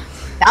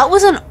 That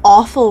was an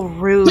awful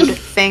rude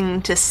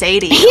thing to say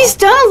to you. He's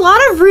done a lot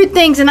of rude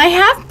things, and I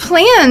have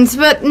plans,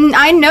 but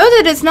I know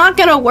that it's not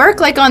gonna work,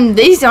 like, on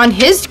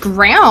his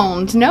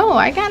ground. No,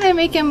 I gotta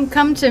make him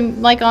come to,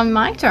 like, on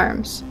my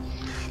terms.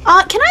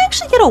 Can I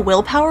actually get a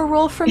willpower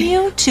roll from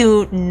you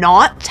to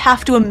not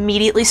have to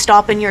immediately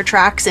stop in your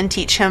tracks and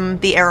teach him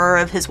the error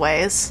of his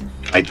ways?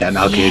 Like that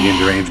Malkavian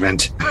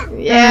derangement.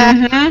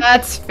 Yeah,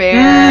 that's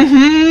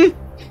fair.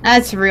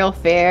 That's real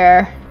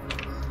fair.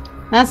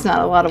 That's not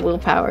a lot of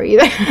willpower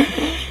either.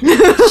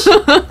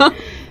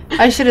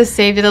 I should have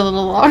saved it a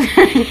little longer.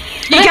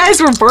 You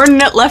guys were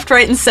burning it left,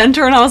 right, and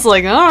center, and I was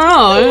like, I don't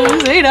know,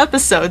 there's 8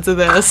 episodes of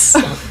this.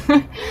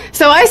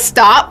 So I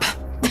stop.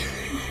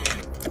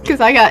 Because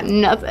I got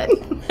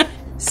nothing.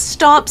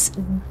 Stops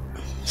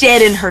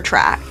dead in her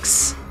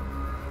tracks.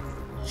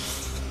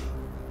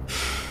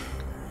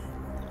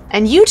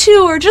 And you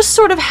two are just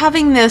sort of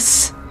having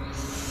this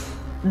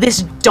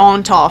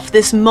daunt off,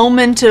 this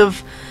moment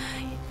of,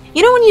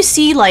 you know when you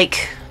see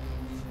like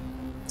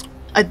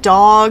a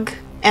dog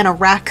and a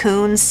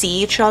raccoon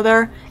see each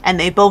other and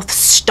they both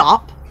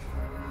stop,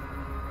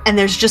 and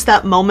there's just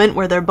that moment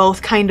where they're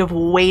both kind of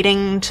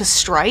waiting to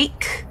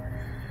strike?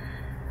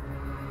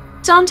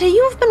 Dante,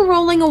 you have been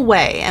rolling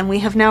away, and we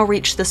have now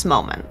reached this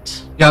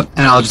moment. Yep,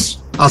 and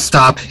I'll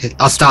stop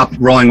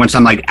rolling once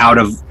I'm like out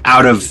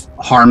of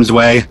harm's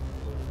way.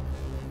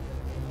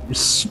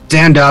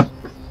 Stand up,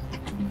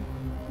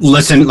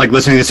 listening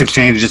to this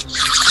exchange, just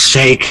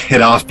shake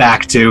it off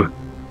back to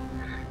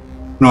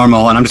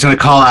normal, and I'm just gonna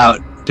call out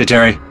to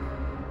Terry.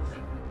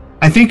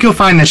 I think you'll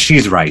find that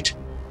she's right.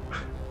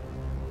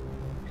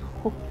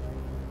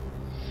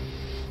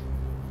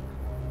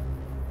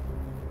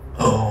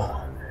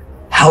 Oh,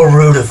 how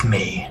rude of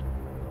me.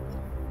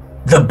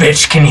 The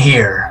bitch can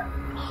hear.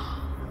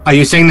 Are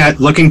you saying that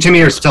looking to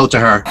me or still to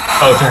her?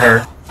 Oh, to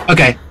her.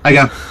 Okay, I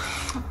go.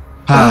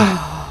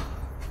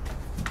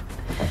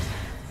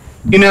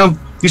 You know,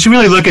 you should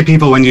really look at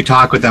people when you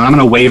talk with them. I'm going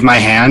to wave my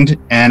hand,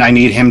 and I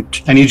need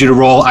you to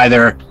roll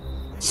either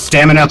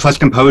stamina plus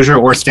composure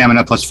or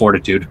stamina plus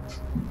fortitude.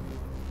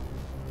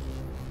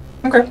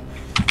 Okay.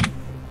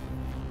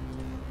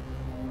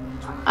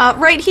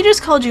 Right, he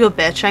just called you a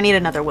bitch. I need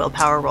another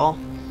willpower roll.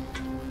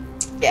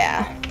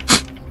 Yeah.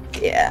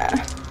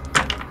 Yeah.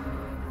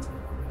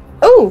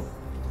 Oh!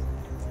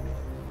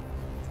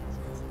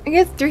 I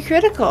get 3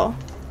 critical.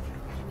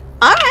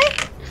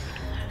 Alright.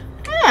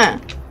 Yeah,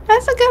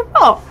 that's a good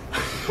roll.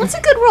 That's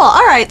a good roll.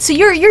 Alright, so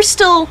you're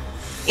still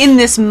in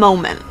this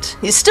moment.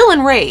 He's still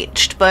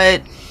enraged,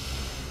 but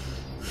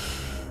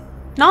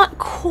not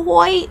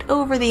quite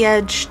over the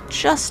edge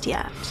just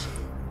yet.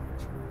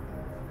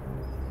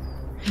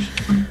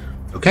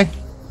 Okay.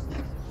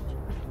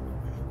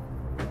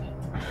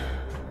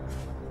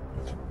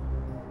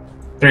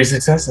 Three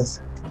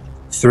successes.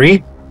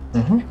 3?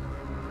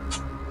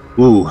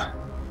 Mm-hmm. Ooh.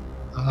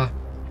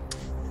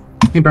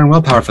 Let me burn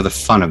willpower for the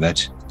fun of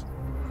it.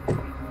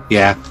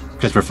 Yeah,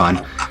 just for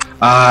fun.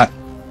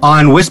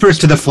 On Whispers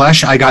to the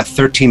Flesh, I got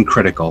 13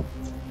 critical.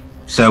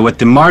 So with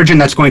the margin,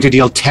 that's going to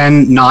deal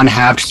 10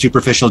 non-halved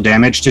superficial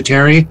damage to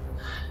Terry.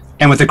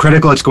 And with the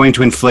critical, it's going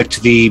to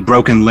inflict the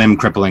broken limb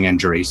crippling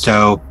injury.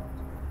 So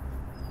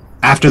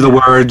after the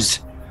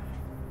words,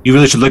 you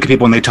really should look at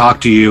people when they talk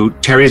to you.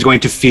 Terry is going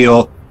to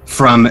feel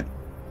from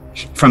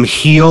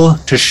heel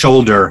to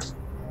shoulder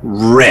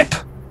rip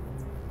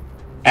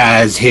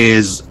as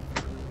his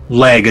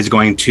leg is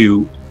going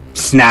to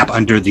snap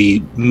under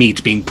the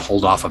meat being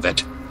pulled off of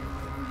it.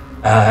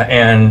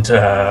 And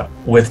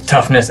with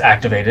toughness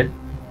activated.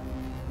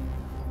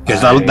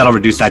 Because that'll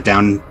reduce that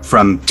down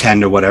from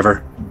 10 to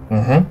whatever.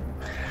 Mm-hmm.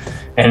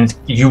 And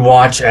you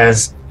watch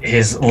as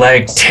his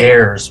leg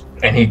tears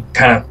and he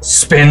kind of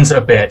spins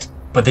a bit,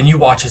 but then you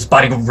watch his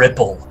body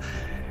ripple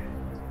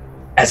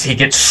as he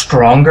gets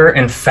stronger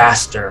and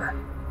faster,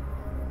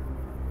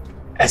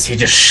 as he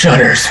just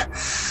shudders.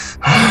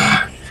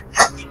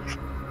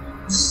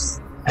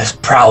 As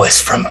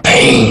prowess from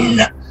pain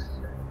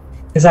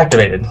is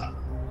activated.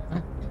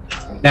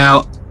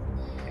 Now,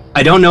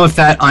 I don't know if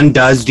that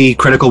undoes the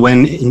critical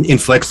when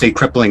inflicts a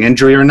crippling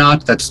injury or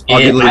not. That's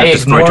obviously I the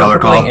storyteller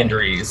ignore call.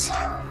 injuries.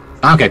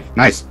 Okay,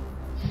 nice.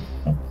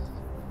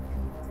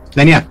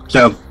 Then yeah,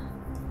 so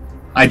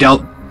I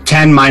dealt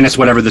 10 minus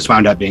whatever this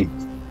wound up being.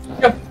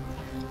 Yep.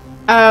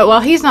 While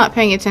he's not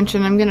paying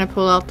attention, I'm gonna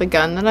pull out the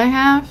gun that I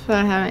have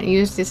that I haven't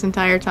used this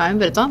entire time,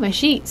 but it's on my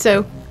sheet,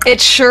 so. It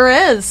sure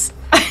is.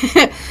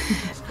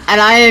 And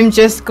I am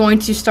just going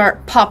to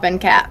start popping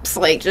caps,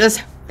 like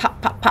just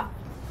pop, pop, pop.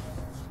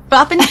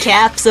 Popping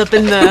caps up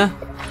in the...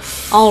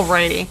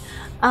 Alrighty.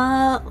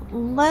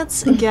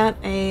 Let's get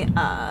a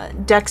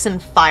Dex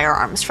and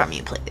Firearms from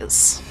you,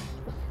 please.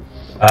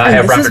 I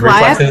have this rapid is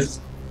why I reflexes.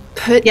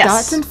 Put Yes.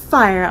 dots in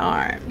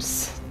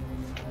firearms.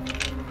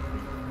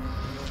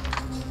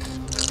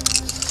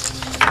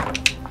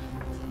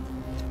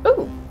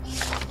 Ooh.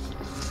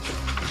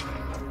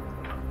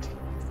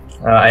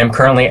 I am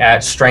currently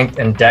at strength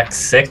and dex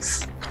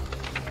 6.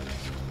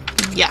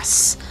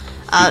 Yes.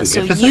 You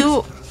So get to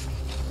you...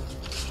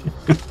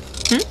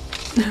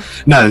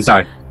 No,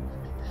 sorry.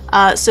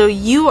 So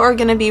you are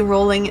going to be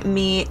rolling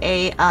me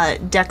a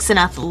Dex and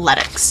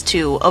Athletics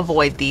to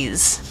avoid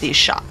these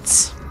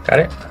shots. Got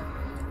it?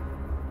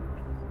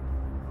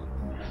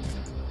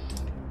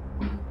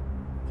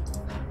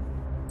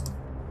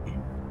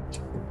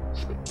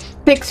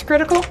 Six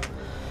critical?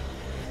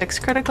 6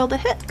 critical to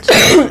hit.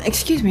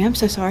 Excuse me, I'm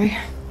so sorry.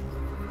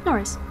 No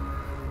worries.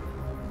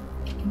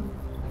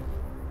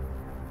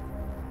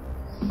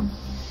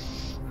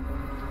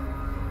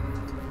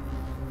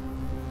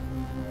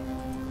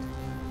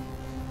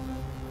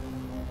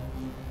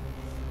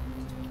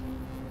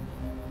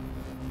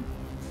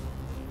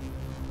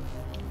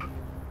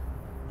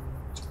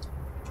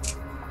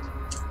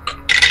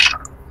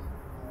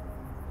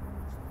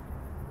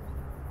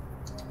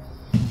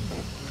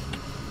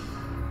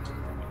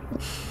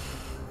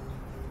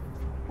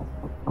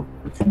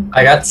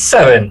 I got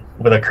 7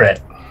 with a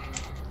crit.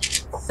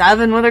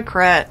 7 with a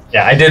crit.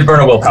 Yeah, I did burn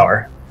a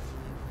willpower.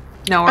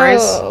 No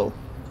worries. Oh.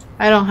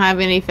 I don't have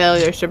any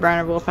failures to burn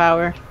a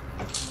willpower.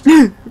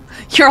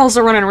 You're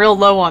also running real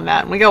low on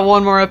that, and we got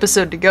one more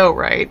episode to go,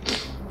 right?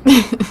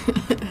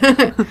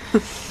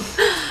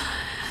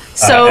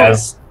 So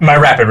as my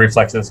rapid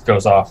reflexes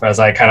goes off, as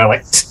I kind of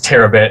like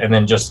tear a bit and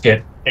then just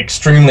get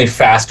extremely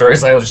faster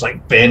as I just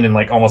like bend and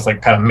like almost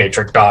like kind of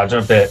matrix dodge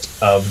a bit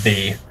of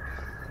the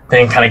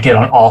thing, kind of get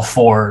on all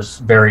fours,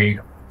 very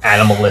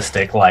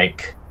animalistic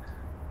like.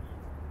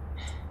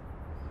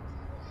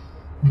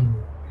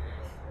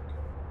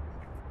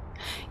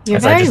 You're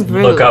as very I just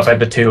rude. look up at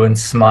the two and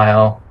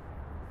smile.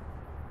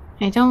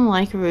 I don't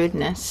like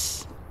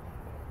rudeness.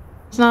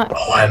 It's not.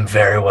 Oh, I'm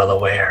very well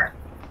aware.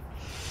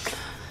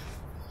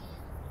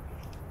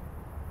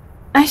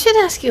 I should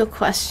ask you a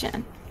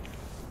question.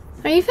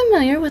 Are you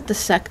familiar with the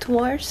sect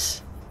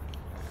wars?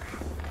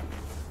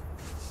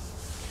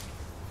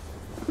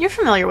 you're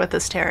familiar with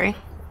this, Terry.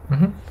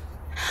 Mm-hmm.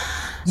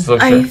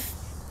 I'm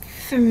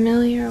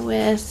familiar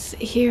with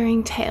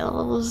hearing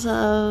tales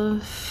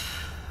of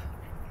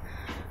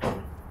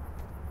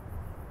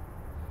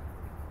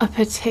a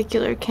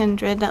particular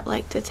kindred that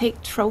like to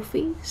take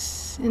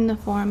trophies in the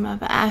form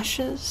of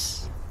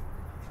ashes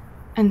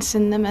and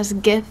send them as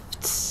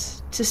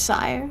gifts to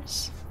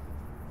sires.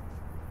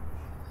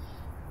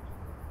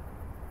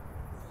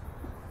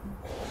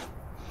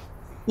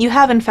 You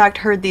have in fact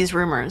heard these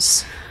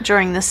rumors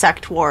during the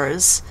sect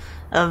wars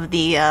of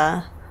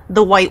the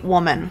white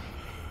woman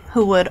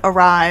who would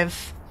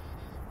arrive,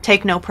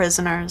 take no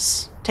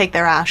prisoners, take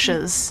their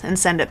ashes, and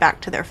send it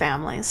back to their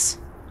families.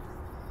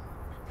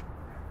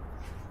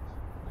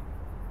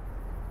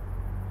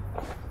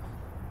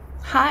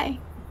 Hi.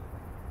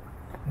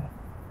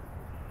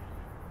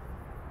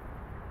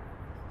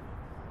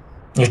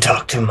 You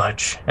talk too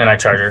much. And I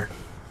charge her.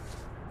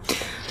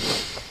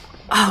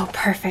 Oh,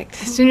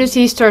 perfect. As soon as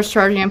he starts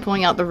charging, I'm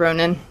pulling out the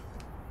Ronin.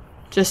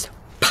 Just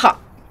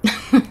pop.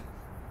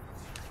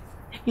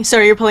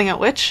 Sorry, you're pulling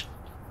out which?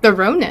 The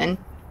Ronin.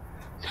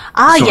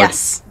 Ah, Sword.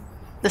 yes.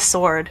 The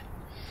sword.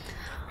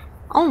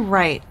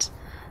 Alright.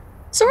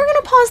 So we're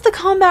gonna pause the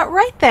combat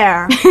right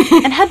there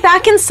and head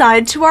back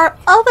inside to our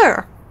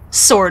other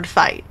sword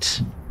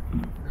fight.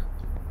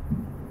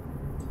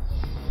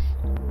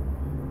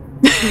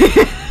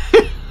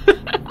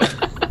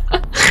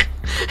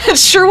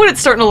 Sure what it's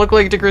starting to look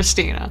like to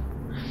Christina.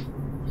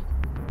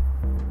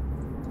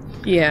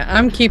 Yeah,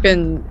 I'm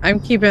keeping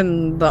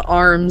the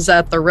arms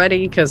at the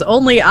ready because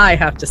only I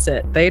have to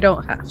sit. They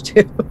don't have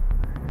to.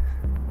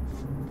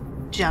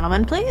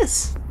 Gentlemen,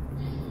 please.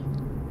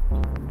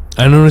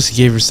 I noticed you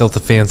gave yourself the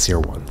fancier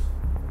one.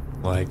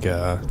 Like,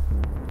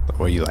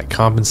 were you like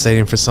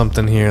compensating for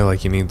something here?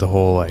 Like you need the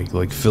whole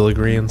like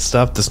filigree and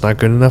stuff that's not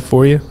good enough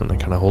for you? And I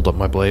kind of hold up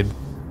my blade.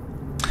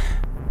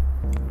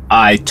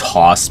 I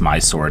toss my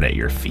sword at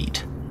your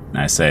feet. And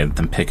I say,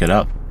 then pick it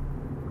up.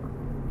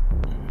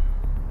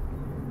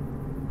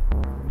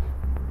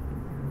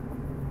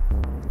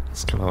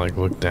 Just kind of like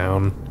look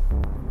down.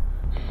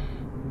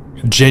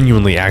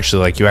 Genuinely,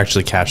 actually, like you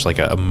actually catch like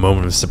a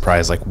moment of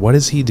surprise. Like, what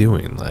is he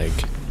doing?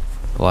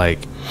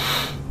 Like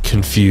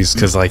confused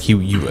because like you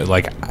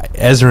like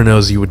Ezra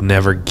knows you would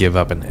never give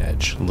up an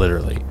edge,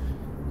 literally,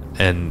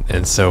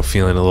 and so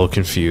feeling a little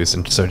confused,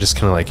 and so just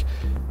kind of like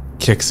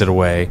kicks it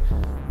away.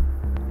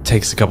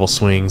 Takes a couple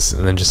swings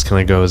and then just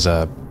kind of goes,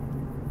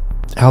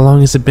 how long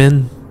has it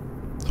been?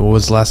 What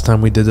was the last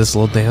time we did this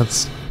little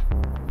dance?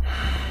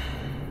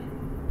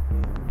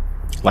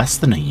 Less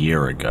than a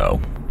year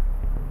ago.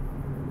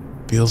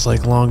 Feels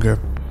like longer.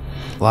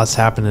 Lots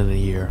happened in a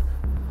year.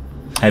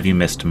 Have you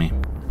missed me?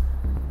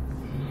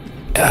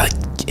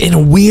 In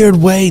a weird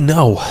way,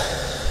 no.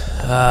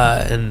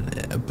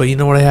 But you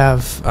know what I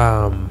have?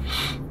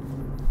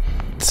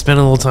 Spent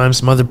a little time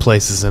some other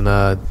places, and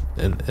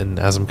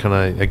as I'm kind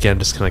of again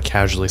just kind of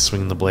casually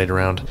swinging the blade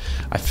around,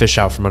 I fish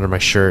out from under my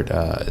shirt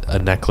a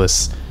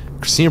necklace.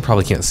 Christina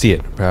probably can't see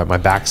it. My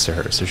back's to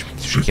her, so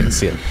she can't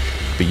see it.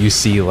 But you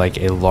see like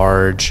a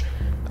large,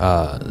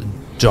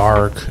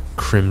 dark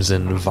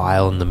crimson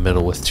vial in the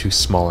middle with two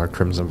smaller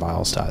crimson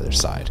vials to either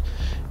side,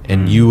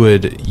 and you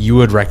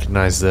would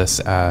recognize this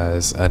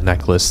as a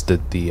necklace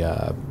that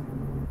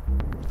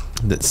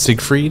that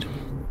Siegfried,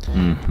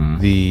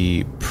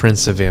 the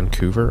Prince of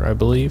Vancouver, I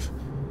believe,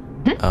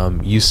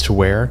 used to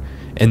wear.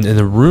 And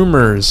the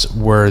rumors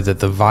were that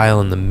the vial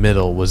in the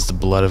middle was the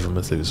blood of a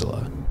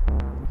Methuselah,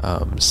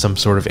 some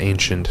sort of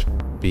ancient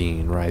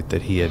being, right,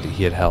 that he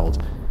had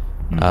held.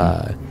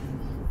 I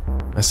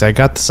said, I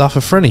got this off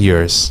a friend of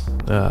yours,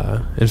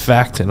 in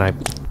fact, and I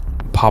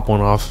pop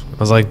one off. I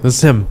was like, this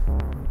is him,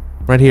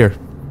 right here.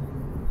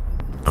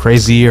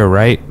 Crazy year,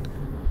 right?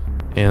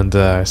 And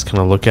I just kind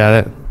of look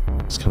at it,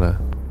 just kind of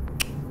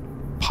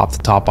pop the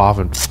top off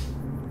and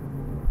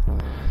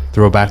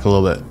throw it back a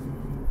little bit.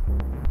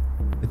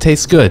 It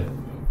tastes good.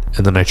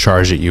 And then I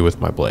charge at you with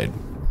my blade.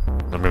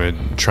 I'm going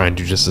to try and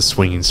do just a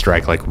swinging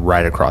strike like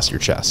right across your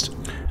chest.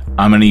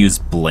 I'm going to use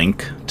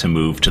Blink to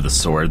move to the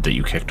sword that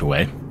you kicked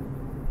away.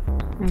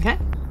 Okay.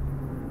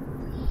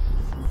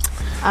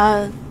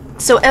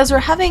 So Ezra,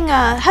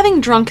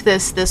 having drunk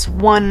this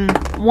one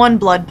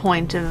blood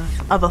point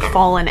of a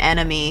fallen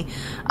enemy,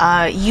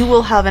 you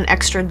will have an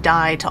extra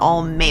die to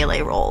all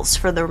melee rolls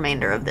for the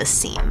remainder of this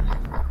scene.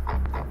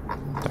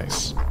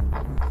 Nice.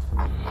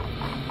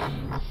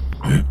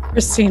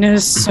 Christina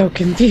is so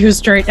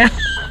confused right now.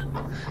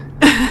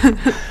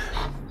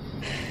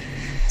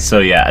 So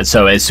yeah,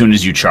 so as soon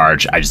as you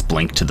charge, I just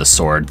blink to the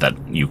sword that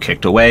you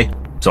kicked away,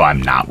 so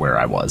I'm not where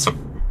I was,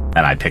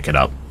 and I pick it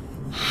up.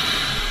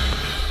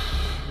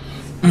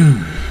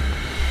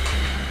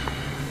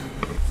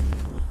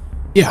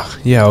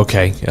 Yeah,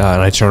 okay. And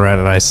I turn around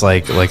and I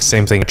like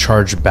same thing,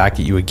 charge back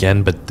at you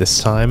again, but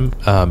this time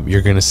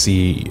you're gonna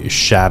see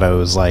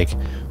shadows like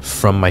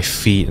from my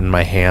feet and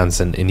my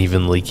hands and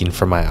even leaking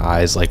from my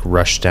eyes, like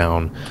rush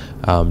down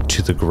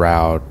to the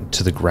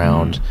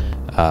ground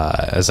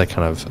as I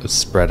kind of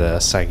spread a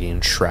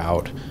Stygian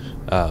shroud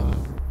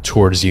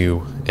towards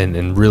you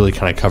and really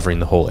kind of covering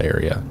the whole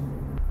area.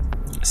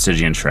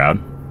 Stygian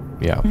shroud?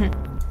 Yeah.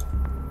 Mm-hmm.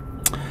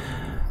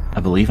 I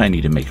believe I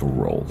need to make a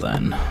roll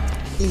then.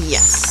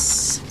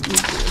 Yes.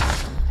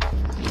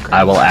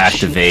 I will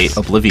activate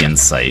Oblivion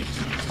Sight.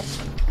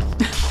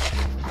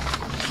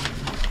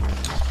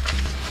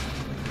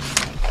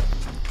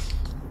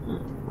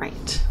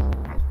 Right.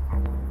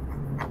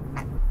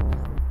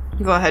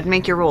 Go ahead,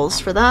 make your rolls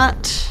for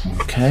that.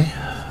 Okay.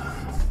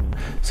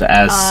 So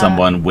as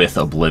someone with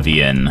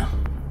Oblivion,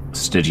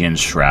 Stygian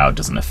Shroud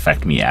doesn't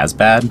affect me as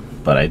bad,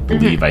 but I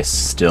believe I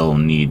still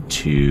need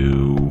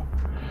to...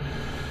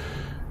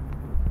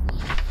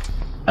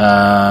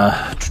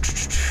 I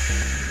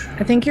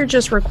think you're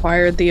just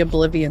required the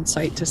Oblivion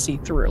Sight to see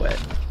through it.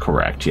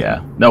 Correct,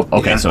 yeah. Nope,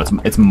 okay, so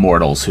it's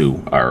mortals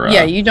who are...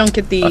 yeah, you don't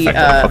get the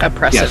okay.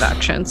 oppressive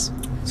actions.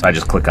 So I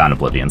just click on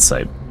Oblivion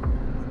Sight.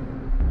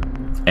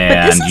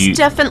 But this is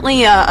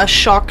definitely a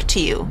shock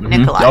to you,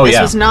 Nikolai. Oh, this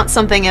yeah. was not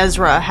something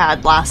Ezra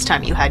had last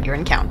time you had your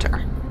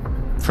encounter.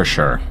 For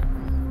sure.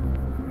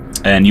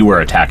 And you were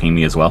attacking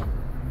me as well?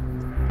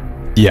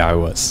 Yeah, I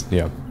was.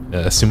 Yeah.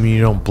 Assuming you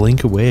don't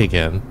blink away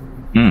again.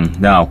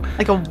 No.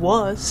 Like a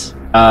was.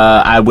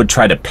 I would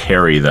try to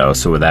parry, though,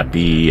 so would that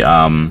be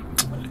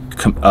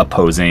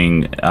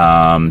opposing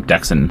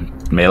Dex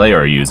and melee, or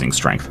are you using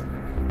strength?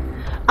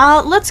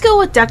 Let's go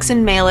with Dex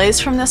and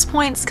melees from this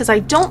point, because I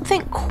don't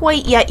think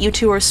quite yet you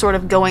two are sort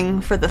of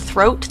going for the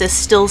throat. This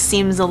still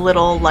seems a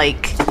little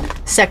like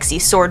sexy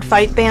sword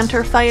fight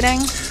banter fighting.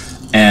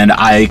 And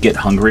I get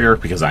hungrier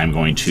because I'm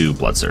going to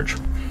Blood Surge.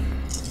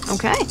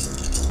 Okay.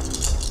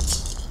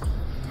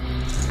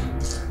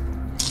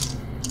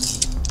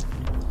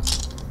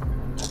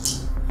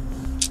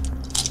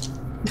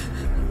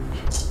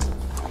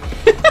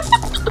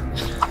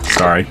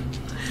 Sorry.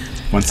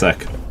 1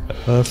 sec.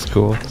 That's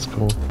cool. That's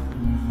cool.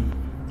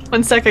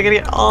 1 sec, I gotta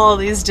get all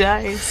these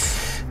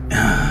dice.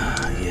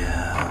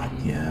 Yeah.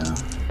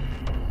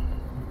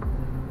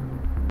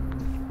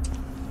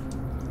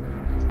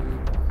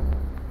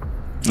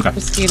 Okay.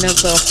 Christina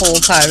the whole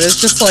time is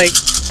just like...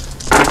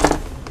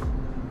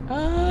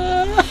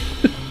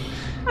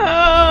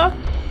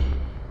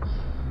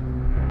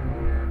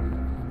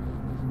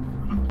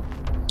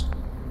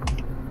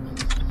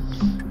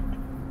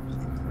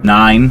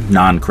 Nine,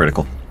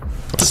 non-critical.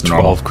 That's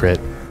normal. 12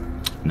 crit.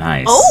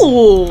 Nice.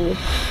 Oh!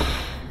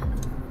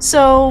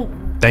 So,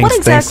 Thanks what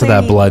exactly... to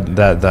that blood,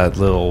 that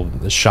little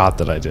shot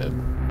that I did.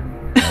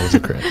 That was a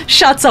crit.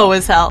 Shots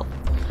always help.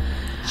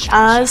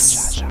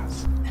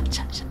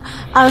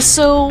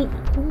 So,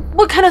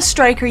 what kind of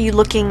strike are you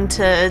looking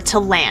to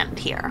land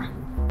here?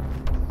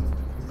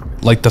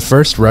 Like the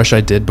first rush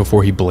I did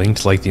before he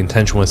blinked, like the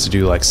intention was to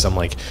do like some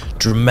like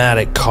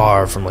dramatic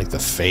carve from like the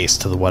face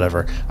to the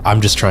whatever.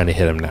 I'm just trying to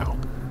hit him now.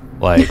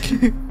 Like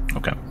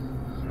Okay.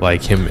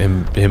 Like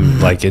him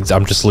like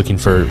I'm just looking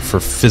for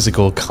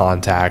physical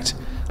contact,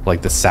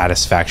 like the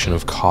satisfaction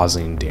of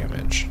causing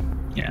damage.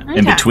 Yeah. Okay.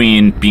 In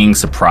between being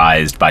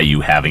surprised by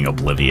you having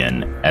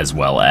Oblivion, as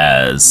well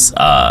as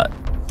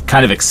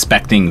kind of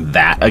expecting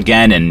that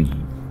again and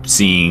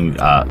seeing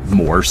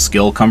more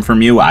skill come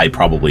from you, I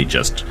probably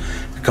just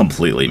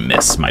completely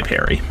miss my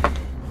parry.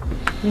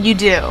 You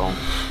do.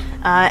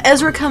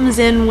 Ezra comes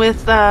in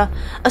with a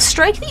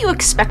strike that you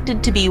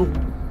expected to be,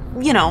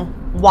 you know,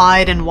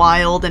 wide and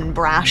wild and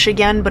brash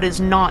again, but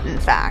is not in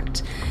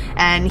fact.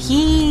 And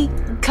he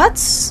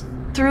cuts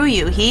through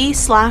you. He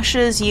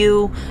slashes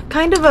you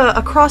kind of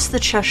across the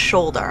chest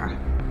shoulder.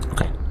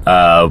 Okay.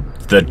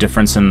 The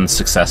difference in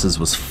successes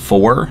was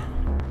 4.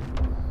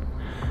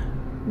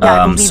 Yeah,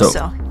 I believe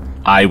so.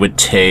 I would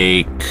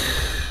take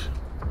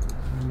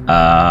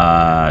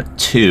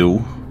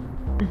 2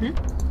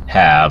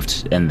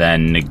 halved and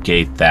then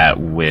negate that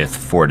with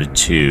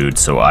fortitude,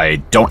 so I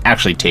don't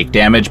actually take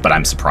damage, but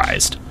I'm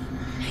surprised.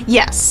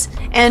 Yes,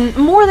 and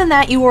more than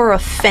that, you are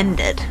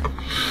offended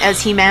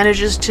as he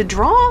manages to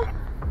draw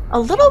a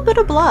little bit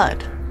of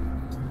blood.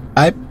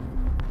 I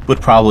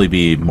would probably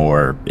be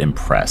more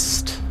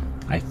impressed,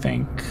 I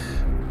think.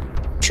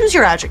 Choose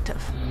your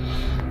adjective.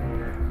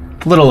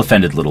 little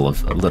offended,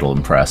 little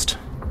impressed,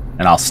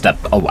 and I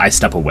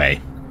step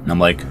away, and I'm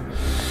like,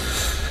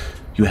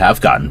 "You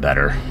have gotten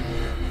better,"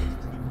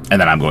 and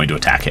then I'm going to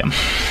attack him.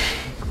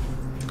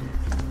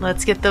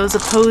 Let's get those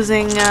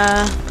opposing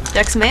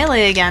dex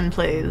melee again,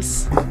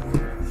 please.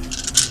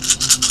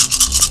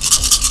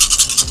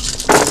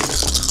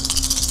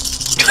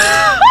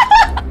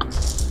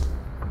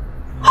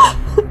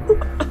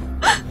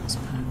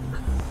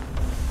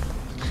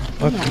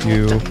 Fuck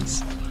you.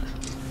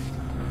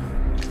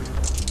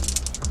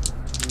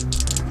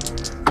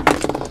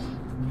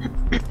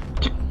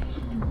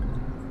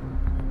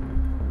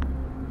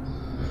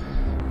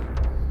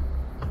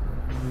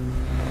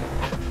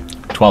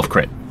 12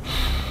 crit.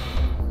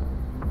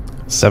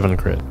 7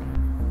 crit.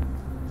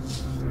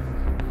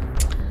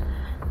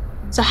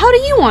 So how do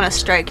you want to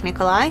strike,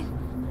 Nikolai?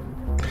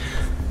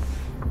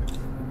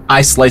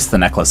 I slice the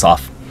necklace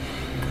off.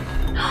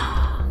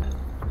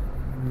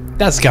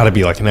 That's got to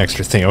be like an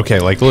extra thing.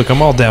 Okay, like, look,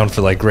 I'm all down for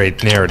like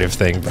great narrative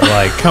thing, but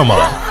like, come on.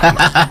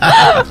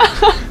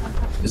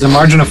 There's a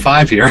margin of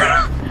 5 here.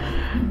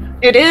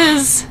 It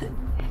is.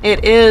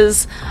 It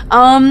is.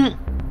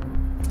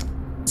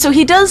 So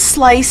he does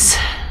slice,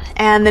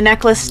 and the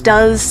necklace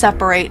does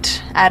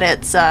separate at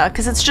its,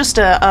 because it's just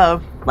a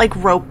like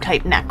rope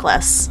type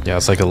necklace. Yeah,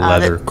 it's like a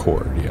leather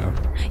cord, yeah.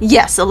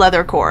 Yes, a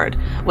leather cord,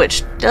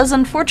 which does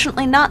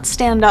unfortunately not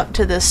stand up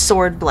to this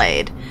sword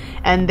blade.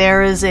 And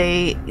there is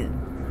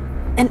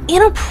an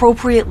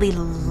inappropriately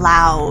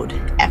loud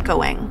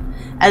echoing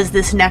as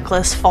this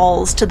necklace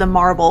falls to the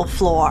marble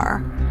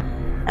floor.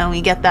 And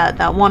we get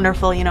that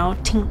wonderful, you know,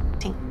 tink,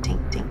 tink,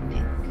 tink, tink,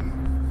 tink.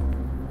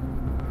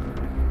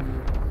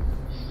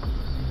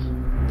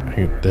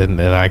 And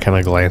then I kind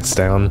of glance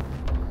down,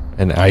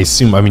 and I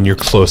assume, I mean, you're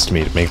close to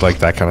me to make like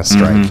that kind of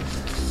strike.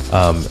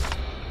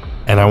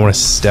 And I want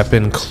to step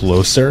in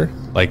closer,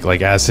 like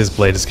as his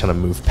blade is kind of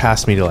moved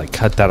past me to like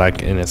cut that,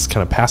 and it's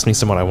kind of past me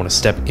somewhat. I want to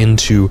step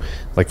into,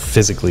 like,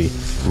 physically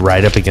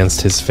right up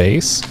against his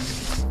face,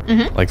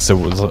 like so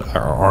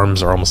our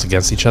arms are almost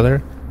against each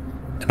other,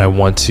 and I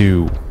want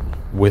to,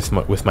 with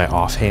my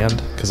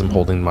offhand, because I'm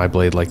holding my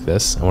blade like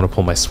this, I want to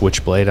pull my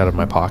switchblade out of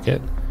my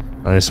pocket.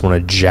 And I just want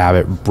to jab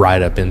it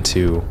right up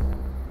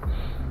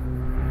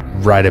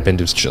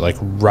like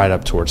right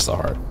up towards the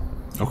heart,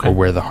 or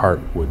where the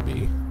heart would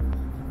be.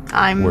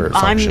 I'm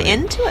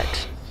into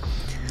it.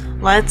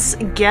 Let's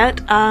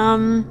get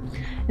now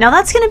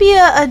that's gonna be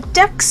a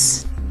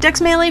dex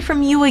melee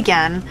from you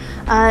again.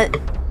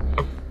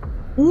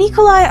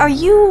 Nikolai, are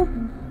you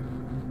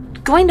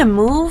going to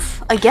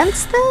move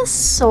against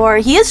this, or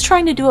he is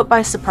trying to do it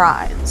by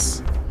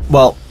surprise?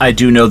 Well, I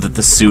do know that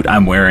the suit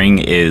I'm wearing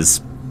is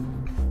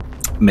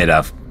made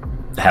of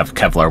have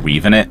Kevlar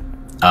weave in it.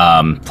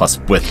 Plus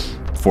with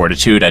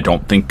fortitude,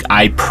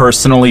 I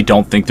personally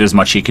don't think there's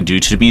much he can do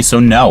to me, so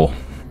no.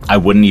 I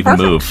wouldn't even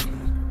move.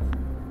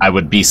 I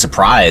would be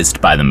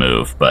surprised by the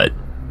move, but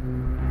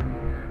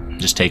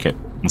just take it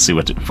and see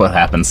what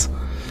happens.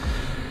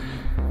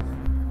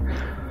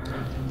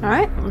 All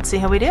right, let's see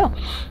how we do.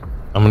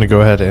 I'm gonna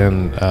go ahead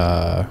and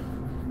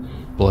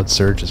blood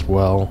surge as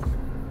well.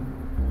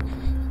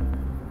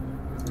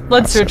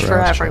 Blood surge for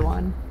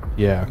everyone.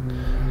 Yeah.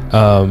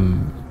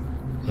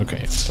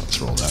 Okay, so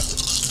let's roll that.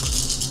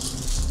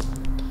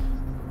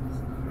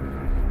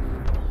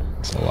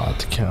 It's a lot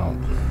to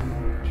count.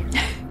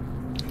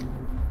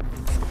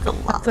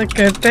 That's a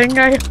good thing,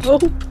 I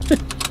hope.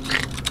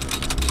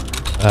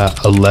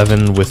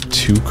 11 with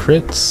 2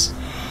 crits.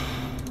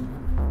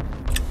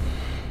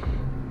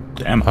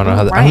 Damn. I don't know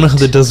how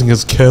that does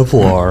against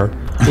Kevlar.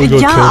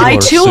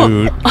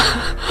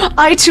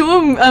 I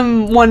too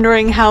am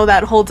wondering how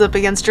that holds up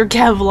against your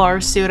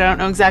Kevlar suit. I don't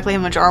know exactly how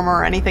much armor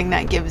or anything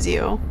that gives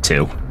you.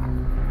 2,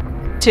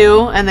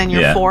 and then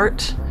your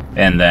fort.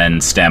 And then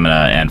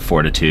stamina and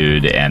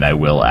fortitude, and I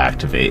will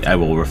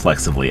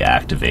reflexively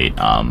activate,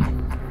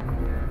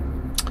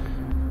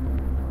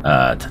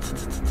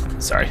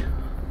 sorry.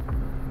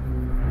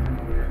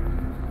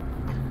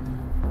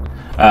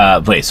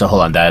 Wait, so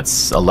hold on,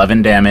 that's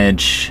 11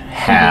 damage,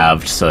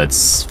 halved, so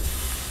it's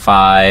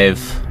 5.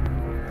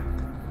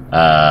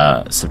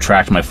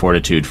 Subtract my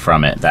fortitude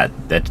from it,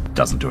 that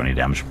doesn't do any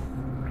damage.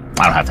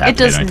 I don't have to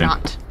activate anything. It does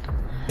not.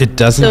 It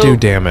doesn't do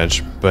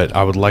damage, but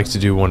I would like to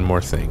do one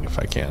more thing, if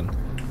I can.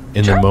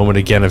 In the moment,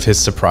 again, of his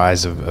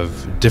surprise,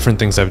 of different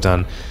things I've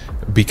done,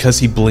 because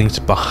he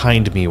blinked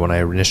behind me when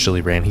I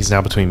initially ran, he's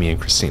now between me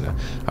and Christina.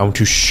 I want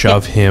to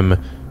shove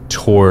him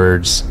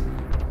towards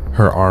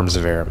her arms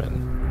of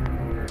airmen.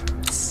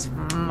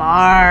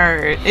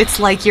 Smart. It's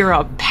like you're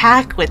a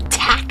pack with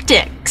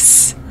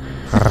tactics.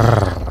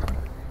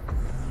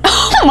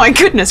 Oh my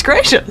goodness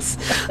gracious.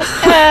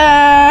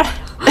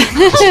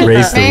 Just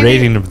raise the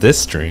rating of this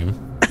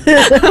stream.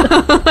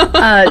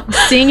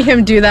 Seeing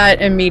him do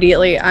that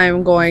immediately,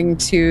 I'm going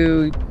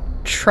to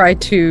try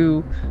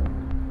to...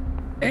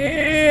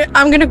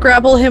 I'm going to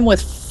grapple him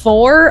with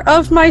 4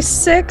 of my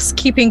 6,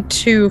 keeping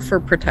 2 for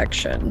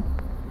protection.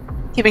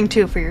 Keeping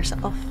 2 for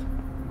yourself.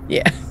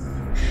 Yeah.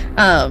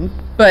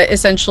 But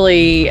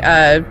essentially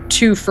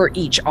 2 for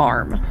each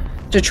arm.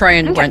 to try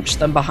and wrench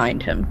them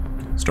behind him.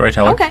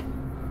 Storyteller. Okay.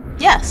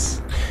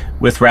 Yes.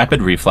 With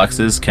rapid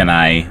reflexes, can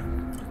I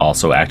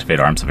also activate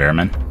Arms of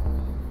Airmen?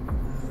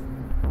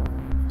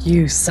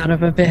 You son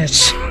of a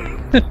bitch.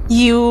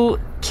 You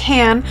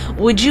can.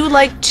 Would you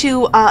like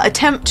to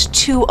attempt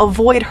to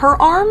avoid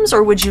her arms,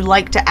 or would you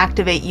like to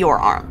activate your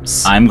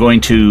arms? I'm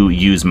going to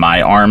use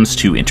my arms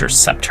to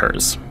intercept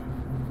hers.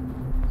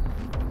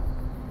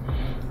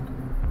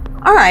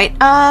 All right.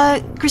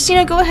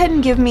 Christina, go ahead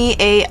and give me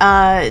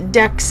a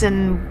dex,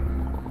 and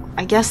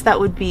I guess that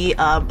would be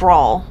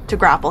brawl to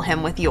grapple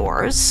him with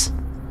yours.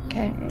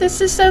 Okay.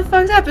 This is so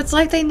fucked up. It's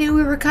like they knew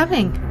we were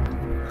coming.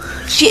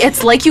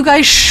 It's like you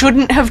guys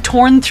shouldn't have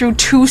torn through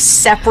 2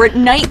 separate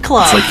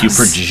nightclubs. It's like you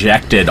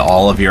projected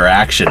all of your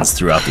actions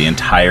throughout the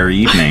entire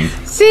evening.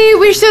 See,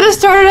 we should have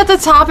started at the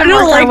top and I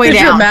don't worked our like way the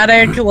down.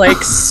 dramatic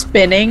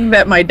spinning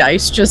that my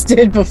dice just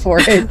did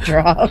before it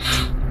dropped.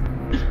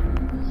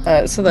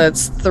 So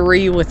that's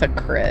 3 with a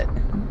crit.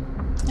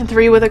 And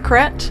 3 with a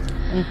crit.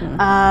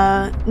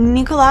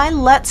 Nikolai,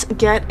 let's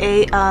get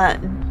a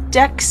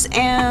dex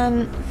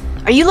and...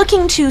 Are you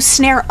looking to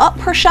snare up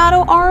her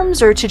shadow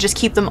arms, or to just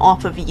keep them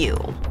off of you?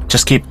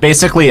 Just keep...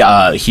 Basically,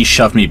 he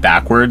shoved me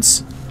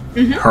backwards.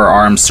 Her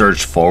arms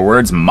surged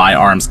forwards. My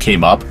arms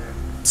came up,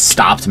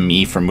 stopped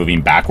me from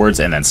moving backwards,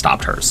 and then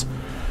stopped hers.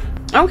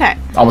 Okay.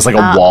 Almost like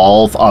a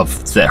wall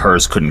that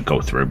hers couldn't go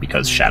through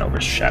because shadow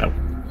versus shadow.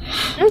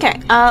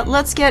 Okay.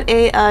 Let's get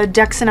a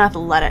dex and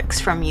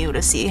athletics from you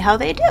to see how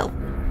they do.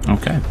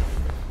 Okay.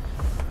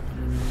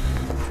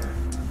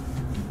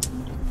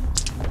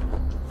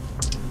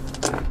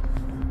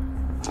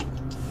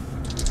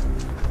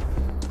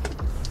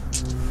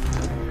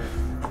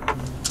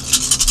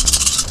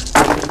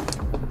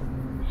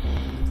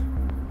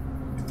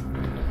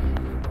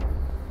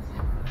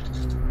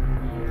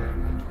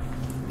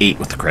 Eight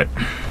with the crit.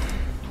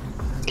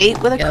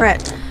 8 with a Yep.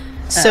 crit.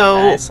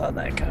 So I saw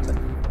that coming.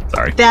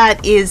 Sorry.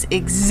 that is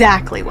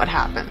exactly what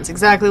happens.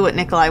 Exactly what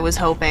Nikolai was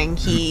hoping.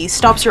 He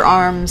stops your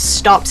arms,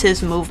 stops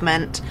his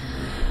movement.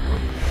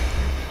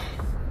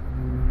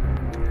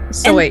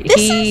 So And wait,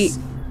 this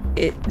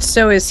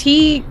so is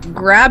he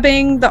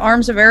grabbing the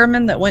arms of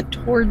Araman that went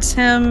towards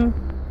him?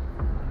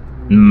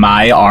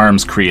 My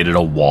arms created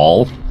a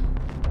wall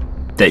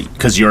that,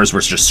 because yours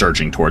was just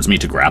surging towards me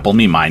to grapple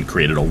me, mine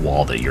created a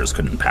wall that yours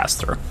couldn't pass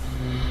through.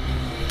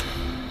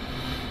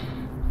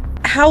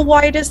 How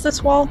wide is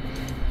this wall?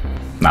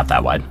 Not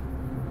that wide.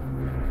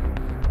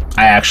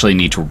 I actually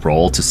need to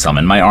roll to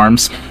summon my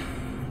arms,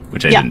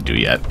 which I didn't do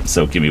yet.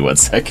 So give me 1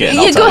 second.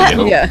 I'll Yeah, tell go ahead.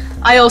 you. Yeah.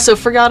 I also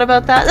forgot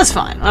about that. That's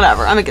fine.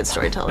 Whatever. I'm a good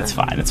storyteller. It's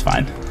fine. It's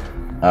fine.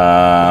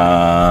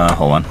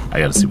 Hold on. I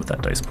gotta see what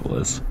that dice pool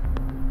is.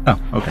 Oh,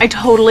 okay. I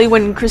totally,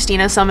 when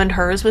Christina summoned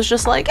hers, was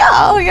just like,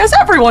 oh, I guess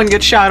everyone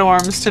gets shadow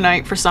arms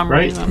tonight for some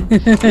Right. reason.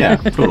 Yeah,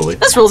 totally.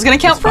 This rule's gonna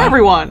count It's for fine.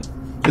 everyone.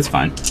 It's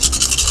fine.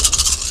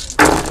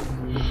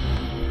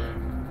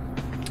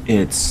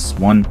 It's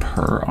 1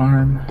 per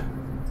arm.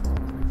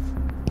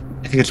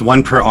 I think it's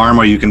 1 per arm,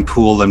 or you can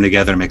pool them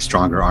together and make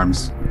stronger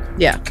arms.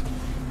 Yeah.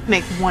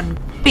 Make one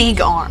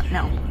big arm.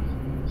 No.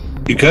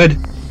 You could.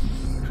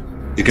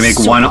 You can make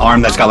one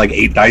arm that's got like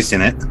 8 dice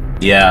in it.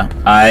 Yeah,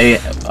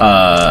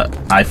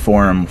 I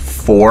form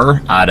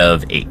 4 out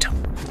of 8.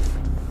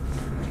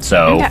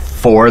 So Okay.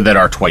 4 that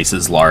are twice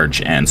as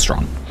large and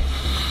strong.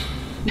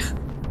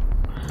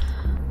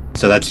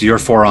 So that's your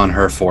 4 on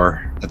her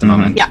 4 at the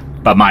moment. Yeah.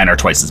 But mine are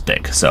twice as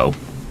big, so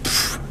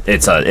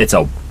it's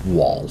a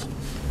wall.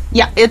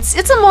 Yeah, it's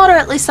a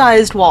moderately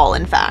sized wall,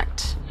 in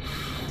fact.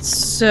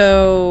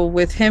 So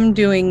with him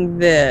doing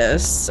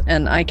this,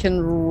 and I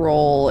can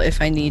roll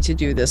if I need to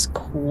do this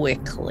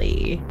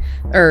quickly,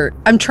 or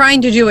I'm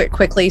trying to do it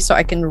quickly so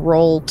I can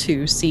roll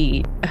to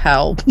see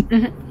how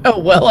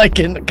well I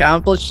can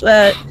accomplish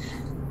that.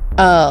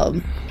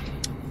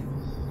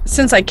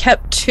 Since I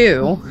kept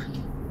 2,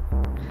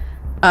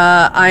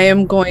 I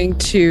am going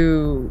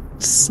to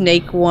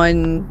snake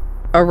one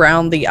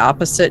around the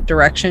opposite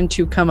direction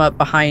to come up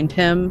behind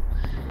him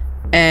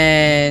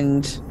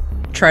and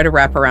try to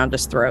wrap around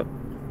his throat.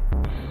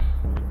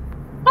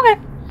 Okay.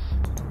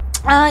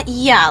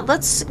 Yeah,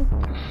 let's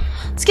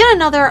get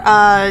another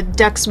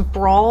Dex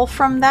Brawl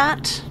from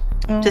that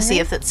to see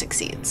if it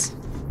succeeds.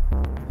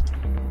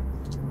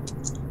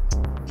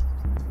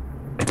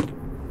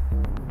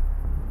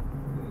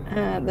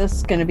 This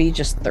is going to be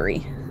just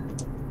 3.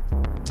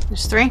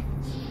 There's 3?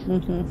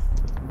 Mm-hmm.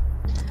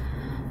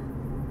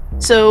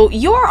 So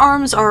your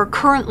arms are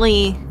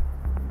currently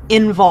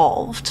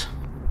involved.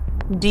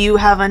 Do you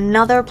have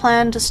another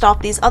plan to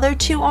stop these other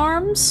 2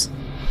 arms?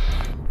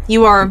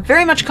 You are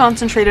very much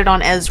concentrated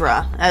on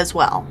Ezra as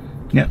well.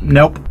 Yeah,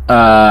 nope.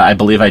 I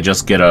believe I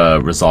just get a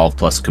resolve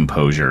plus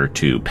composure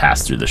to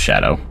pass through the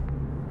shadow.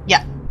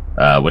 Yeah.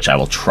 Which I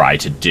will try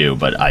to do,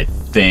 but I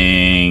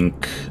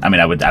think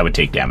I would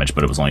take damage,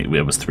 but it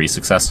was 3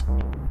 success.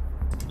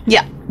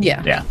 Yeah.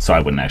 Yeah. Yeah, so I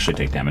wouldn't actually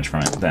take damage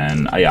from it.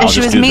 Then I'll And she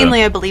just was do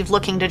mainly, I believe,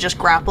 looking to just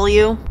grapple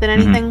you than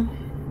anything.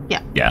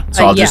 Yeah,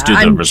 so I'll just do the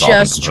I'm resolve.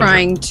 and just composure.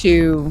 trying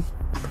to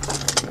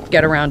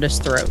get around his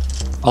throat.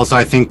 Also,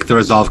 I think the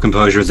Resolve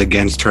Composure is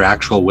against her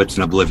actual Wits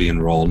and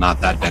Oblivion roll, not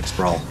that Dex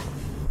roll.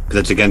 Because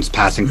it's against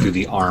passing through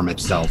the arm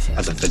itself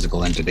as a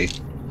physical entity.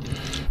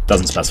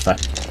 Doesn't specify.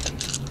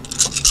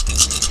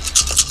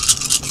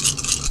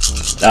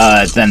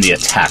 Then the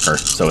attacker,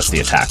 so it's the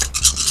attack.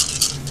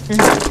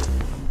 Mm-hmm.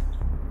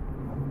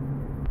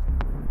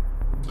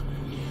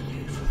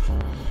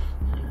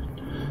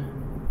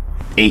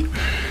 8.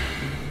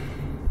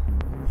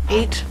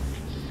 8.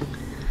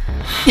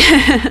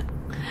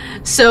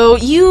 So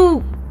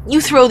you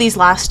throw these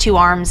last 2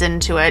 arms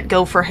into it,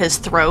 go for his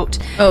throat.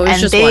 Oh, it's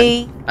and just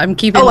they... one. I'm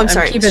keeping. Oh, I'm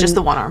sorry. keeping It's just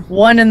the one arm.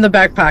 One in the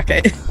back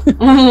pocket.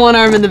 One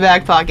arm in the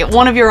back pocket.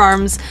 One of your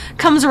arms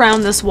comes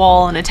around this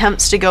wall and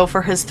attempts to go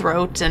for his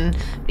throat, and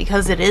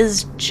because it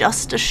is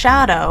just a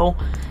shadow,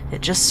 it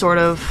just sort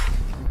of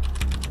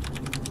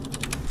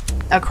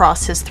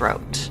across his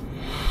throat.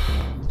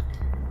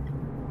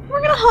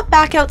 We're gonna hop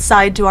back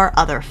outside to our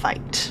other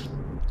fight.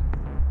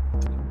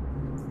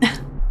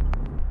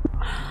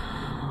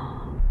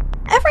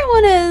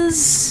 Everyone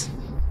is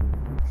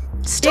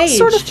still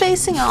sort of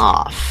facing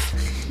off.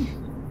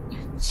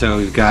 So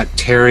we've got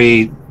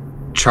Terry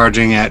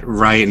charging at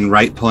right and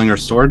right pulling her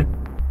sword.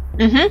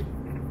 Mm-hmm.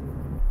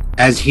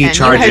 As he and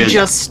charges, you had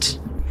just...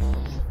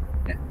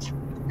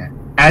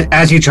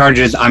 as he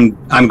charges, I'm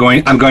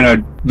going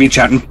to reach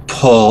out and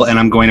pull, and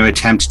I'm going to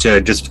attempt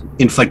to just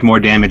inflict more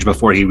damage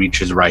before he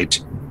reaches right.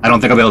 I don't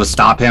think I'll be able to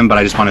stop him, but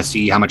I just want to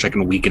see how much I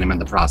can weaken him in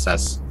the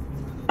process.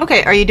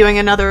 Okay, are you doing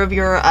another of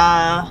your,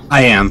 I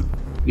am.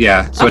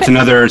 Yeah, so Okay. it's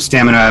another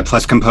stamina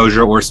plus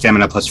composure or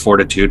stamina plus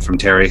fortitude from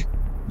Terry.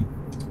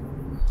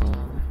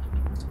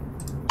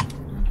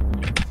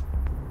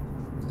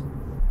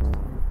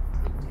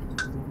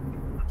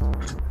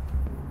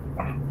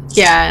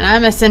 Yeah, and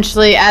I'm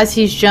essentially, as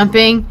he's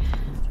jumping,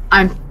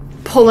 I'm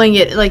pulling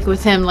it, like,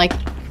 with him, like...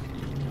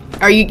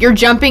 You're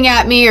jumping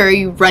at me, or are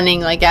you running,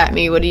 like, at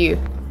me? What do you...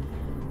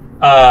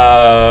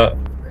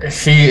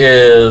 He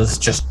is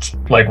just,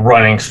 like,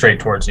 running straight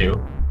towards you.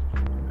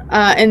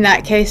 In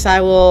that case,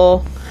 I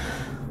will...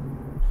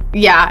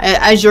 Yeah,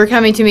 as you're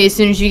coming to me, as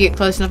soon as you get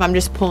close enough, I'm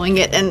just pulling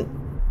it and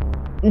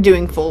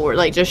doing forward,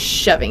 like, just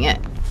shoving it.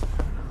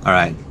 All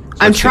right.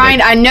 I'm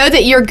trying. I know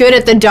that you're good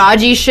at the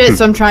dodgy shit,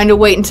 so I'm trying to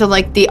wait until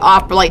like the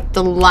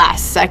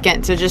last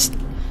second to just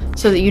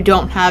so that you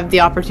don't have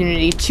the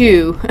opportunity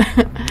to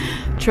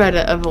try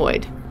to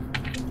avoid.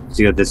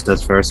 See what this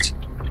does first.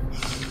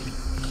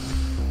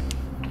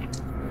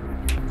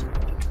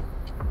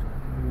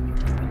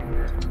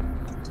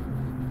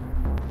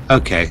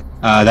 Okay,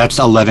 that's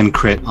 11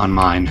 crit on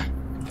mine.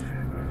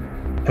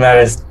 And that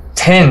is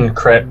 10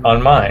 crit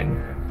on mine.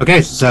 Okay,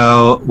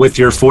 so with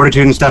your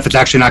fortitude and stuff, it's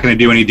actually not going to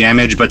do any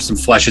damage, but some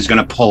flesh is going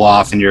to pull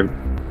off, and your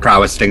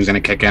prowess thing's going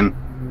to kick in.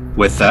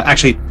 With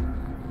actually,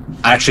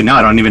 no,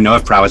 I don't even know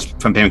if prowess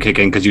from Pam kick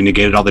in because you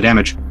negated all the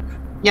damage.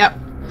 Yep.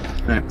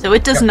 Right. So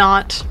it does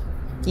not.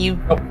 You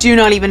do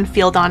not even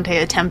feel Dante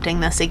attempting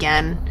this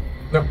again.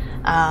 Nope.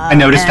 I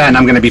noticed that, and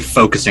I'm going to be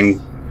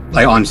focusing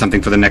like on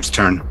something for the next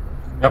turn.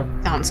 Yep.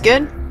 Sounds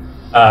good.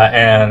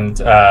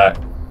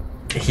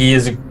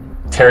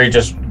 Terry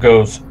just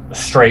goes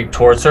straight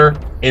towards her,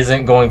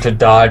 isn't going to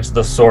dodge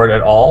the sword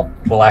at all,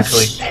 will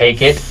actually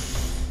take it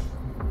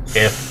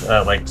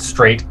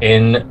straight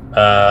in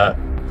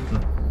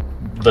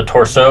the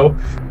torso,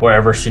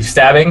 wherever she's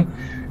stabbing,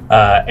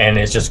 and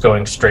is just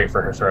going straight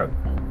for her throat.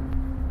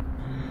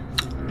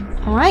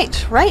 All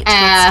right. Let's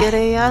get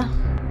a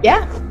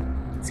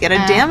let's get a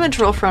damage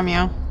roll from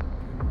you.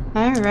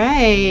 All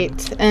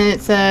right, and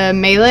it's a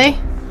melee.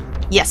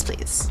 Yes,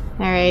 please.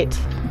 All right.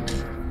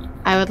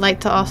 I would like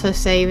to also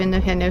say, even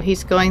though I know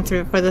he's going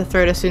through for the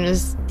throat, as soon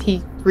as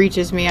he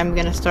reaches me, I'm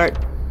gonna start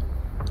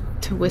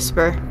to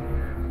whisper.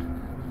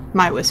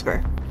 My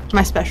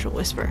special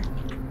whisper.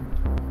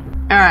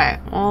 All right.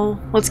 Well,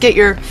 let's get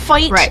your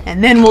fight, Right.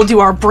 and then we'll do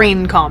our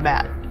brain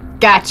combat.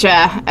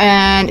 Gotcha.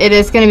 And it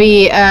is gonna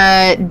be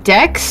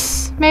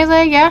Dex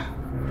melee, yeah?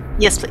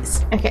 Yes,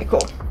 please. Okay,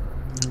 cool.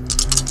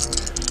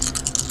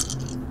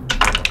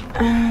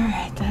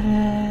 Alright, that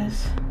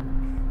is...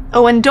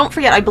 Oh, and don't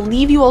forget, I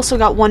believe you also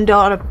got 1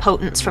 dot of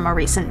potence from a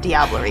recent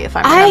Diablerie, if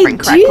I'm remembering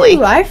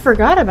correctly. I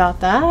forgot about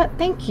that.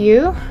 Thank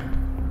you.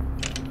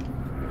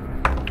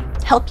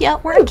 Help you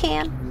out where I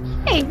can.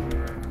 Hey.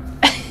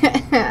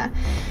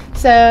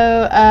 So,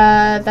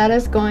 that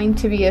is going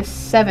to be a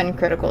 7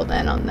 critical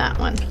then on that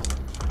one.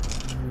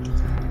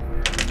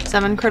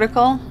 7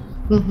 critical?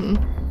 Mm-hmm.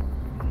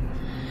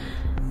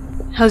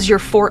 How's your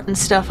fort and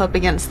stuff up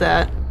against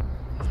that?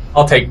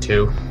 I'll take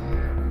 2.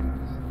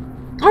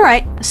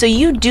 Alright, so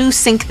you do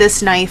sink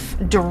this knife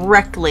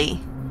directly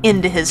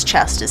into his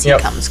chest as he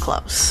comes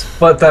close.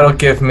 But that'll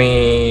give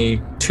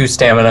me 2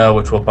 stamina,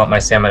 which will bump my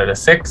stamina to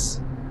 6.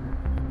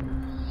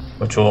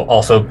 Which will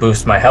also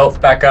boost my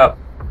health back up.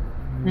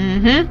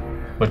 Mm-hmm.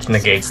 Which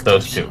negates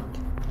those 2.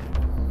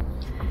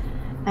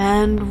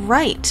 And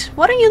right,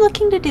 what are you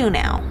looking to do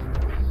now?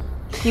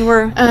 You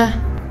were...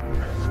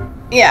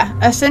 Yeah,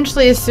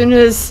 essentially as soon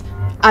as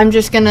I'm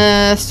just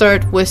gonna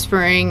start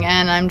whispering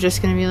and I'm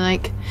just gonna be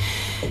like...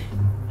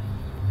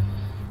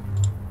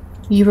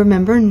 You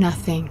remember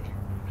nothing.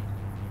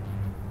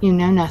 You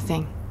know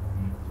nothing.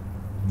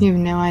 You have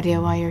no idea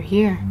why you're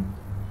here.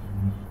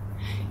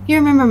 You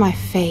remember my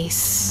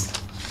face.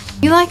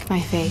 You like my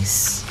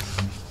face.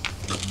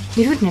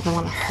 You would never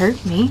want to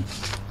hurt me.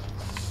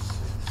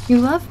 You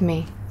love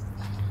me.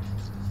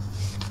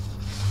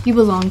 You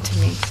belong to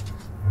me.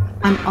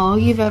 I'm all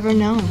you've ever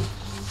known.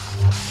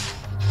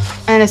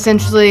 And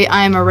essentially,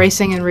 I'm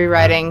erasing and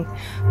rewriting,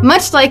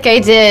 much like I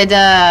did,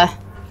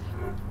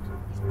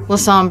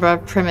 Lasombra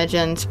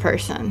Primogen's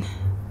person.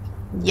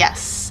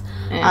 Yes.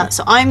 Yeah.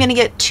 So I'm going to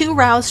get 2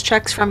 rouse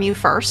checks from you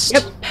first.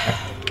 Yep.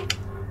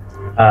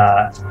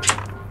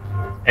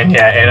 And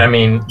I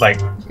mean, like,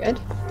 Good.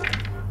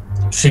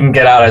 she can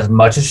get out as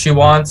much as she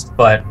wants,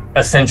 but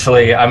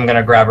essentially, I'm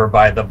gonna grab her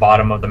by the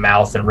bottom of the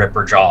mouth and rip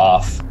her jaw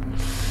off.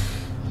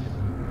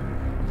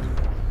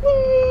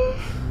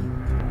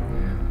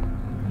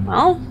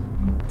 Well,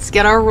 let's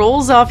get our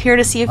rolls off here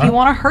to see if you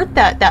want to hurt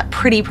that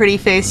pretty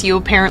face you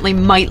apparently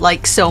might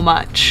like so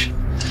much.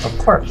 Of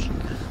course.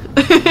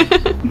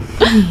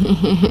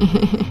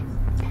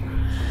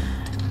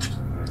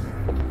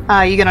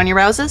 You good on your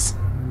rouses?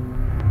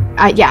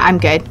 Yeah, I'm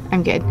good.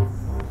 I'm good.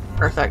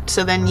 Perfect.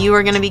 So then you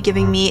are going to be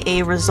giving me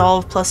a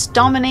resolve plus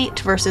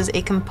dominate versus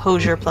a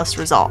composure plus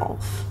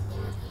resolve.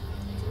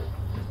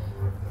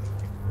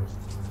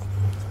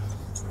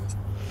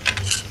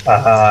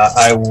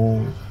 I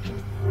will.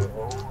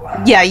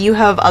 Yeah, you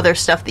have other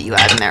stuff that you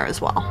add in there as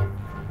well.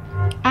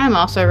 I'm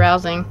also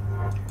rousing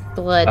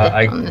blood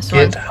I on this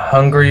get one.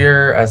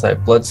 hungrier as I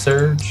blood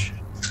surge.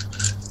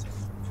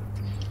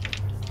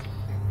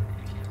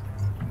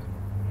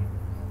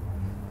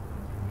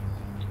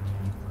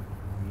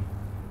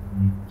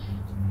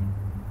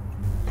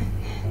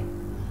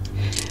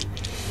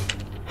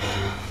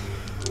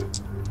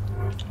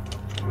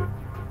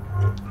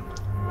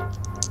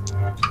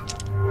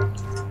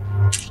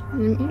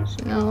 I'm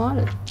using a lot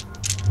of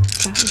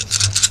dice.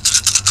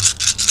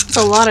 There's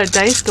a lot of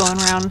dice going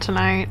around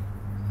tonight.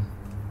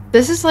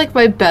 This is like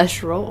my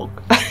best roll.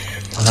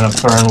 I'm gonna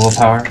burn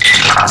willpower.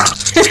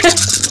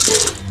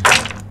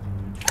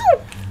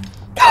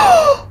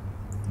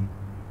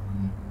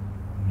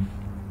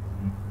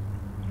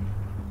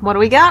 What do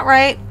we got,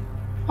 right?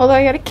 Hold on,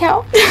 I gotta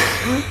count.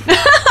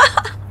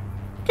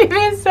 Give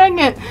me a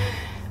second.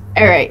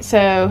 Alright,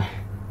 so...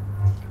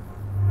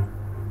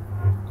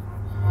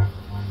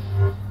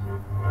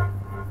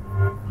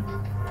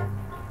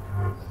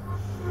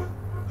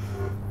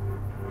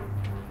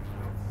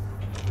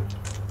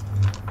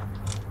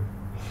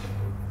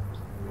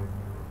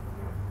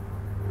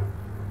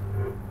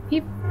 He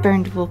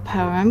burned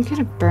willpower. I'm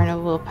gonna burn a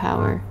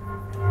willpower.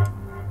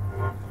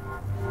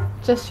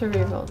 Just to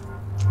reroll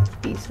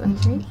these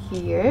ones right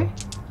here.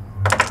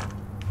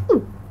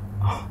 Ooh.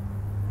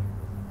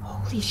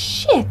 Holy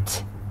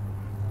shit!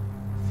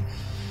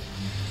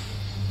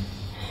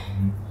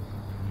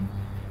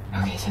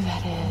 Okay, so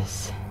that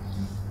is...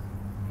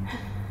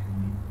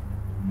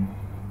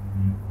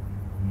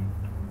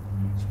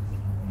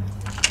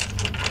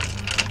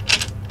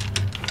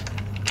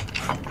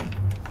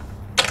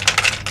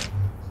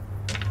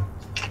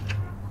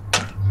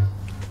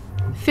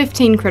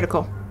 $15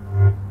 critical.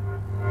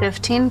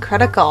 15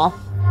 critical.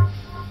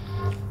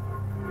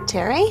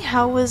 Terry,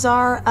 how was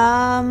our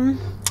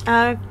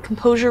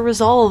composure,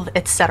 resolve,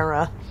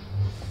 etc.?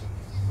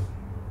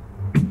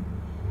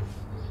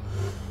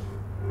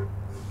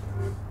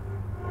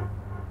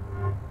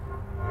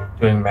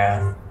 Doing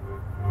math.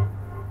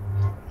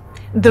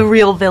 The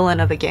real villain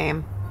of a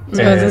game. I was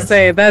about to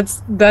say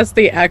that's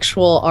the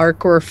actual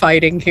arc we're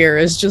fighting here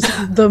is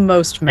just the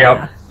most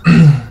math. Yep.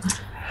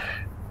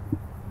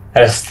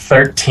 That is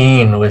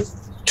 13 with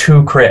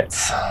 2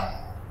 crits.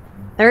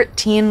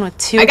 13 with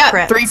 2 crits. I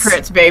got 3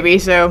 crits, baby,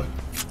 so...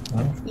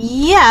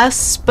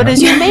 Yes, but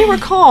as you may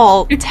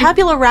recall,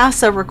 tabula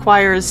rasa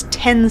requires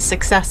 10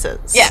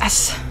 successes.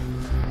 Yes.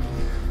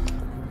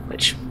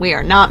 Which we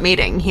are not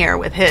meeting here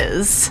with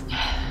his.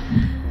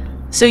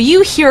 So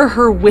you hear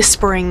her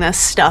whispering this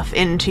stuff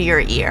into your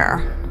ear.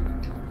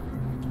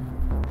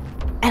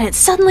 And it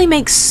suddenly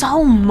makes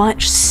so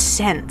much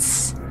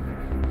sense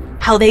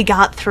how they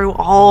got through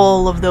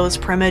all of those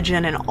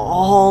Primogen and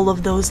all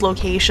of those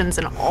locations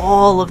and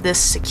all of this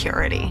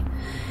security.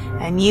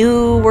 And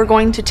you were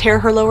going to tear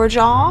her lower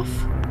jaw off?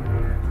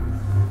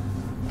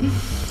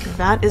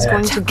 That is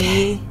going to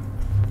be...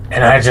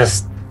 And I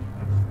just...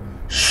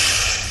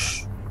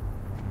 Shh.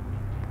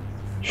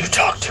 You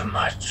talk too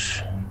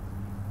much.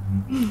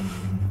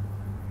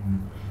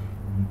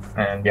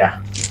 And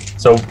yeah.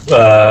 So,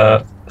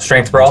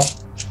 strength brawl.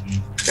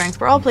 Strength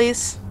brawl,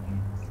 please.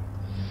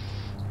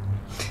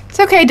 It's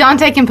okay,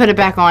 Dante can put it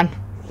back on.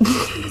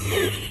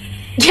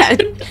 Yeah.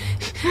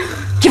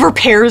 Give her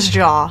Pear's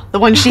jaw, the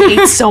one she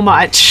hates so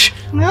much.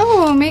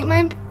 No, make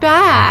my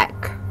back.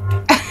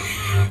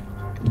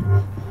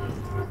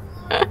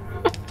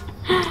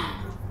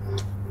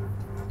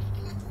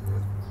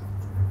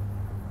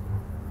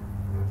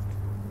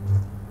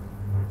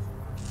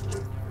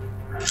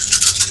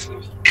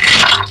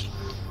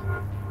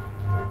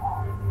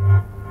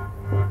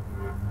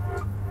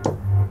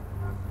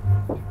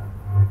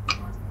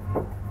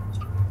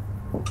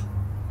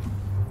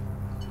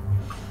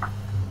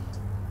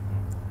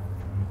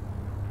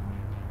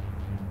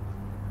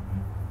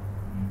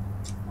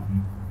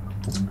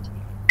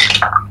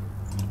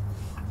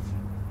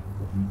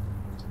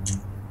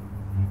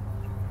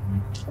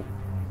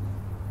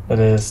 It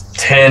is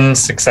 10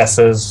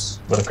 successes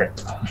with a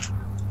crit.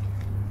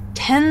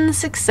 10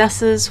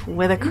 successes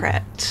with a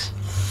crit.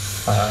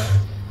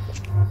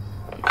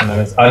 And that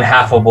is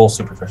unhalfable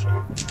superficial.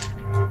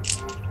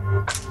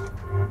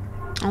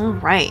 All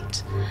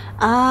right.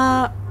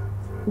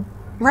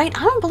 Right,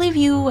 I don't believe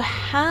you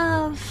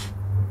have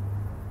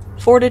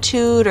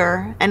fortitude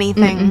or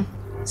anything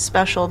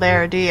special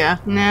there, do you?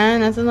 Nah,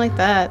 nothing like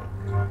that.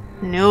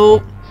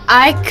 Nope.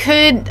 I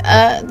could,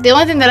 the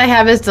only thing that I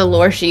have is the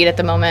lore sheet at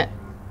the moment.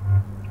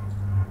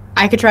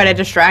 I could try to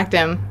distract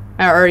him,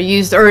 or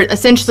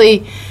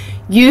essentially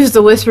use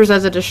the whispers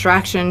as a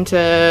distraction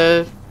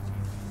to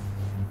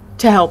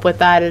help with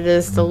that. It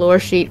is the lore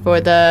sheet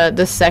for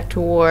the sect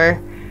war.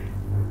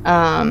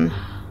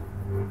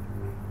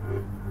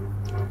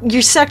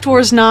 Your sect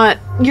war's not,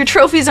 your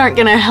trophies aren't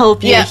gonna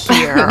help you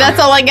here. That's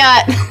all I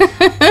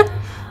got.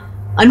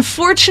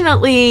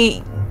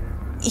 Unfortunately,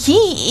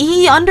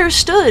 he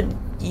understood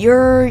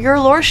your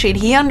lore sheet.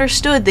 He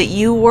understood that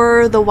you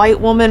were the white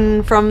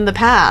woman from the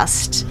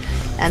past,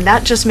 and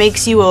that just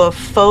makes you a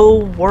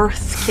foe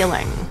worth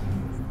killing.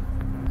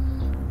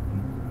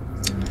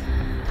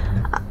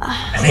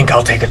 I think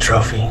I'll take a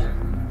trophy.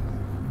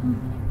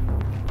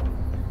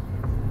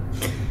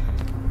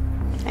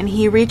 And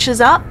he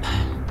reaches up,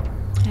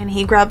 and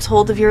he grabs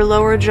hold of your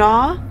lower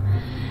jaw,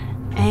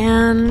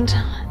 and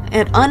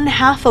at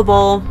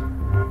unhalfable,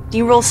 do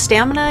you roll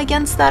stamina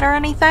against that or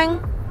anything?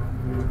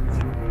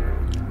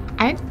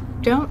 I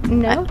don't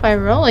know if I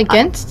roll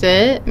against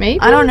it. Maybe.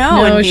 I don't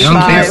know. No, And she I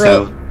don't think can't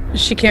so. roll.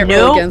 She can't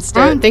Nope. roll against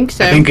I it. don't think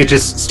so. I think it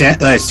just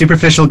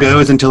superficial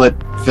goes until it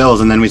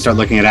fills, and then we start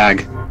looking at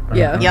ag.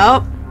 Yeah.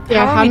 Yup.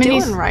 Yeah, How how are we many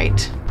doing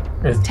right?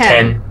 It's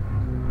 10.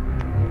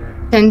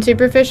 10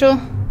 superficial?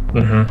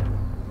 Mm-hmm.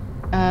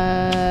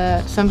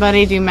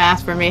 Somebody do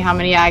math for me. How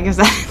many ag is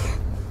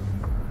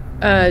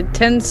that?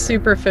 10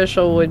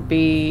 superficial would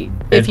be,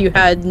 if you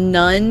had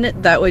none,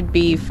 that would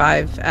be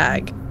 5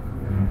 ag.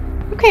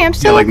 Okay, I'm If you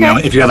still had,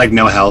 okay. if you had like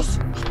no health.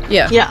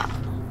 Yeah. Yeah.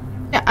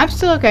 Yeah, I'm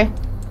still okay.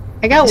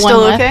 I got one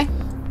Still left. okay?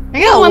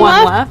 I got one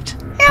left. left.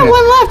 I got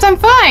one left. I'm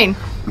fine.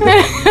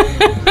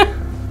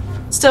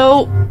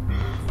 So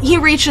he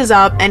reaches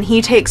up and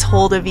he takes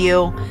hold of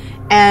you,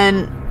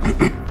 and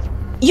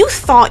you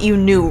thought you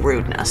knew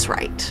rudeness,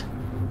 right?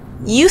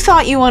 You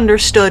thought you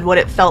understood what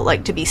it felt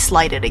like to be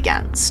slighted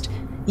against.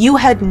 You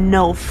had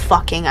no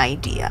fucking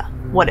idea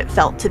what it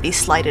felt to be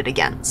slighted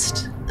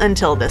against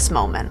until this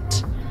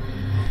moment.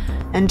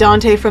 And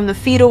Dante, from the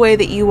feet away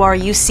that you are,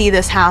 you see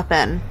this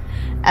happen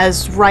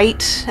as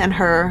Right and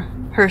her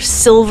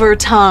silver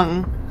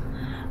tongue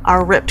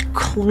are ripped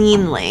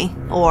cleanly,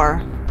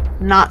 or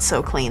not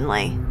so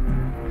cleanly,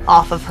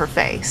 off of her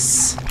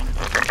face.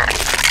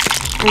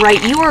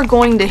 Right, you are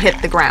going to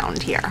hit the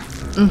ground here.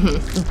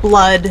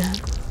 Blood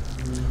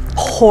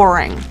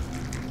pouring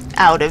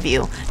out of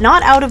you.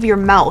 Not out of your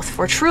mouth,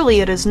 for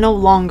truly it is no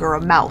longer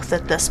a mouth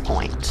at this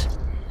point,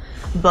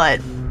 but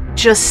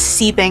just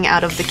seeping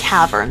out of the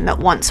cavern that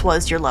once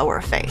was your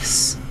lower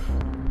face.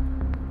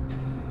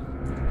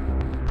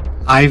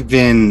 I've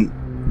been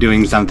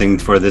doing something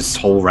for this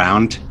whole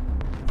round.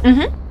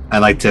 I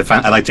like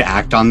to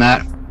act on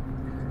that.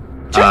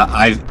 Sure.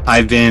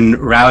 I've been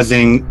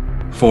rousing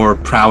for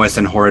prowess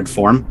and horrid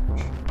form.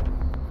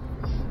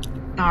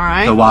 All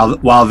right. So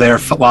while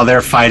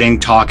they're fighting,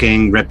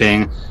 talking,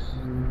 ripping,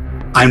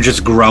 I'm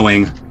just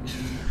growing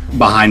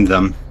behind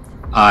them.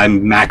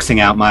 I'm maxing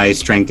out my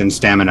strength and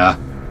stamina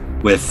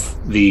with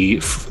the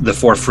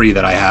 4 free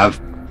that I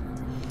have.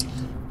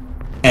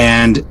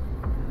 And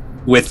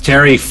with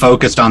Terry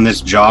focused on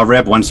this jaw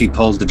rip, once he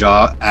pulls the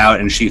jaw out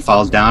and she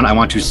falls down, I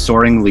want to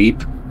soaring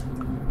leap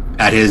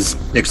at his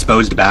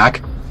exposed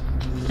back.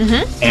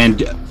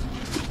 And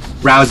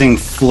rousing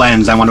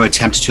Flens, I want to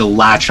attempt to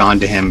latch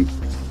onto him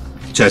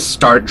to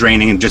start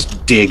draining and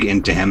just dig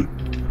into him.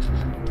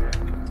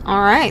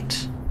 All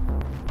right.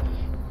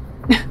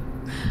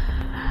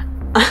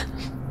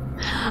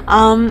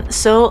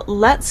 So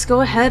let's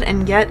go ahead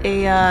and get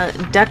a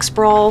dex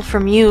brawl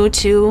from you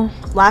to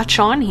latch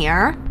on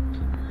here.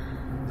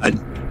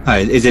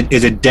 Is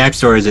it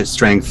dex or is it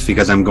strength?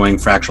 Because I'm going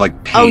for actual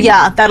pain. Oh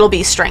yeah, that'll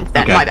be strength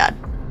then. Okay. My bad.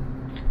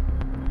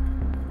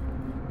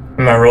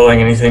 Am I rolling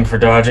anything for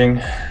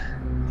dodging?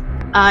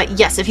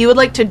 Yes, if you would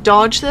like to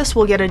dodge this,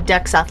 we'll get a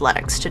dex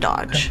athletics to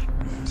dodge.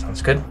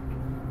 Sounds good.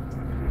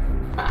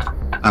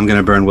 I'm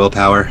gonna burn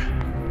willpower.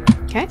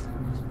 Okay.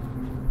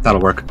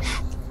 That'll work.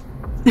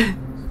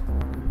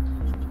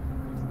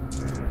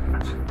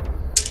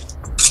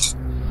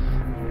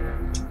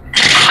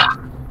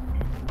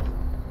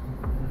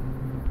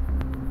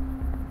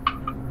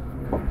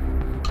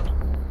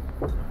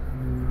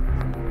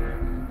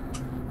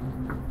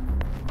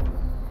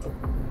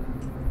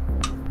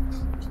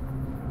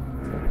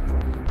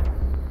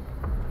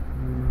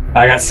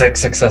 I got 6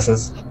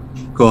 successes.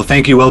 Cool.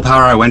 Thank you,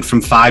 willpower. I went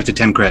from 5 to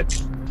 10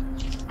 crit.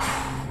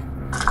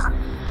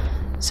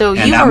 So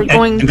And you are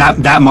going.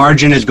 that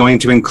margin is going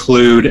to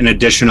include an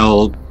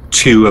additional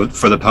 2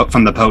 from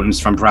the potence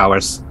from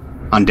prowess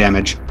on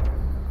damage.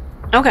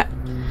 Okay.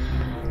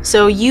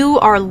 So you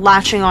are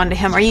latching onto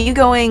him. Are you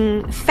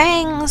going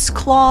fangs,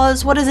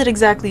 claws? What is it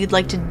exactly you'd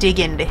like to dig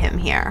into him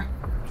here?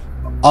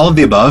 All of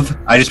the above.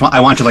 I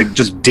want to like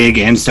just dig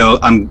in. So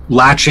I'm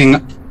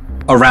latching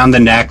around the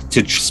neck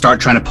to start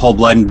trying to pull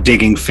blood and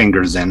digging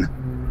fingers in.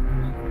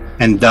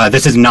 And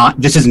this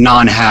is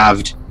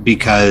non-halved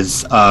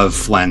because of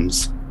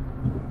Flynn's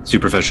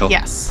superficial.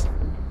 Yes.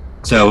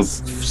 So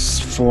Yes.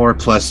 4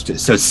 plus 2,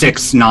 so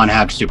 6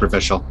 non-halved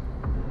superficial.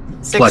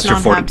 6 plus your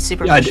non-halved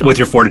superficial. with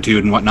your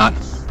fortitude and whatnot.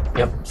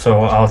 Yep. So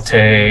I'll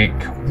take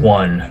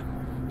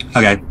 1.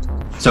 Okay.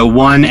 So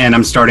 1, and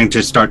I'm trying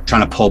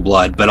to pull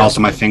blood, but also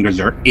my fingers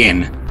are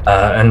in.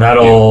 And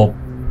that'll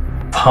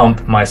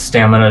pump my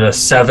stamina to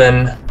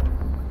 7,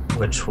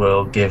 which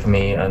will give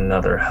me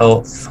another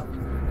health.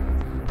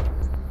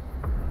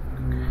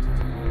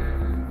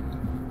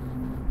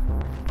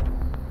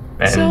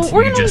 And So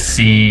you just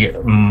see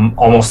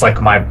almost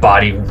like my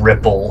body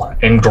ripple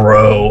and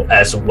grow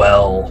as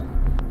well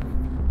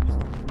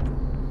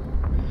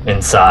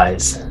in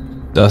size.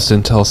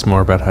 Dustin, tell us more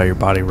about how your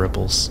body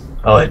ripples.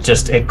 Oh, it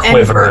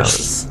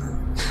quivers.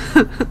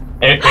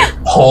 it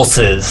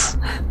pulses.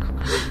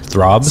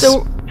 Throbs?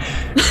 So,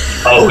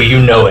 Oh,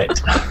 you know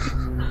it.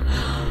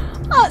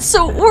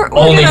 so we're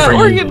Only gonna, for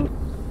we're you. gonna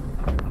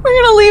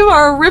we're gonna leave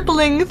our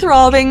rippling,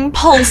 throbbing,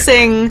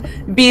 pulsing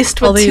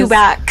beast All with 2 these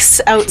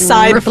backs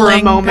outside for a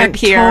rippling moment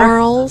here,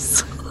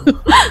 pectorals.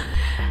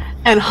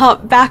 and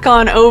hop back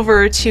on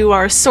over to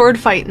our sword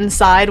fight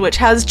inside, which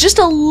has just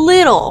a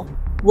little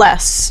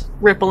less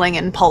rippling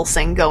and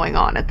pulsing going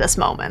on at this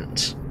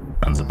moment.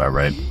 Sounds about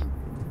right.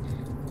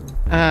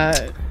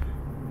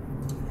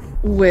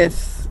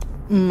 With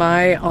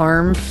my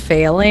arm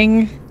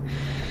failing,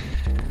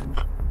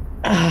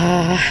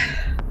 I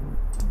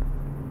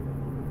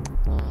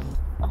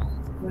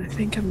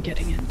think I'm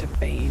getting into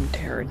Bane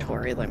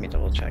territory. Let me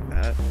double check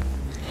that.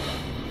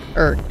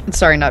 Or,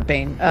 sorry, not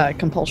Bane,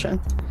 compulsion.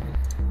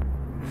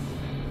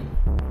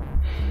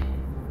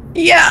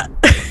 Yeah!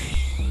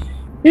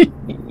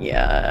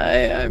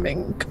 Yeah, I'm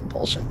in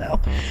compulsion now.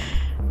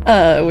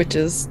 Which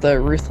is the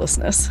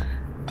ruthlessness.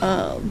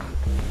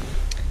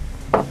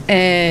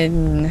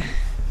 And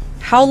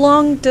how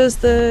long does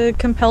the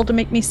compel to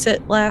make me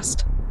sit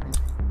last?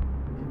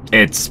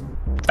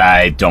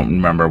 I don't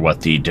remember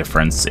what the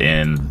difference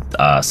in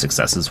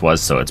successes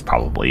was, so it's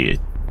probably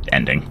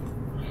ending.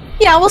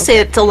 Yeah, we'll say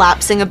it's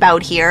elapsing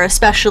about here,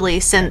 especially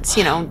since,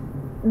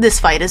 this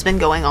fight has been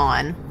going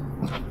on.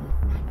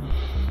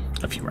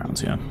 A few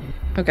rounds, yeah.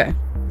 Okay.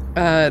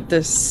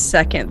 The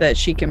second that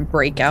she can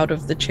break out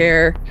of the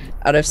chair,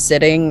 out of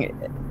sitting,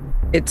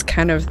 it's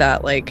kind of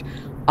that,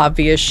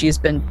 obvious she's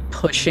been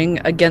pushing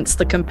against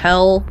the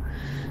compel,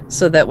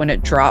 so that when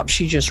it drops,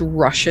 she just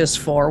rushes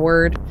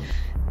forward,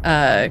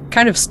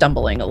 kind of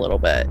stumbling a little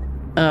bit.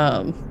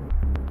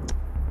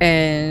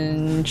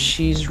 And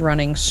she's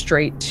running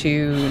straight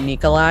to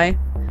Nikolai.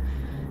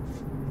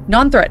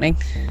 Non-threatening.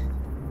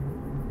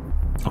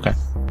 Okay.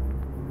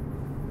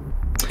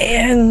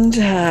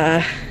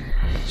 And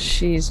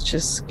she's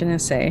just gonna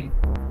say,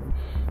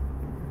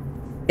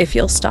 if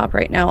you'll stop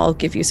right now, I'll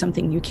give you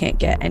something you can't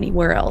get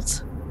anywhere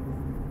else.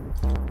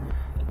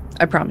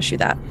 I promise you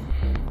that.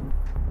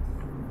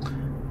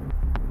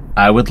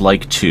 I would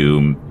like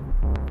to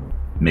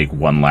make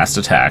one last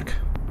attack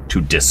to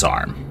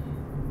disarm.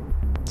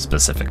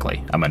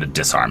 Specifically, I'm going to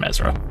disarm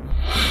Ezra.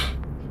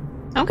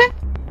 Okay.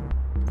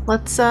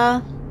 Let's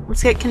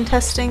get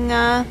contesting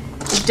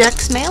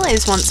Dex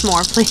melees once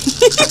more,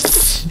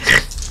 please.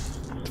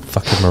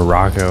 Fucking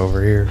Morocco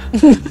over here.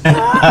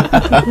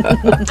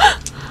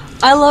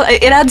 I love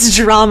it. It adds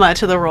drama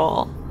to the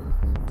roll.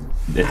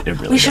 It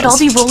really We should does. all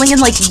be rolling in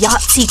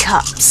Yahtzee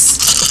cups.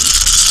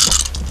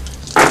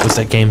 Was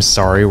that game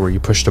Sorry where you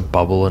pushed a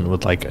bubble and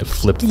would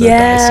flip the dice?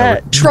 Yeah,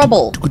 So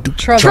trouble.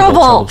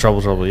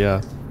 Trouble,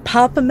 yeah.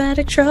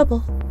 Pop-O-Matic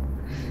trouble.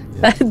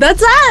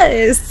 That's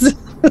us.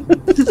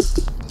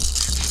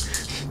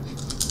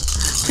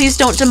 Please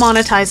don't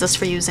demonetize us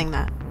for using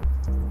that.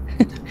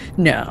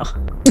 No.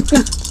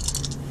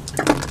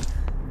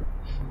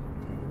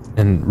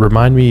 And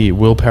remind me,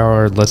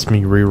 willpower lets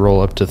me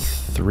reroll up to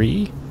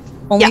 3?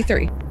 Only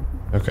 3.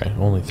 Okay,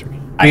 only 3.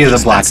 I Me, the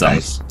just black spent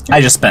dice. some.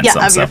 I just spent Yeah,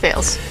 some. of So. your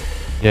fails.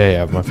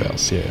 Yeah, my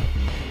fails, yeah.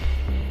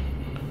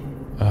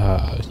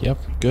 Yep,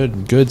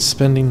 good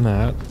spending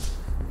that.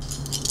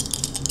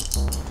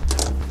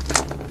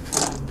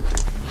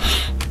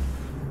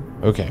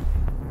 Okay.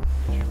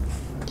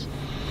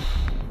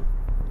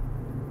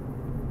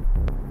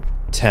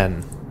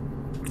 10.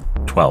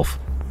 12.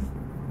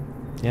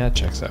 Yeah, it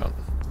checks out.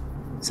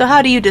 So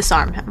how do you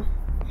disarm him?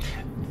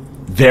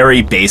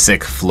 Very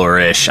basic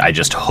flourish. I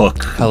just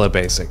hook Hella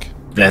basic.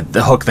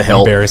 hook the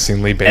hilt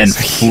Embarrassingly and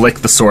basic. flick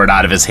the sword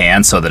out of his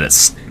hand so that it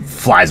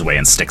flies away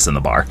and sticks in the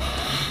bar.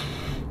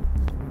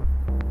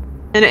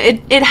 And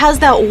it has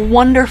that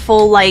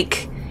wonderful,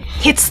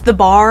 hits the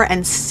bar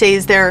and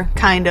stays there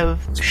kind of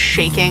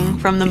shaking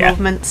from the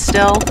movement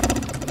still.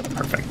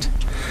 Perfect.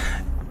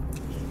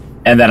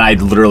 And then I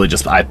literally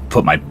I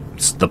put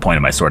the point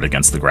of my sword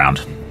against the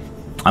ground.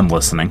 I'm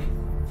listening.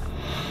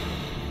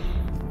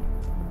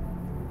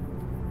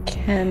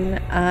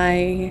 Can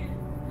I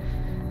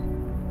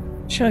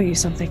show you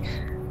something?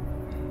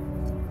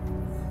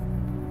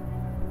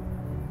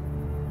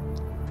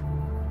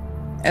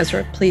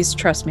 Ezra, please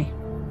trust me.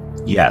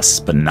 Yes,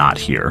 but not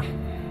here.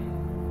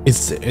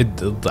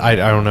 I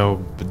don't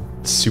know,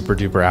 super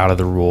duper out of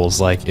the rules.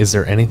 Like, is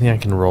there anything I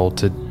can roll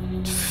to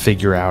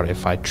figure out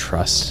if I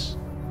trust?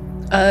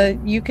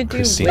 You could do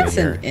Christina wits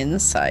here? and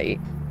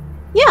insight.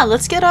 Yeah,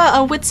 let's get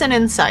a wits and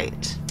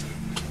insight.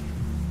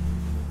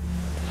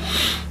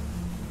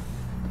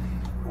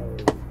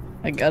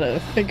 I gotta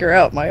figure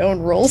out my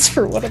own rolls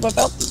for what I'm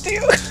about to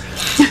do.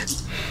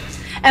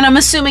 And I'm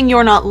assuming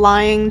you're not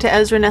lying to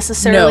Ezra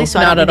necessarily, No, so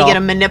I not don't need at to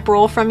get a all. manip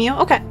roll from you.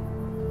 Okay.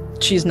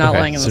 She's not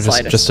lying in the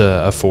slightest. Just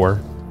a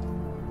 4.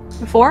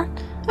 4?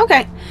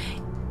 Okay.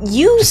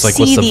 You Just like,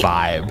 see what's the the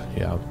vibe?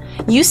 Yeah.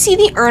 You see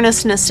the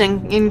earnestness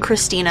in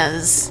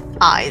Christina's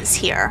eyes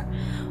here.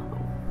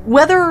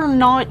 Whether or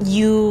not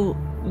you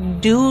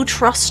do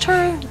trust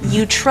her,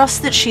 you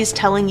trust that she's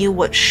telling you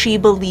what she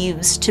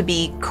believes to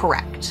be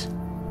correct.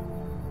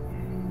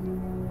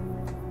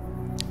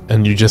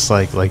 And you just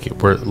like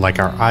we're like,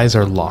 our eyes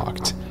are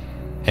locked,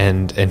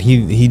 and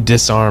he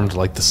disarmed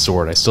like the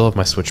sword. I still have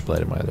my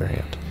switchblade in my other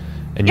hand,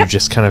 and you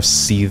just kind of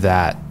see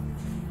that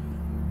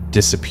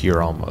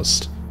disappear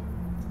almost.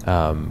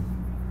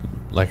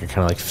 Like I kind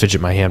of like fidget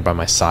my hand by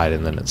my side,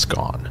 and then it's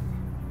gone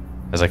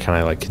as I kind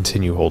of like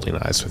continue holding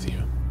eyes with you.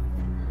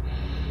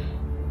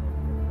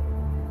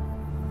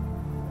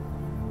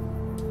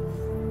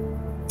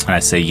 And I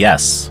say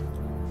yes,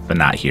 but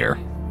not here.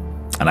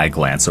 And I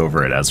glance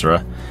over at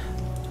Ezra.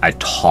 I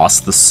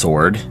toss the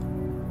sword,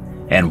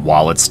 and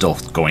while it's still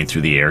going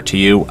through the air to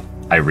you,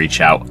 I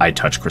reach out, I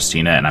touch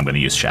Christina, and I'm going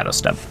to use Shadow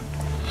Step.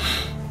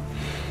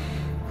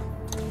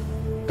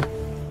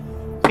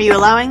 Are you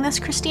allowing this,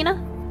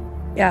 Christina?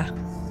 Yeah.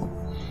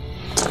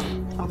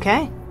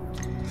 Okay.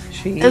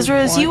 She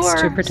Ezra, as you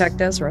wants are- to protect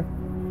Ezra.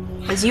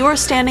 As you are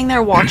standing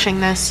there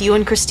watching this, you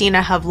and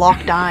Christina have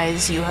locked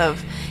eyes. You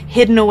have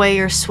hidden away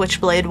your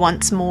switchblade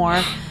once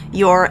more.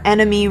 Your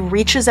enemy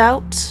reaches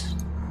out,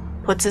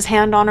 puts his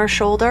hand on her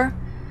shoulder,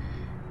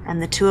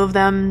 and the two of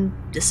them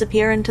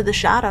disappear into the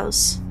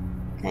shadows.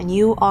 And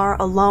you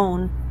are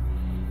alone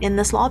in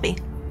this lobby.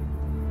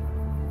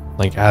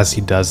 Like as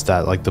he does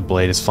that, like the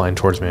blade is flying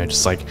towards me. I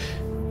just like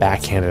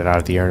backhand it out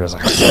of the air and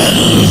just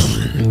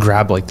like and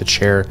grab like the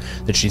chair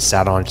that she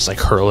sat on, just like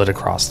hurl it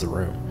across the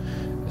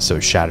room, so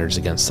it shatters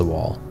against the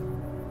wall.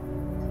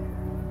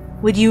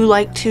 Would you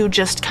like to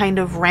just kind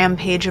of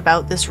rampage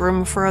about this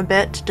room for a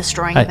bit,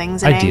 destroying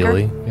things in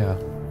ideally, anger? yeah.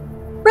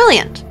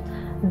 Brilliant.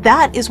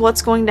 That is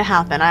what's going to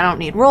happen. I don't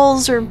need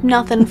rolls or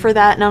nothing for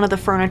that. None of the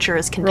furniture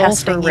is Roll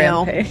contesting for you.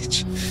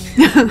 rampage.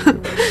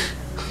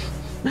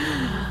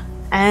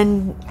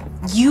 And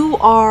you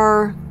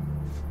are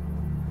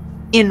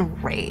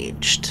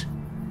enraged.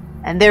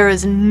 And there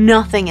is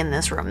nothing in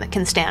this room that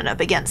can stand up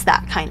against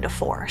that kind of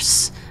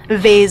force.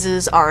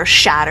 Vases are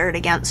shattered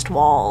against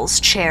walls,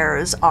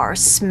 chairs are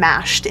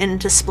smashed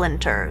into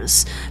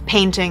splinters,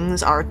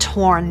 paintings are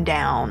torn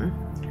down.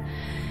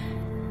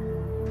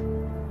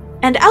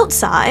 And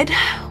outside,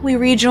 we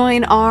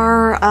rejoin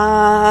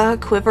our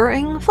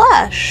quivering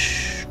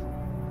flesh.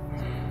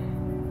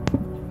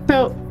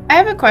 So, I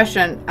have a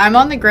question. I'm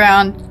on the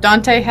ground.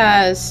 Dante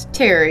has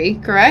Terry,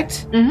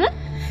 correct?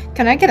 Mm-hmm.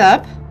 Can I get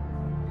up?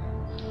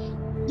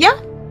 Yeah.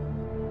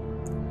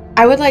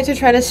 I would like to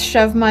try to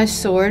shove my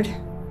sword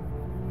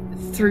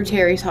through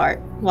Terry's heart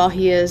while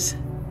he is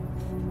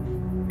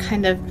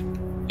kind of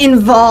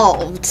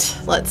involved,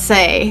 let's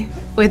say,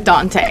 with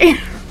Dante.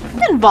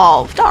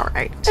 Involved,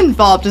 alright.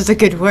 Involved is a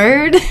good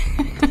word.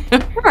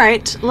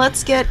 Alright,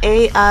 let's get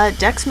a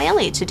Dex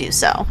melee to do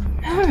so.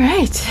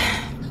 Alright.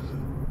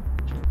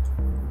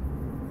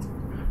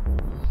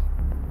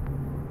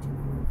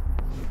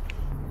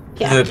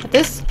 Yeah, at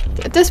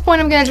this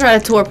point I'm gonna try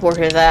to torpor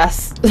his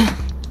ass.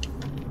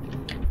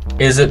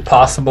 Is it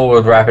possible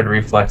with rapid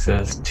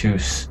reflexes to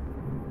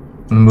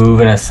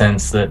move in a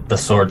sense that the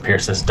sword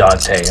pierces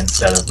Dante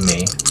instead of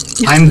me?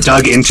 I'm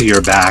dug into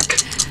your back.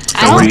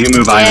 So where you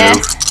move, I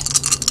move.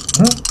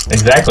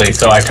 Exactly.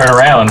 So I turn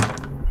around.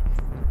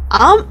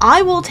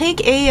 I will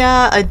take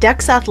a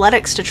Dex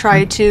Athletics to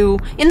try to,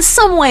 in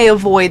some way,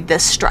 avoid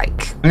this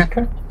strike.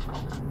 Okay.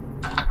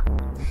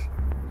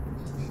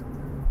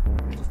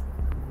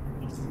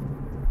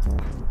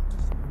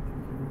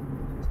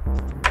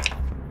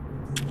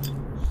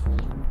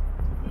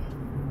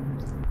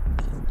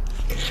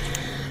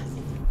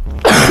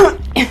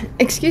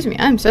 Excuse me,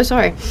 I'm so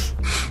sorry.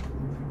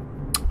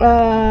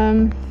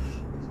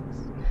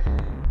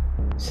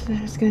 So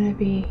there's gonna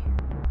be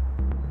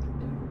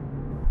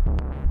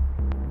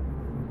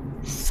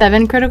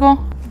 7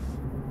 critical?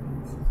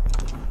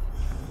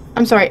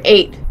 I'm sorry,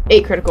 8.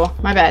 8 critical.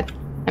 My bad.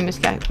 I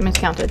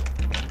miscounted.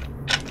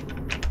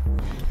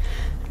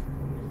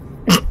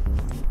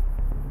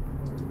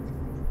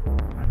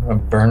 A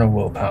burn of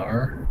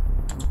willpower.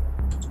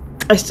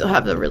 I still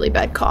have the really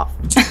bad cough.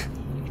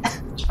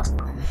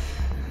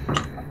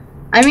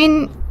 I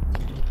mean...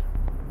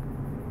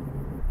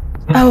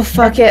 Oh,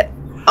 fuck it.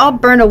 I'll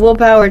burn a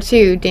willpower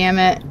too, damn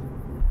it.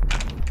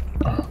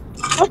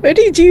 How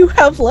many do you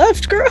have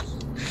left, girl?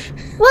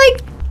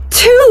 Like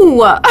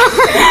 2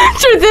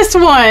 after this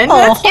one.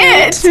 That's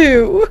it.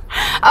 2. A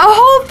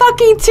whole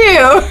fucking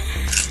 2.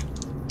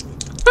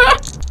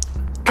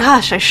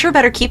 Gosh, I sure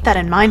better keep that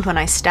in mind when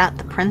I stat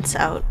the prince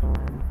out.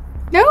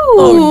 No.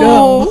 Oh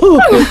no.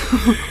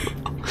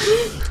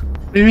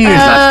 What do you mean it's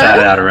not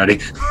statted out already?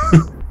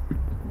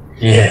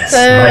 Yes,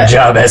 my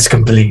job is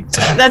complete.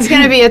 That's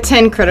gonna be a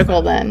 10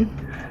 critical then.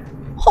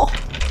 Oh,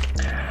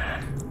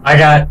 I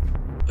got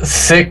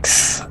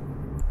 6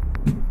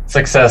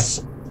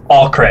 success,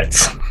 all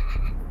crits.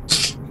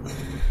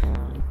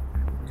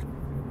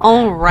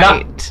 all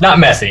right. Not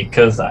messy,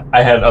 because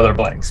I had other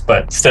blanks,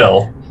 but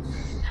still.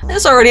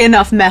 There's already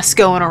enough mess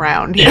going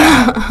around.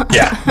 Yeah,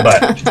 yeah.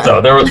 But so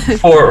there was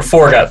 4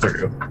 got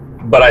through,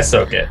 but I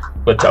soak it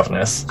with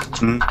toughness.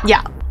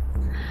 Yeah.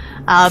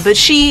 But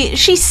she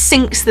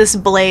sinks this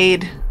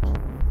blade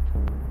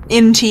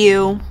into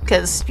you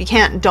because you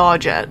can't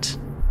dodge it.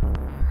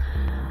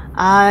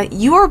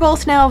 You are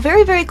both now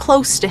very, very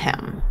close to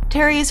him.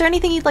 Terry, is there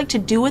anything you'd like to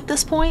do at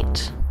this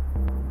point?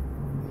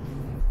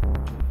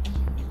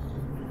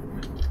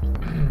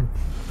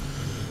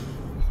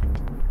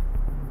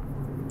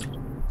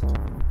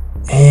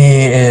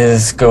 He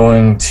is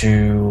going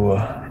to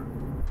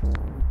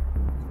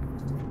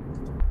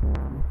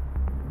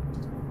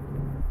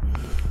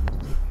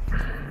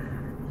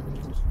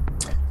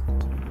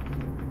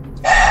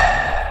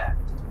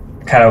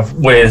kind of,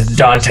 with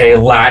Dante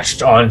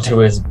latched onto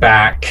his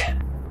back,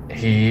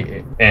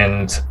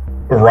 and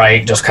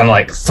right just kind of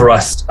like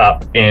thrust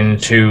up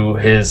into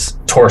his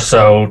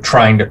torso,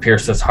 trying to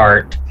pierce his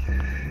heart.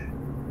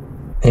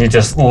 He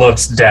just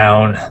looks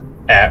down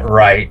at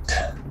Right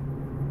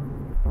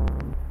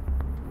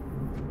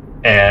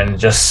and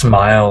just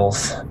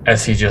smiles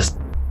as he just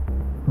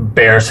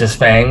bares his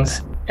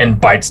fangs and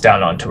bites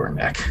down onto her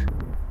neck.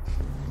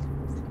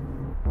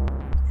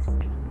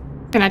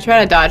 Can I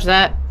try to dodge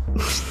that?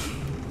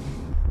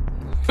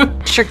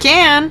 Sure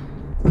can.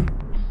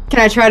 Can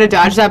I try to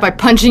dodge that by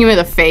punching him in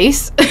the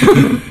face?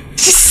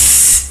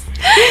 So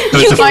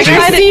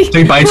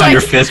he bites on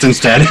your fist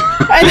instead.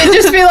 And then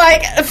just be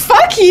like,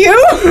 fuck you!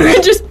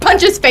 And just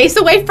punch his face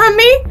away from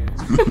me?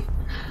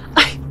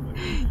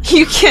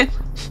 You can...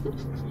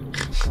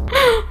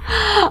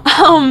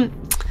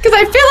 Because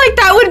I feel like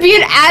that would be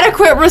an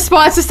adequate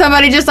response to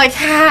somebody just like,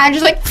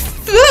 just like,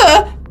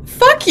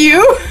 fuck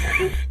you.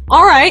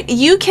 All right,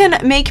 you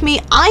can make me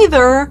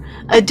either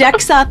a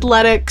Dex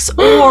Athletics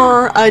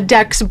or a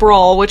Dex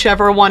Brawl,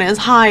 whichever one is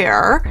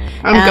higher.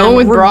 I'm going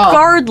with Brawl.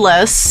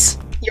 Regardless,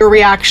 your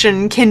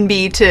reaction can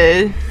be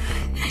to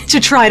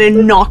try to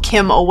knock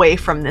him away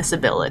from this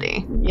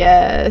ability.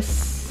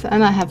 Yes,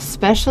 and I have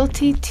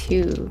specialty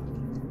too.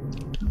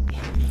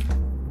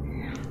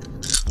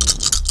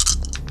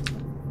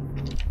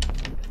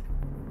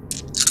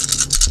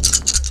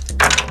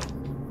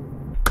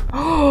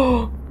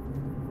 Oh.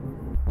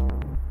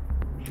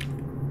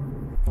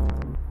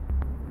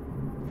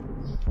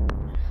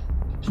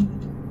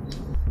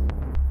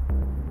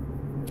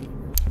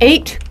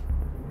 8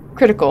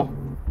 critical.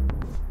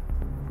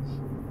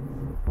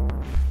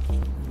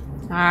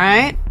 All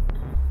right.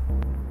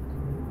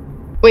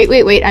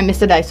 Wait, I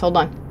missed a dice, hold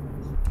on.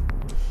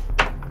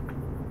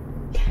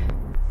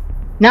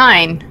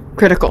 9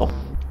 critical.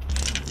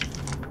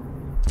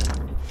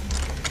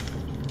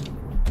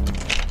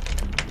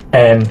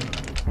 And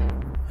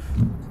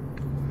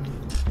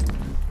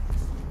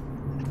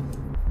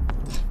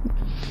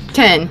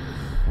 10.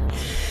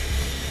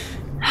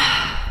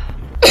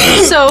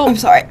 So I'm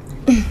sorry.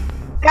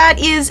 that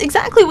is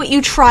exactly what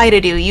you try to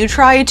do. You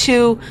try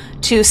to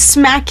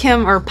smack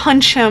him or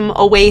punch him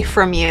away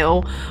from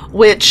you,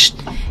 which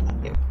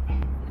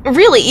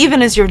really,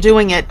 even as you're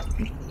doing it,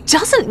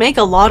 doesn't make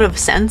a lot of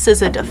sense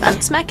as a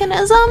defense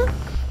mechanism.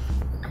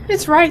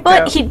 It's right,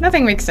 But though.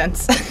 Nothing makes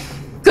sense.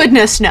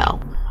 Goodness, no.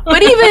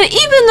 But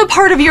even the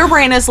part of your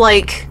brain is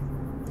like,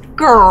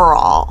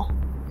 girl.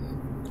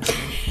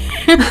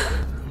 He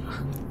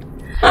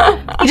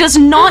does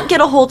not get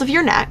a hold of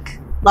your neck,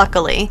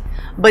 luckily,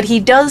 but he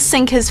does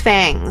sink his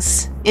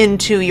fangs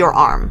into your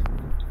arm.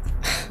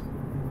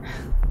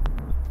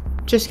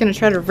 Just gonna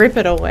try to rip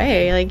it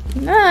away, like,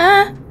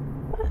 nah.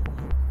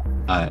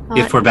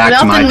 If we're back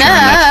to my turn,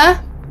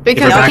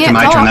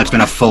 that's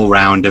been a full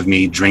round of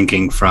me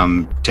drinking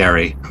from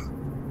Terry.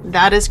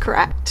 That is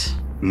correct.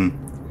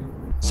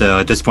 So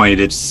at this point,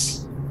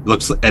 it's a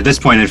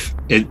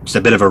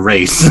bit of a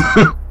race.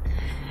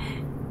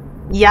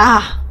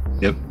 Yeah.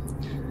 Yep.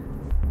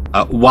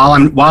 While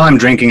I'm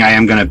drinking, I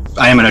am gonna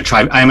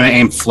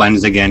aim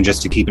Flens again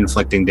just to keep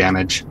inflicting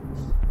damage.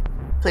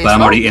 Please But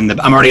I'm roll.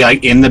 already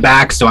like in the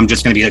back, so I'm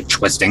just gonna be like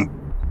twisting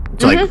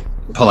to like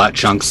pull out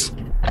chunks.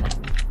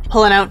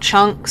 Pulling out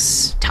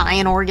chunks,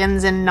 tying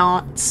organs in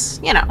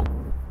knots, you know.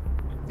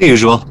 The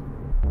usual.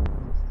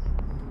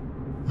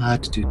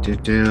 That's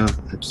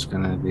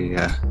gonna be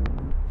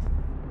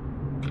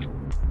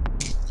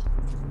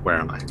where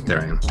am I?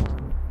 There I am.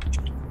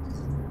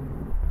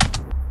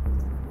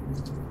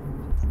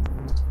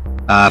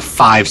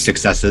 5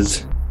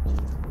 successes.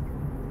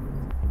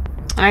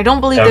 And I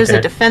don't believe there's a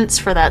Okay. defense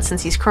for that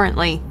since he's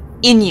currently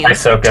in you. I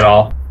soak it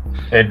all.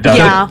 It does.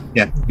 Yeah.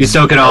 Yeah, you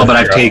soak it all, but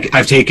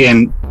I've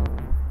taken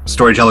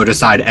storyteller to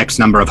side X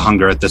number of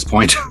hunger at this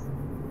point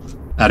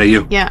out of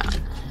you. Yeah.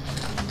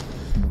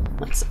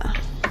 Let's.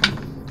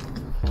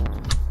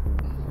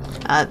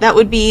 That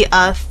would be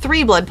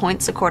 3 blood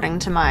points according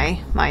to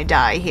my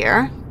die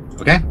here.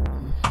 Okay.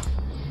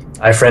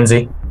 I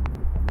frenzy.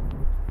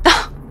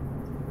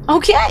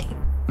 Okay.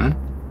 Hmm?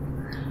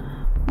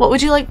 What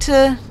would you like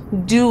to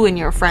do in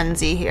your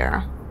frenzy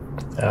here?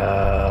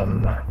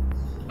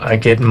 I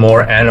get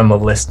more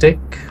animalistic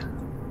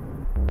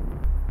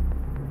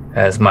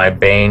as my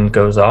bane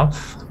goes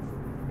off.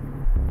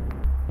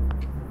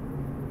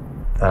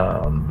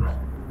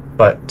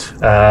 But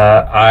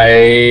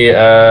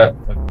I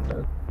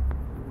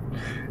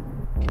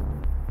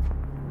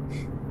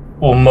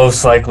will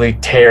most likely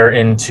tear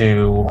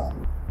into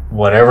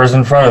whatever's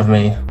in front of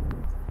me.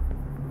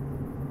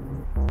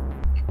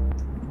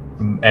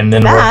 And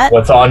then That-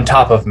 what's on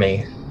top of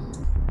me.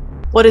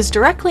 What is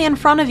directly in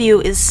front of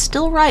you is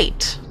still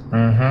right.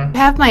 Mm-hmm. I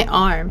have my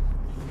arm,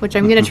 which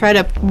I'm gonna try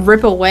to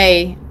rip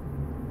away.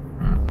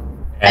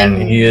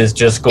 And he is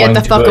just going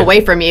Get the fuck to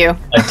away from you.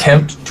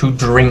 attempt to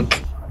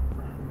drink.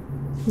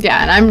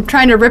 Yeah, and I'm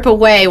trying to rip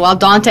away while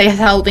Dante is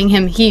holding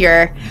him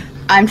here.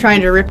 I'm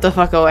trying to rip the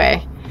fuck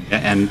away.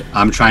 And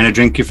I'm trying to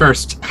drink you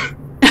first.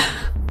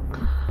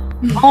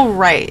 All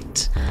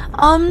right.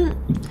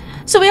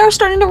 So we are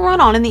starting to run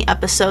on in the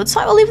episode, so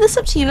I will leave this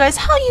up to you guys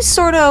how you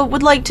sort of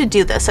would like to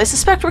do this. I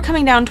suspect we're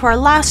coming down to our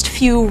last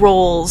few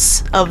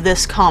rolls of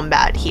this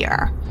combat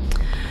here.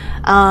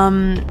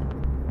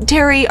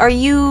 Terry, are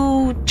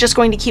you just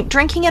going to keep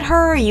drinking at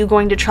her? Are you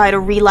going to try to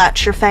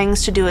relatch your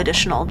fangs to do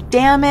additional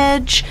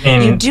damage?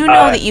 You do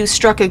know that you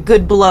struck a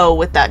good blow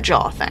with that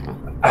jaw thing.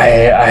 I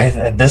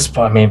at this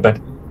point, but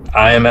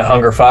I am at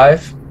hunger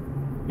 5.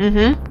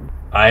 Mm-hmm.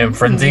 I am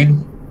frenzied.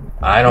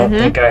 I don't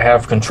think I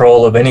have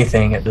control of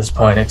anything at this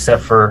point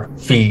except for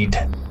feed.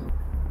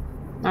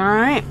 All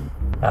right.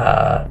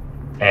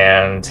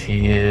 And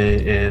he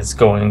is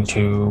going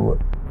to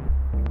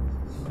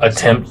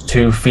attempt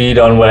to feed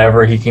on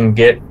whatever he can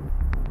get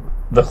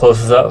the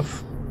closest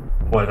of,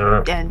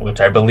 which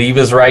I believe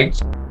is right.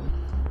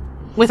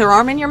 With her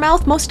arm in your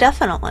mouth? Most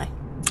definitely.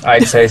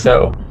 I'd say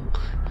so.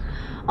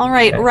 All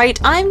right, Okay. right.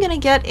 I'm going to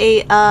get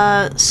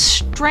a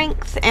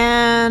strength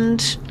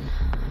and...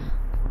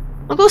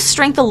 I'll go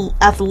strength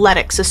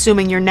athletics,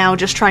 assuming you're now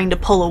just trying to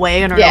pull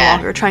away and are no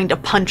longer trying to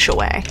punch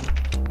away.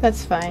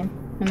 That's fine.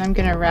 And I'm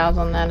gonna rouse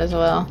on that as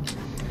well.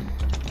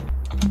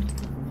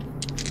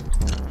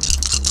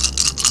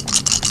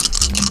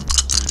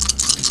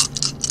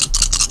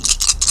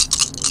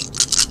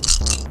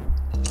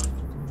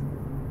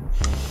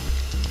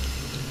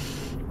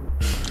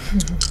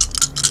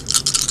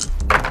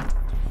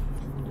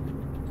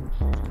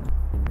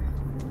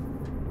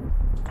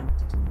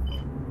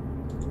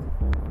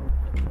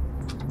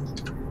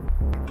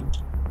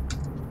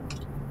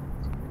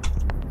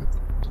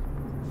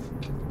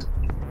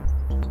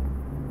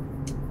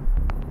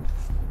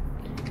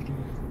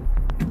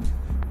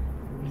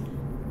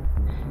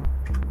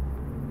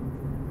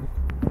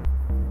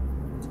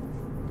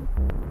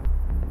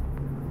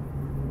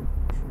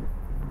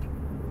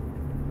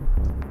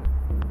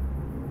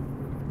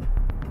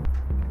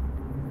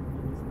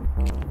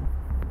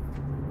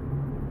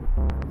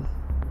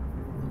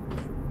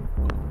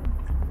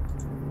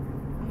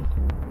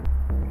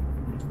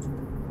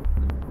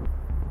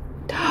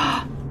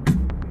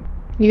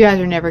 You guys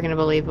are never gonna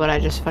believe what I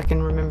just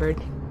fucking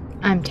remembered.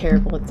 I'm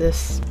terrible at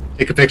this.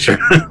 Take a picture.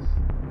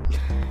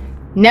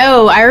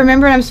 No, I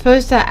remember I'm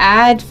supposed to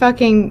add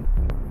fucking...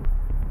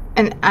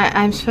 And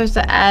I'm supposed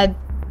to add...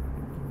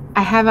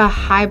 I have a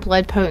high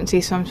blood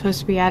potency, so I'm supposed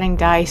to be adding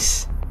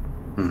dice.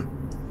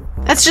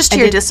 That's just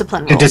your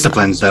discipline roll. It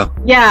disciplines, though.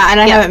 Yeah, and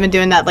I haven't been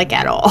doing that, like,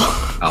 at all.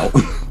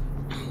 Oh.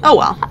 Oh,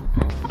 well.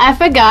 I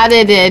forgot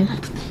it did.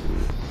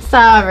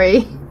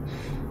 Sorry.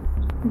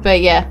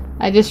 But yeah,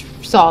 I just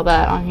saw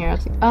that on here. I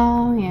was like,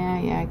 oh,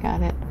 yeah, I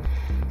got it.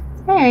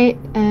 Alright,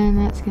 and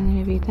that's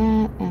gonna be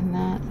that and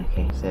that.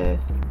 Okay, so...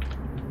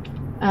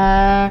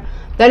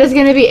 that is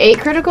gonna be 8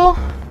 critical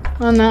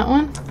on that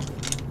one.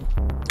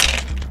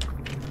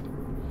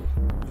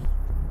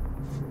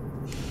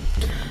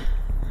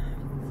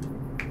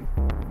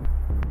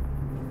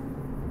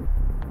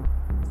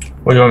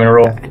 What do you want me to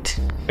roll? Right.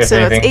 If So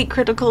anything. it's 8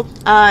 critical.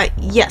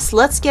 Yes,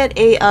 let's get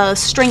a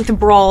strength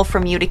brawl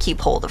from you to keep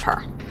hold of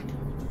her.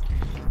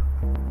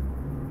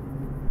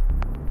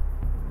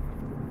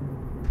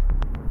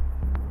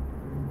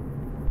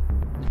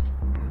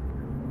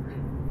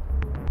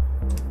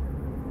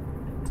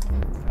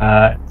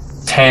 Uh,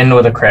 10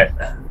 with a crit.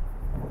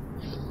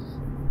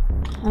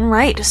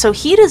 Alright, so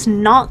he does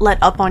not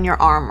let up on your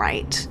arm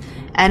right.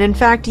 And in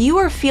fact, you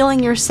are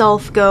feeling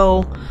yourself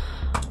go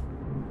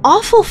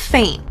awful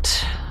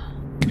faint.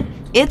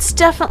 It's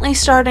definitely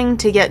starting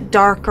to get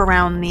dark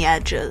around the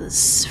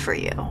edges for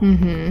you.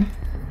 Mm-hmm.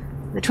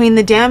 Between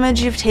the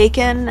damage you've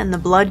taken and the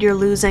blood you're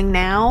losing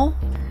now,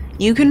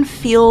 you can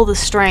feel the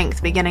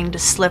strength beginning to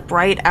slip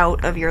right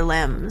out of your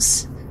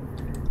limbs,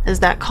 as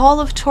that call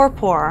of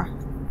torpor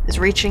is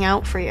reaching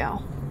out for you.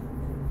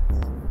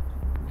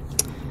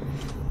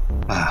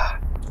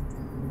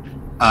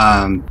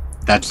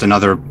 That's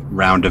another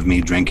round of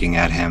me drinking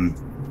at him.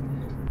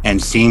 And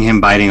seeing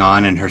him biting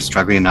on and her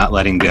struggling and not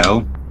letting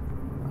go.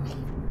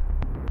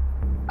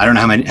 I don't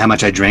know how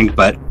much I drink,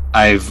 but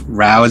I've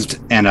roused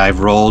and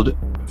I've rolled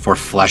for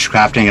flesh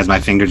crafting as my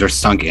fingers are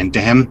sunk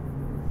into him.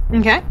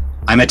 Okay.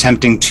 I'm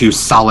attempting to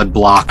solid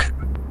block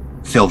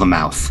fill the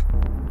mouth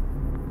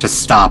to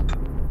stop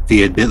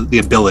the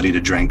ability to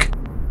drink.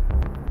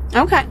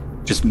 Okay.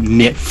 Just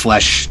knit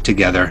flesh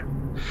together.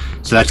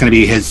 So that's going to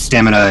be his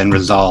stamina and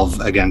resolve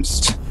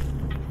against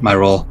my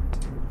roll.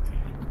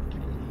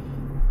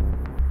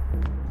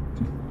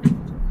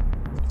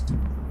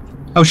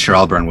 Oh, sure,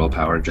 I'll burn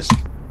willpower. Just,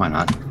 why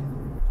not?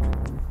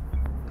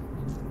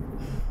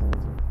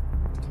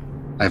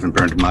 I haven't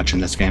burned much in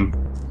this game.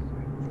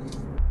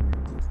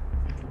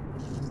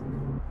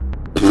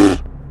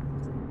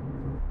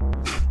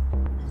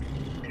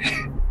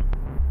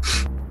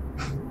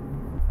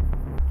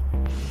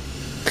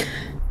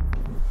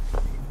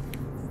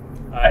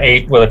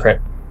 Eight with a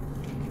crit.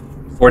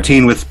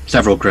 14 with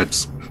several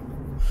crits.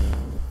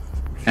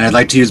 And I'd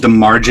like to use the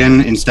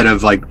margin instead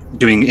of like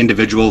doing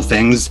individual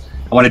things.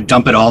 I want to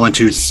dump it all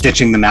into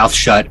stitching the mouth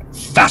shut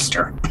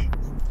faster.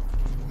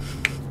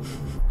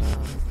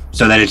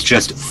 So that it's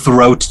just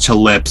throat to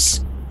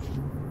lips.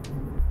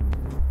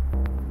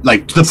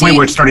 Like to the point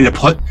where it's starting to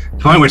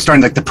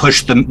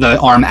push the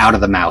arm out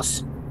of the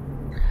mouth.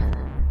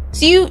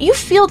 So you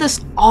feel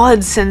this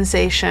odd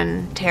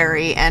sensation,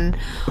 Terry, and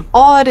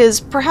odd is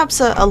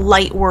perhaps a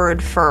light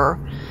word for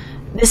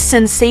this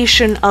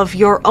sensation of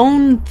your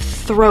own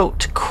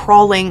throat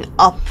crawling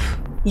up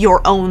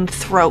your own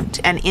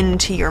throat and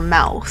into your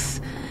mouth,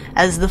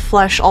 as the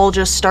flesh all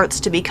just starts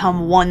to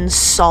become one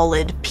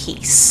solid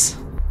piece.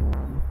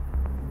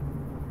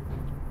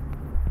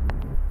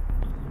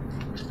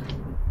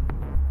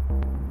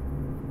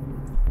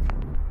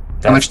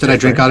 How much did I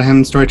drink out of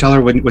him, Storyteller,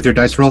 with your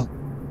dice roll?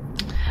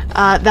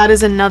 That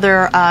is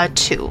another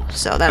 2,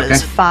 so that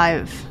is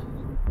 5.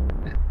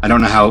 I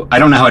don't know how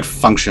it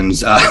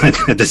functions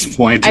at this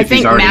point. I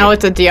think now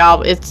it's a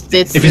Diablo. It's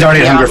if he's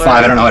already at Hunger 5,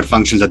 I don't know how it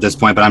functions at this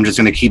point, but I'm just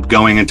going to keep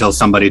going until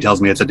somebody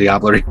tells me it's a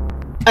Diablerie.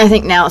 I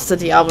think now it's the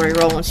Diablerie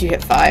roll once you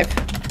hit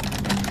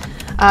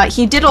 5.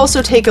 He did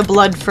also take a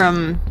blood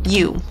from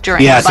you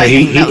during the so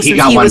he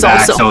got one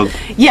back. Also, so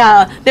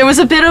yeah, there was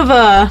a bit of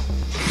a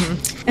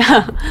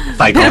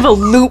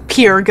loop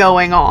here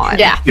going on.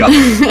 Yeah.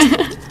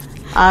 Yep.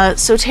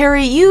 So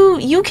Terry,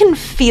 you can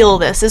feel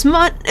this. As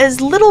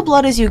little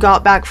blood as you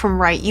got back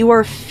from Wright, you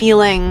are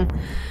feeling.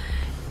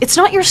 It's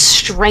not your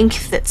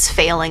strength that's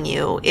failing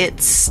you.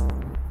 It's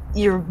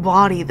your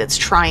body that's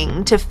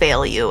trying to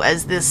fail you,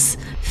 as this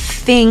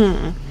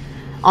thing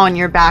on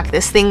your back,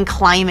 this thing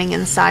climbing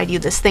inside you,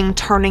 this thing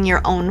turning your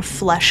own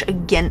flesh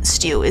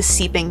against you is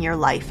seeping your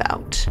life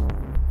out.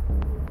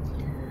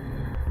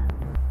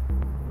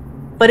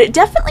 But it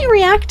definitely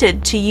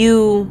reacted to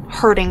you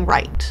hurting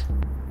Wright.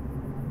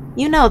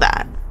 You know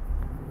that.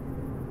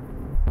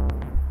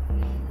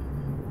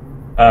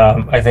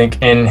 I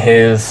think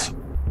as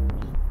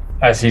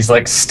he's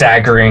like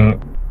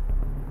staggering,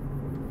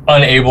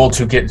 unable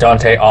to get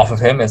Dante off of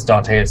him, as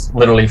Dante is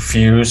literally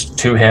fused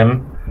to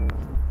him,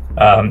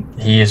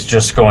 he is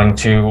just going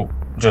to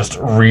just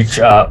reach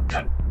up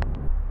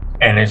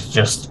and is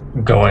just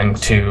going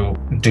to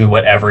do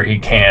whatever he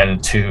can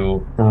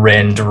to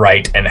rend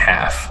Wright in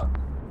half.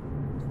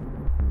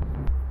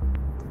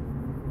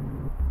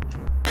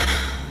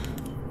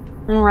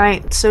 All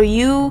right, so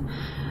you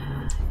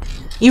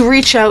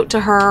reach out to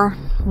her,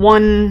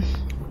 one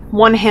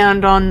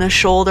hand on the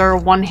shoulder,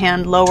 one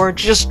hand lower,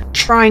 just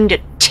trying to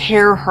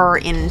tear her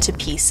into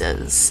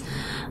pieces.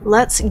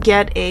 Let's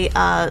get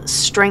a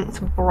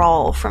strength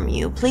brawl from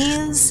you,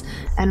 please.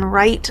 And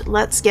Wright,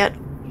 let's get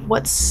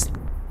what's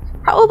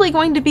probably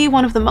going to be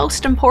one of the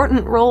most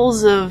important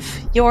rolls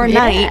of your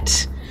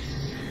night,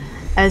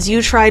 as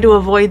you try to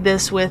avoid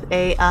this with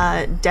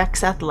a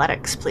Dex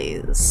Athletics,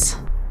 please.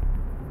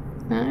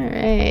 All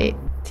right.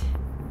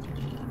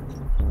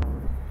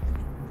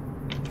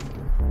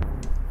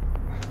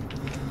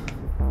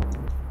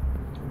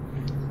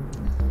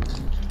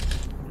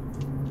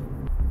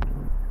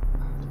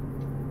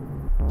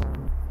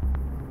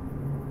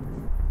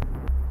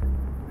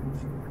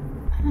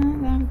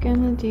 And I'm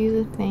gonna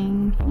do the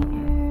thing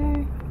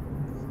here.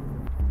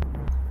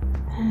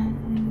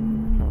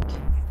 And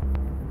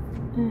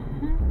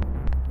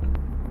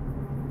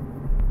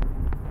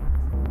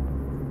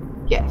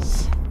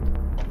yes.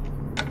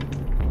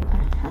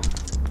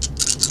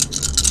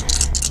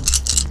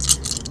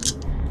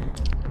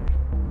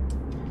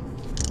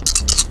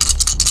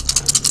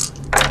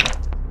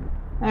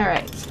 All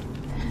right.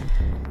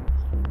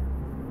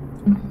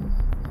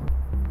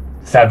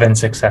 7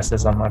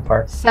 successes on my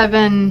part.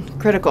 7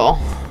 critical.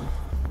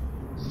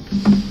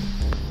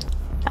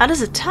 That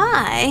is a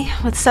tie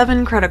with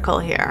 7 critical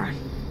here.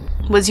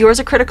 Was yours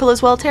a critical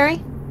as well,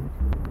 Terry?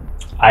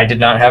 I did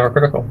not have a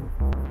critical.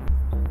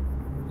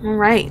 All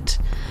right.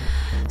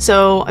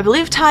 So I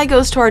believe tie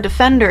goes to our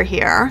defender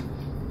here.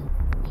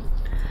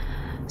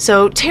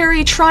 So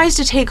Terry tries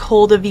to take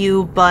hold of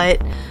you,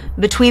 but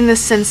between the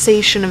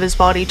sensation of his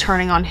body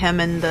turning on him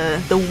and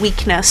the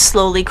weakness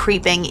slowly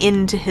creeping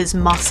into his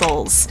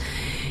muscles,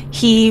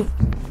 he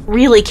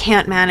really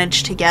can't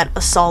manage to get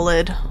a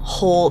solid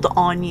hold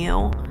on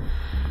you.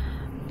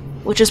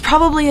 Which is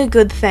probably a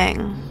good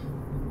thing,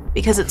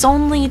 because it's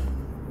only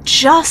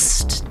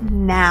just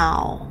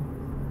now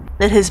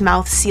that his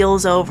mouth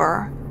seals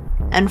over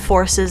and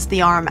forces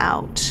the arm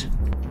out.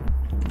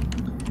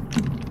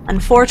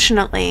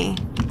 Unfortunately,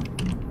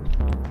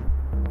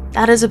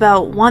 that is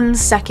about 1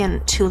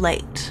 second too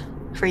late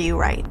for you,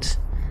 right?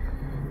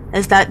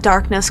 As that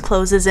darkness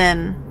closes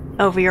in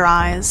over your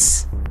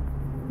eyes,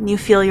 and you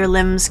feel your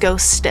limbs go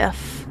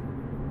stiff.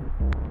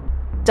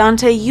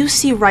 Dante, you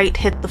see Wright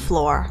hit the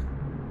floor,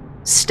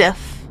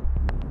 stiff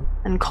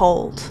and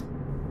cold.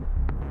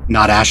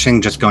 Not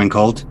ashing, just going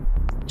cold?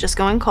 Just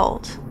going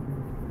cold.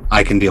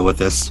 I can deal with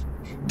this.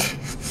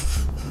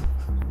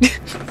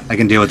 I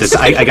can deal with this.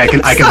 I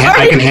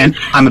can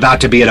I'm about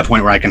to be at a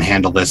point where I can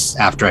handle this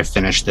after I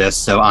finish this.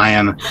 So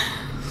I'm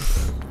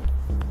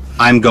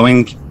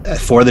going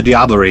for the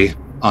Diablerie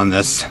on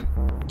this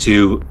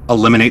to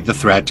eliminate the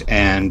threat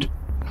and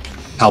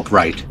help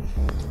Wright.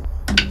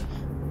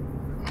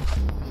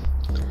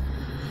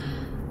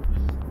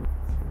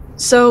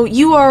 So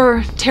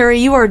Terry,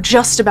 you are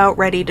just about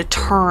ready to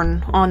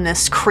turn on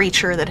this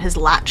creature that has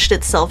latched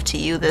itself to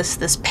you,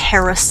 this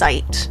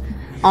parasite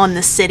on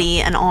the city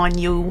and on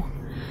you.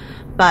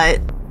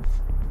 But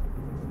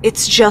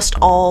it's just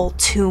all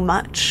too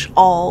much,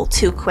 all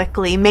too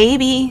quickly.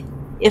 Maybe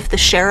if the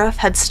sheriff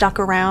had stuck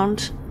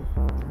around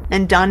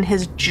and done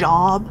his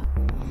job,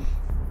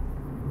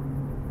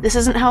 this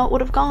isn't how it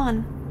would have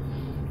gone.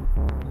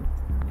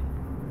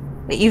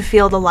 But you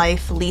feel the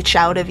life leach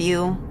out of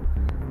you,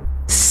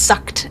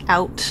 sucked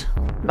out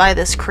by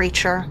this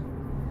creature.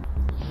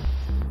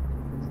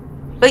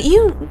 But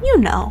you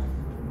know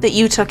that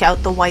you took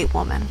out the white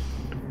woman.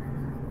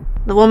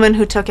 The woman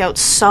who took out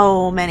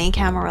so many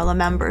Camarilla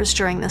members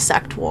during the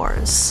sect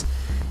wars.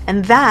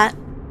 And that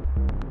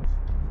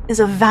is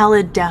a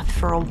valid death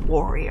for a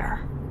warrior.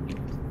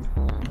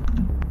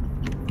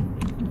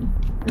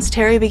 As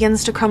Terry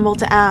begins to crumble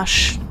to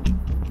ash,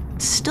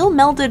 still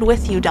melded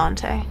with you,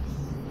 Dante.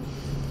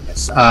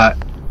 Yes,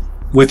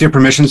 with your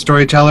permission,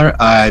 storyteller,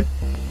 I'd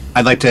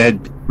like to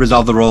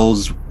resolve the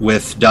roles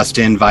with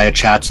Dustin via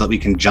chat so that we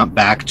can jump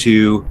back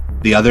to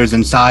the others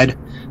inside.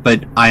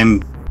 But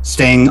I'm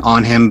staying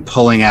on him,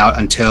 pulling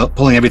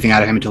everything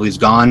out of him until he's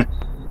gone,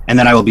 and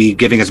then I will be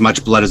giving as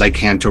much blood as I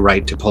can to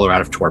Wright to pull her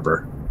out of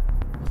torpor.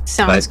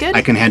 Sounds good.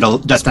 I can handle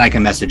Dustin. I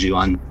can message you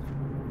on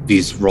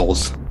these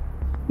roles.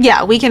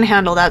 Yeah, we can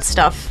handle that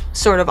stuff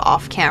sort of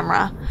off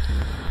camera.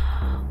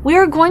 We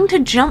are going to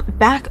jump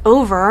back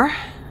over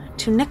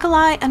to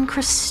Nikolai and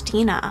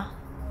Christina.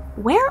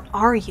 Where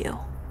are you?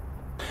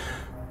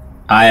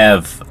 I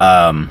have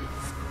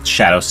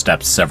shadow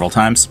stepped several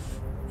times,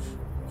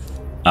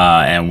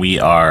 and we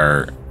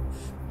are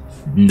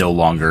no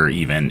longer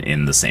even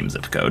in the same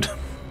zip code.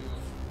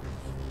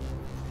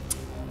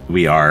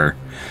 We are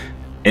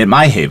in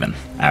my haven,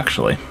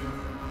 actually,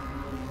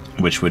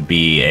 which would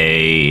be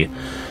a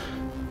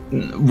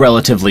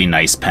relatively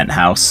nice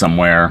penthouse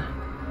somewhere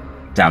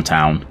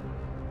downtown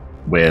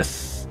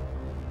with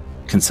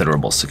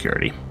considerable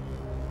security.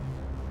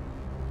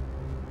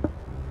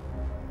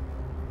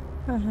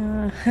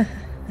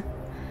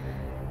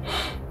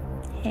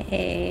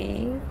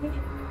 Hey.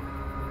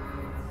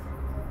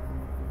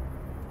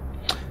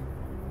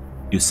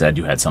 You said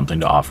you had something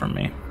to offer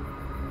me.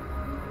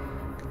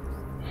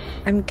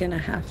 I'm gonna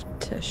have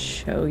to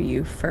show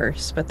you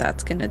first, but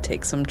that's gonna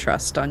take some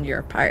trust on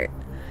your part.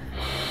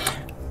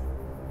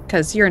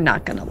 Because you're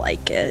not gonna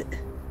like it.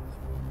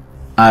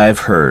 I've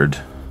heard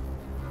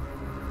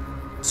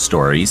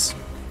stories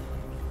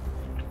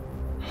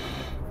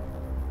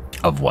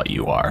of what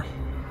you are.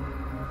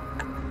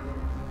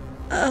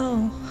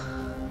 Oh.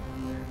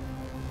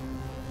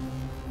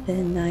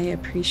 Then I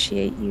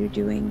appreciate you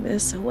doing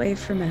this away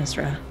from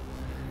Ezra.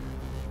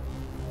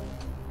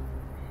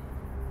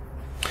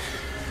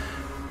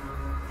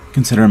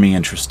 Consider me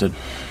interested.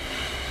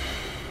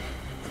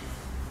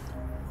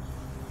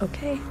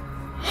 Okay.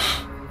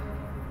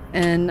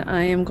 And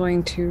I am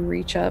going to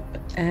reach up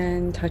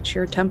and touch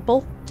your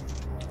temple.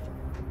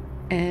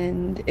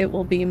 And it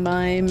will be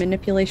my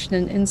manipulation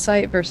and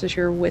insight versus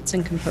your wits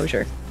and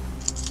composure.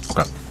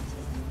 Okay.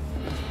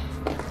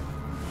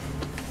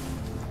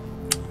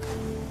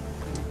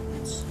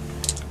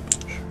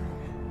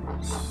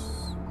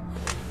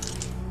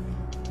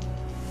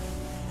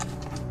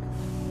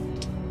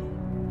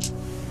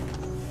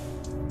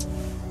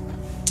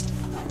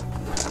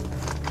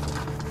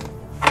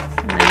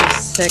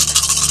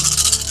 -6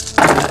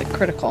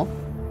 critical.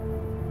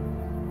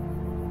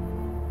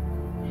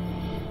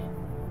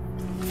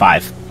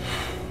 5.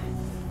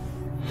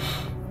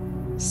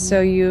 So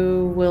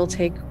you will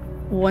take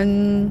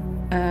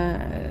 1,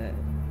 I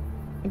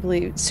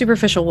believe,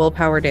 superficial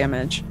willpower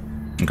damage.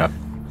 Okay.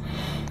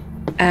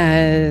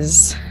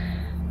 As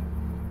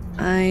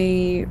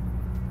I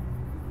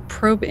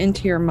probe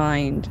into your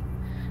mind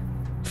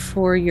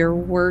for your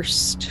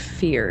worst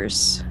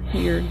fears,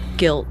 your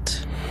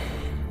guilt,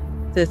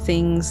 the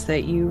things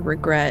that you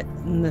regret,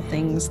 and the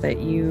things that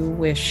you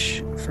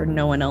wish for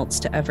no one else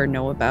to ever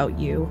know about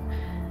you.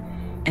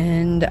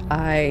 And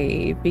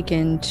I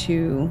begin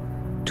to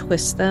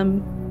twist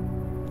them,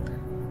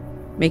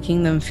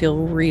 making them feel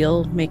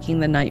real,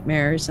 making the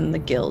nightmares and the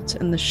guilt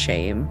and the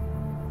shame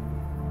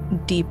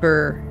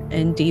deeper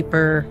and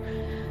deeper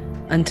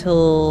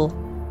until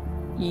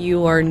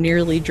you are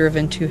nearly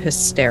driven to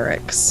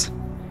hysterics.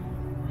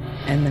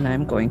 And then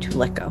I'm going to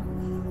let go.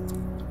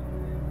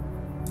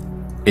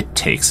 It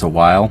takes a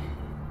while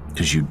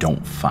because you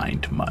don't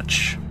find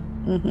much.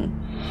 Mm-hmm.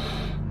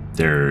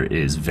 There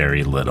is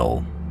very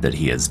little that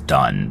he has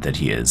done that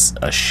he is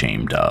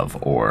ashamed of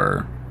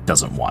or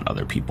doesn't want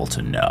other people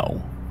to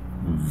know.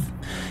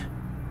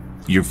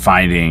 You're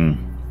finding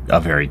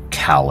a very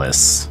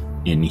callous,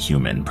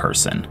 inhuman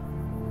person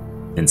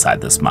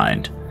inside this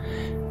mind.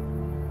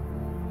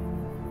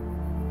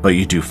 But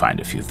you do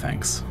find a few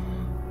things.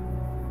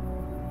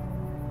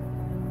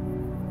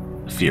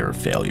 Fear of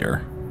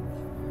failure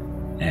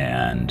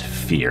and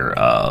fear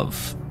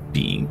of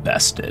being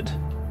bested.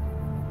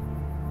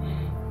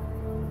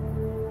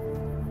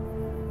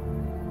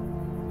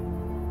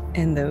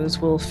 And those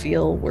will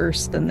feel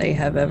worse than they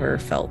have ever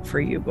felt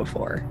for you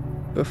before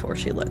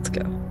she lets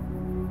go.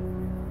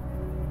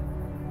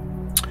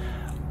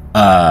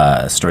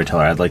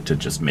 Storyteller, I'd like to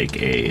just make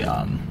a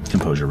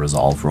composure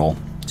resolve roll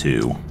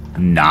to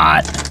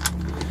not...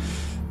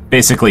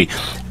 Basically,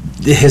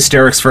 the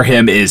hysterics for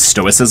him is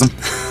stoicism.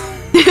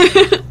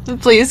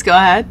 Please go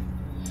ahead.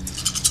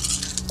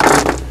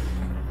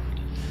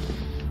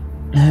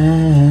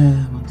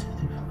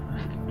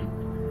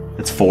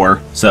 It's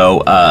 4.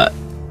 So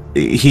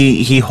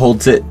he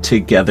holds it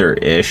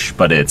together-ish,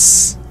 but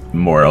it's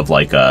more of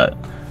like a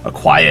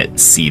quiet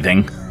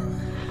seething.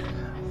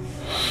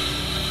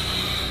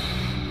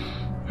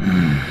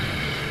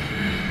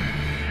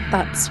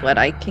 That's what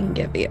I can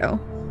give you.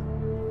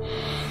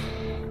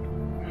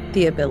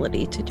 The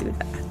ability to do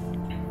that.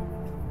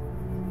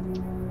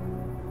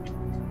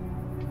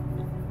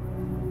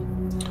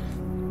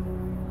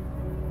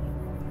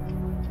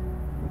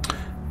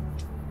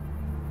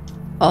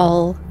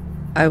 All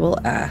I will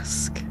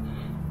ask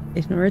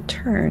in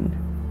return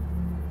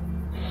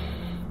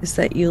is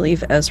that you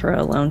leave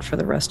Ezra alone for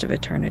the rest of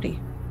eternity.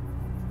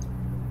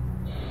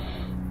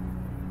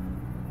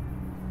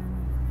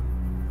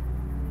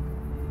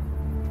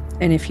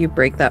 And if you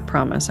break that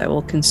promise, I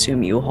will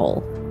consume you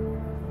whole.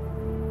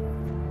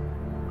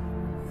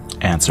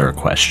 Answer a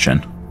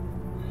question.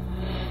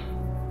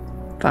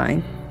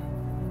 Fine.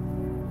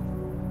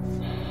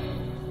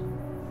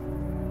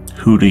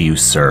 Who do you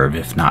serve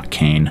if not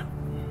Cain?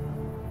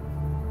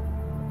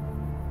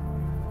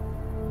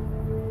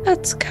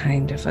 That's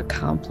kind of a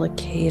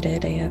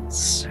complicated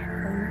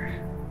answer,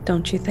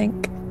 don't you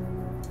think?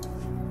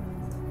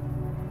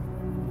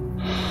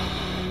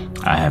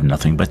 I have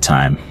nothing but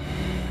time.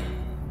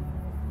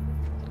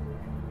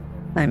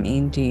 I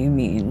mean, do you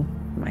mean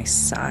my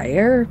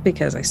sire?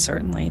 Because I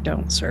certainly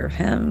don't serve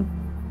him.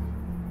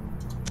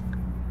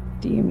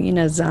 Do you mean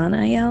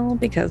Azanael?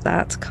 Because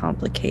that's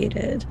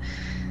complicated.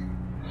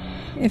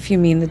 If you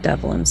mean the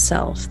devil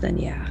himself, then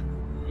yeah.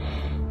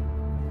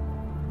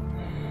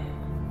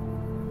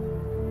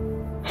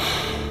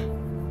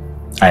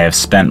 I have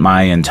spent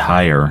my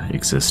entire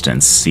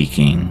existence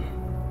seeking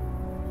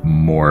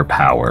more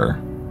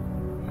power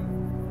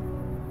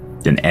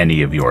than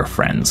any of your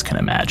friends can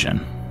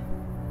imagine.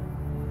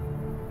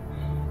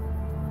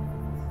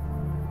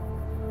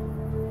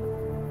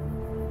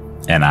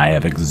 And I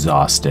have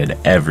exhausted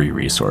every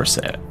resource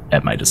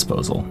at my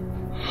disposal.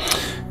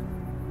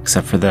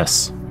 Except for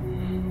this.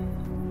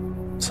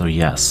 So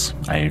yes,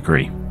 I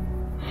agree.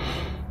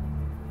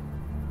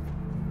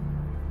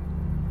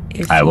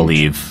 I will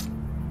leave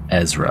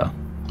Ezra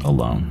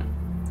alone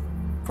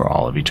for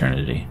all of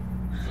eternity.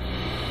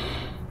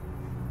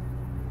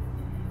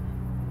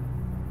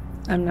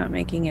 I'm not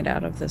making it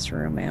out of this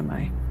room, am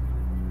I?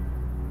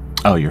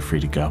 Oh, you're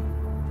free to go.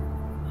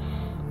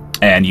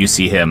 And you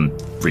see him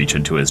reach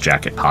into his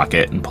jacket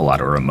pocket and pull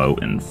out a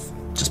remote and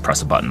just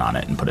press a button on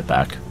it and put it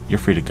back. You're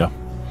free to go.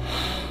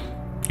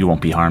 You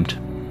won't be harmed.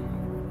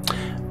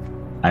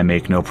 I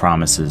make no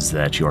promises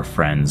that your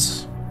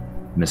friends,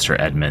 Mr.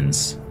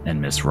 Edmonds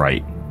and Miss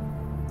Wright,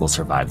 will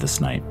survive this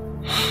night.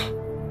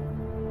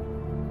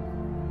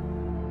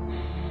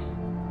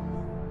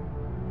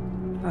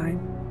 Fine.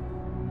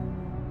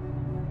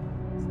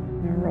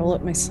 I'm gonna roll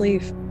up my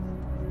sleeve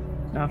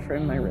and offer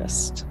him my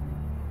wrist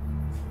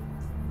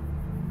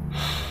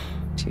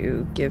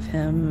to give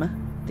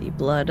him the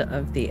blood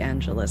of the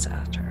Angelus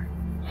Atter.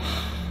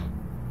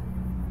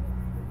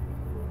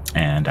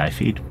 And I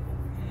feed.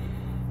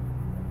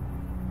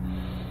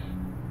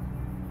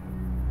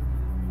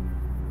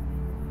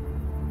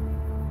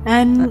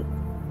 And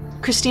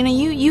Christina,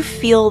 you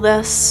feel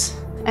this,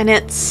 and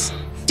it's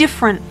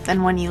different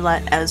than when you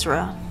let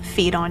Ezra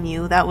feed on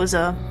you. That was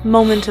a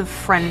moment of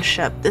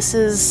friendship. This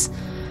is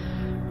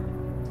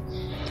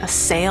a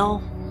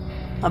sale,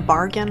 a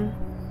bargain.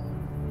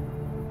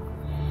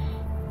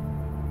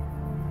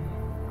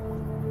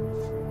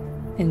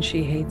 And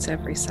she hates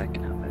every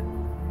second of it.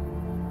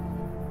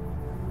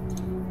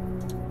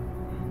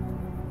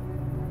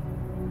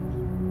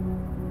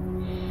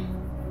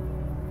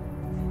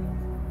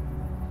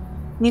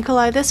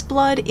 Nikolai, this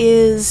blood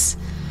is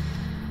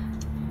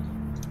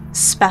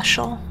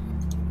special.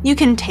 You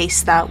can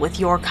taste that with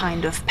your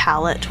kind of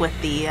palate, with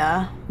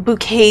the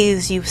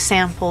bouquets you've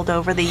sampled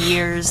over the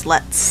years,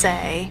 let's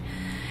say.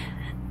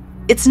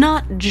 It's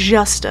not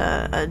just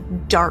a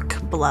dark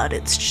blood.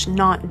 It's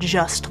not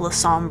just La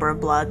Sombre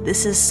blood.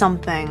 This is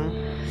something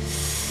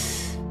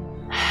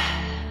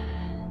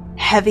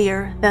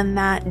heavier than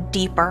that,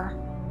 deeper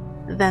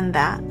than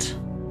that,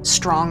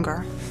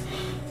 stronger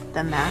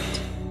than that.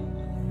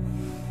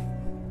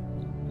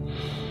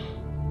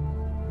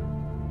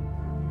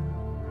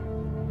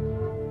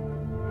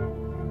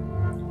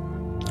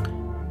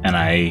 And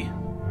I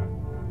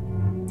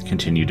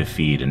continue to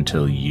feed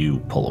until you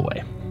pull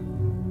away.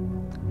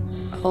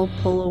 I'll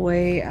pull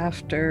away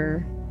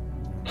after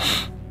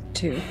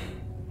 2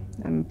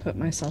 and put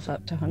myself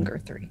up to hunger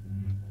 3.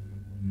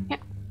 Yeah.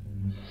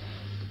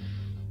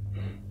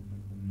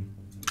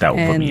 That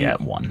will put me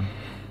at 1.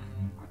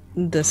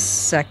 The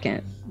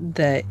second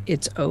that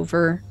it's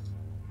over,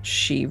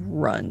 she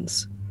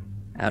runs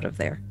out of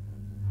there.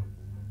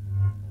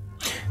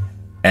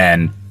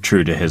 And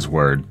true to his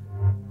word,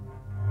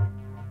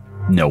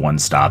 no one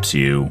stops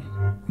you,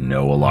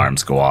 no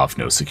alarms go off,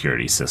 no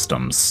security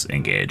systems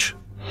engage.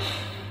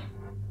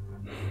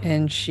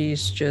 And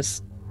she's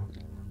just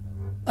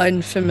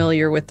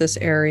unfamiliar with this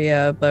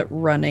area, but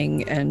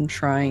running and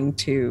trying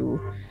to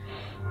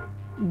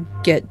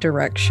get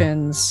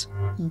directions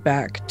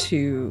back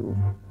to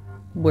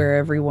where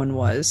everyone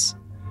was.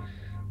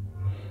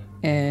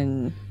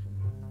 And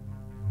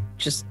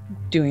just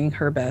doing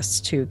her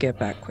best to get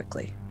back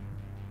quickly.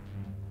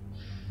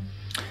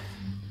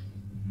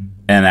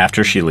 And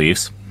after she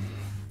leaves,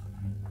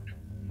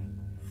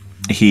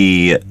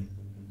 he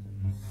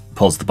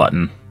pulls the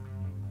button,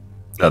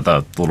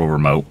 the little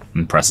remote,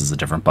 and presses a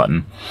different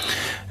button,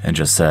 and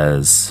just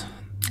says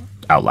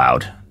out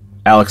loud,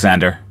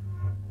 "Alexander,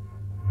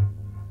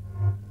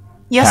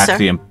 Yes, pack sir.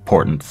 the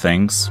important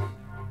things.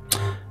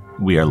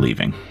 We are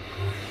leaving.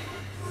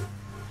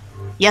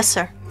 Yes,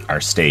 sir.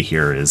 Our stay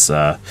here is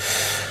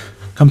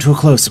come to a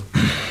close."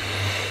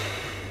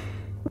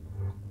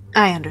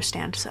 I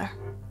understand, sir.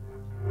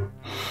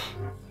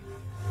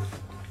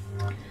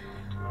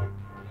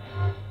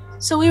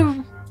 So we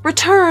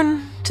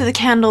return to the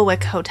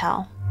Candlewick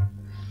Hotel.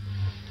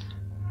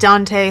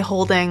 Dante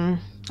holding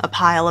a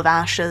pile of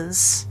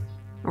ashes,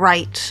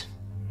 right,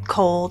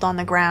 cold on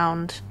the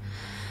ground.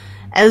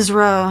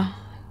 Ezra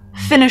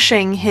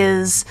finishing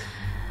his,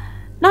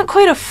 not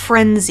quite a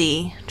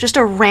frenzy, just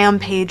a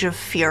rampage of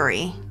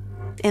fury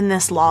in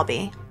this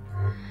lobby.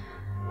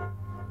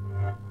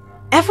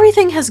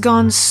 Everything has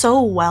gone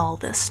so well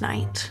this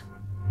night.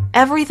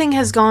 Everything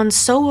has gone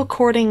so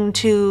according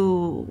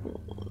to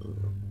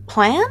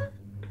plan?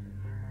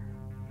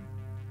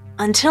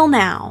 Until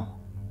now.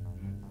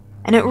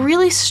 And it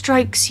really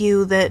strikes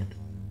you that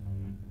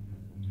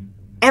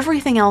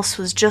everything else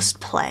was just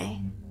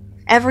play.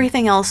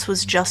 Everything else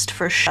was just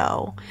for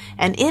show.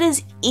 And it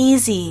is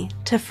easy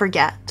to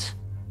forget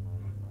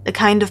the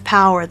kind of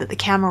power that the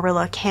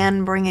Camarilla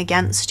can bring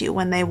against you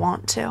when they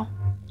want to.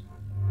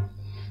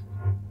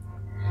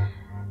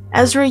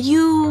 Ezra,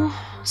 you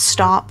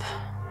stop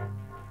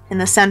in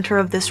the center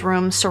of this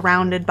room,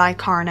 surrounded by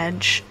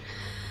carnage.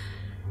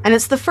 And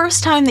it's the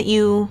first time that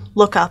you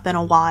look up in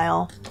a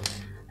while.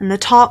 And the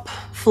top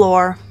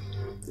floor,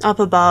 up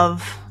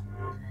above,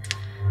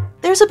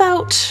 there's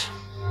about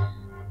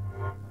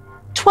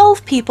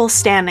 12 people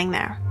standing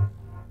there.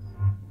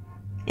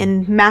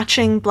 In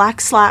matching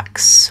black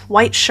slacks,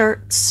 white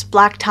shirts,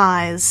 black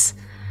ties.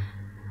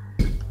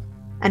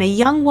 And a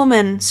young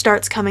woman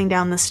starts coming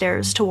down the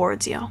stairs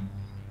towards you.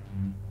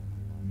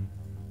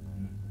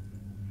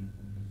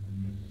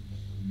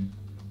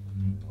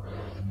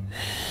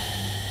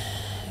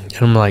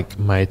 And I'm like,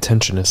 my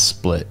attention is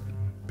split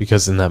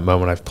because in that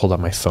moment I've pulled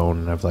out my phone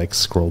and I've like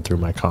scrolled through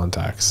my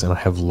contacts and I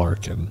have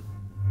Larkin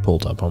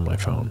pulled up on my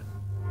phone.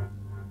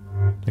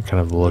 I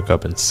kind of look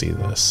up and see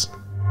this.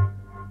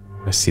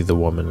 I see the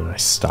woman and I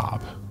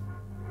stop.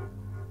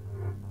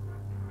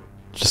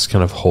 Just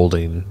kind of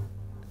holding,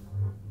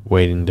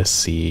 waiting to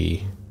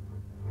see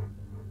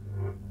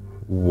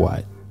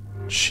what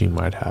she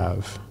might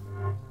have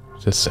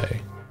to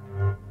say.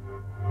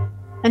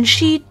 And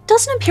she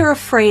doesn't appear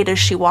afraid as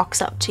she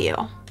walks up to you.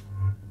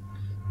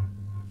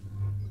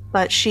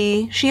 But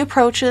she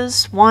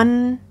approaches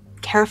one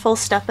careful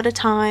step at a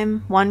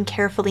time, one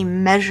carefully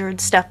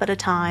measured step at a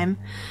time,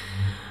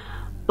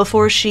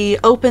 before she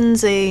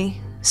opens a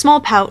small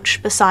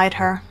pouch beside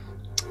her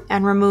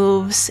and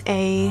removes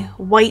a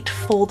white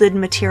folded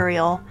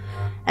material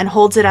and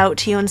holds it out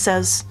to you and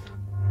says,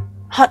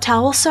 "Hot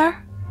towel, sir?"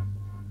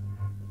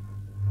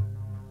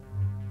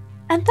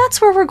 And that's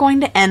where we're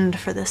going to end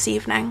for this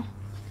evening.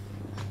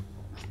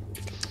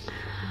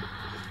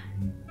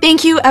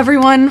 Thank you,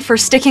 everyone, for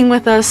sticking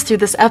with us through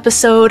this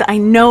episode. I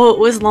know it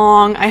was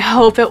long. I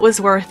hope it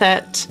was worth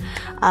it.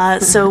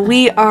 So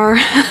we are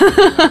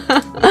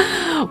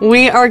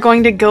we are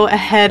going to go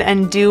ahead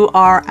and do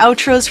our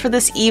outros for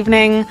this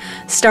evening,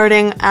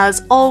 starting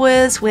as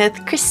always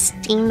with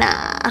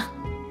Christina.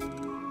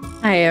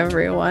 Hi,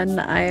 everyone.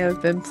 I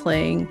have been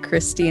playing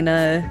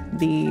Christina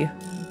the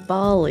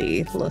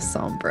Bali La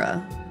Sombra.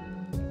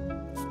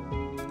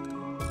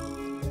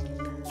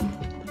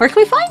 Where can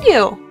we find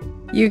you?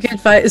 You can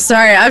find.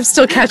 Sorry, I'm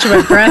still catching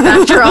my breath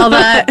after all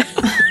that.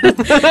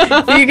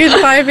 You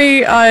can find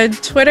me on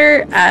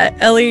Twitter at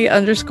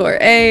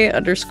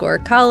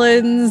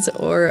Ellie_A_Collins,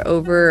 or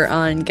over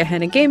on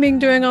Gehenna Gaming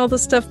doing all the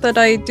stuff that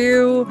I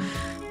do,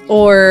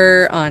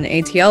 or on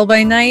ATL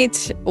by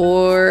night,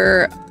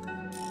 or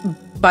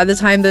by the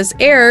time this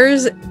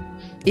airs,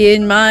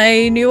 in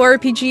my new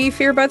RPG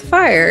Fear by the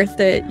Fire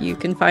that you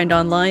can find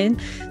online.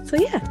 So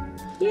yeah,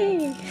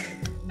 yay.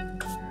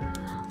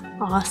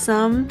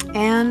 Awesome.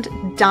 And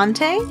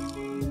Dante?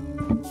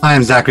 Hi,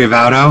 I'm Zachary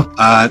Vaudo.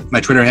 My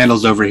Twitter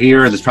handle's over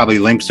here. There's probably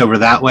links over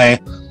that way.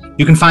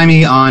 You can find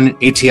me on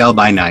ATL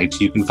by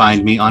night. You can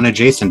find me on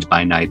Adjacent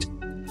by night.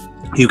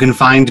 You can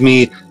find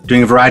me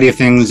doing a variety of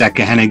things at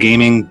Gehenna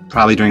Gaming,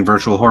 probably during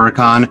Virtual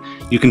HorrorCon.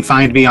 You can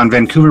find me on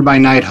Vancouver by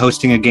night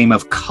hosting a game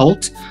of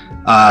Cult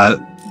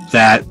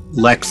that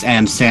Lex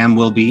and Sam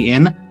will be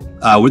in.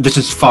 This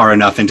is far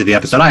enough into the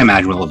episode. I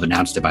imagine we'll have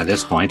announced it by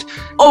this point.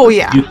 Oh,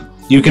 yeah.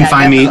 You can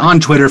find me on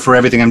Twitter for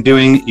everything I'm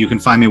doing. You can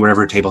find me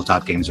wherever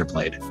tabletop games are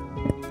played.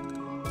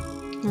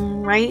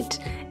 Right.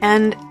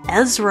 And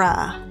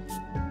Ezra.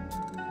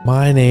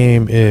 My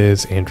name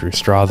is Andrew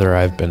Strother.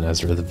 I've been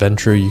Ezra the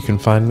Ventrue. You can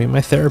find me in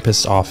my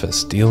therapist's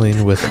office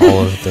dealing with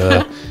all of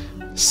the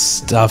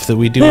stuff that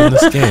we do in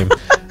this game.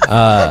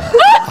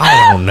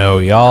 I don't know,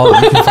 y'all.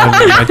 You can find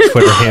me on my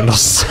Twitter handle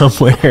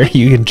somewhere.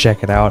 You can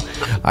check it out.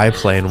 I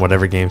play in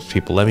whatever games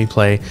people let me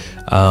play.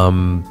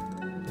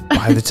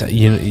 By the time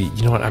you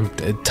know what,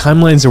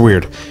 timelines are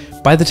weird.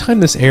 By the time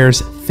this airs,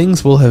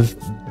 things will have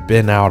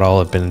been out. I'll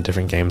have been in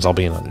different games. I'll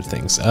be in other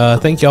things.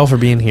 Thank y'all for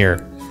being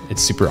here.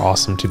 It's super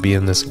awesome to be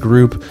in this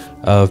group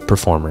of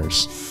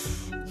performers.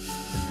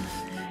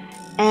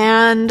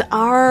 And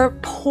our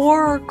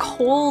poor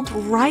cold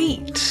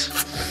right.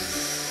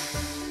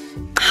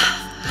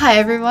 Hi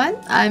everyone,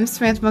 I'm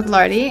Samantha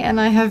McLarty, and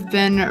I have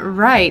been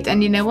right.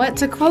 And you know what?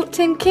 To quote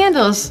Tin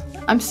Candles,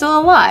 I'm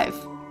still alive.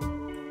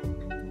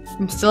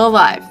 I'm still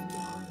alive.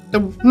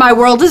 My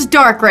world is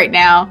dark right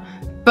now,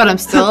 but I'm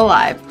still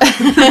alive.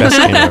 Best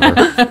game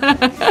ever.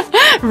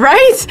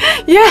 Right?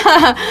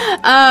 Yeah.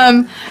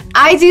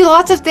 I do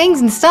lots of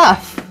things and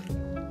stuff.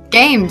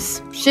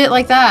 Games, shit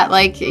like that.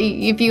 Like,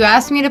 if you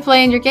ask me to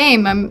play in your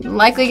game, I'm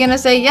likely gonna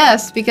say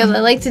yes, because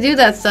I like to do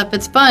that stuff.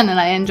 It's fun and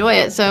I enjoy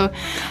it. So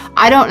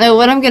I don't know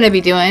what I'm gonna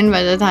be doing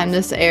by the time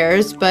this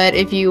airs, but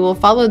if you will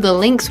follow the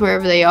links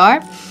wherever they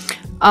are,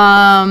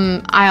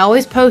 I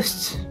always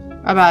post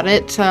about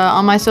it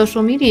on my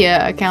social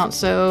media accounts,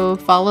 so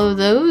follow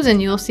those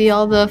and you'll see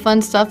all the fun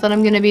stuff that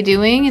I'm going to be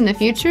doing in the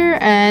future.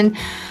 And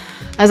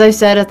as I've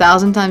said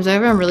 1,000 times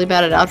over, I'm really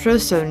bad at outros,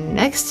 so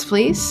next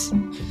please.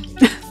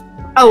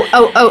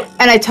 oh,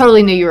 and I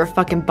totally knew you were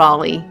fucking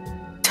Bali.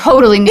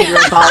 Totally knew you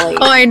were Bali.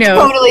 Oh, I know.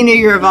 Totally knew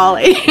you were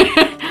Bali.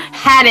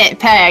 Had it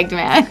pegged,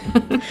 man.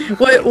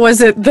 What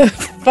was it, the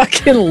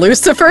fucking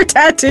Lucifer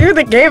tattoo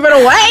that gave it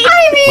away?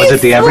 I mean, Was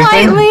it the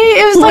everything? Slightly.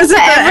 It was like Was it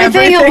the the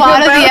everything, a everything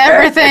lot of the about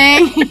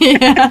everything.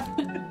 Yeah.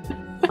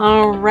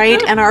 All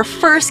right. And our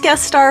first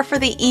guest star for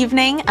the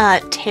evening,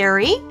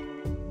 Terry.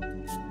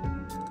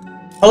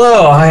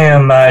 Hello, I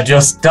am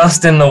just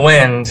dust in the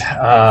wind.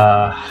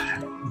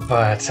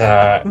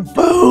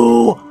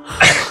 Boo!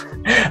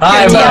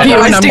 I'm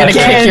gonna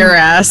kick your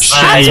ass.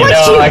 That's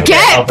what you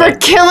get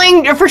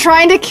for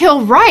trying to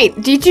kill right.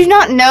 Did you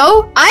not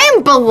know? I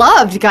am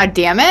beloved,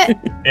 goddammit.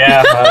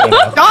 Yeah.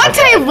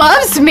 Dante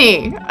loves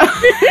me.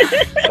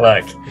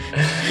 Look.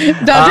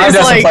 Dante's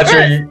like,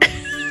 Fletcher, you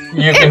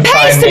can It pays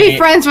find to me. be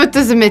friends with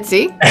the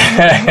Zemitzi.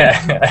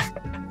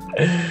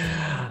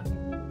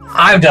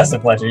 I'm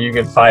Dustin Fletcher. You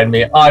can find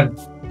me on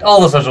all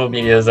the social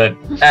medias at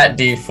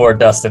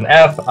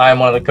D4DustinF. I'm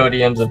one of the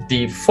co-DMs of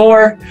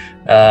D4.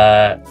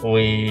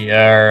 We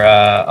are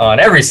on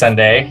every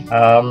Sunday,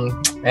 and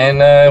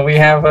we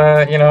have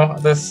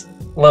this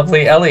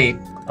lovely Ellie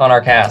on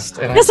our cast.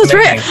 And yes, that's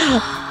right.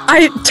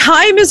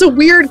 Time is a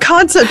weird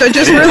concept. I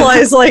just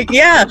realized,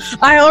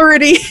 I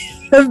already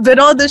have been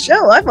on the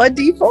show. I'm on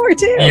D4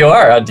 too. You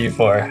are on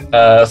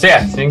D4. So you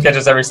can catch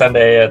us every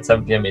Sunday at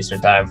 7 p.m. Eastern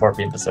Time, 4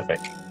 p.m.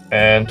 Pacific.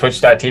 And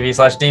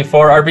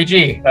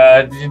twitch.tv/D4RPG.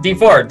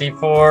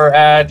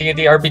 D4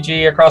 D&D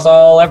RPG across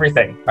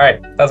everything. All right,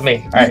 that's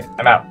me. All right,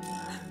 I'm out.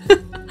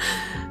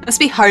 Must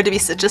be hard to be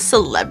such a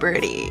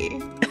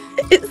celebrity.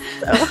 It's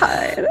so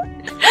hard.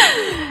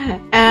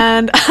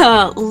 And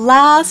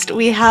last,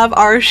 we have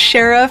our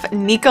Sheriff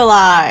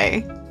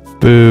Nikolai.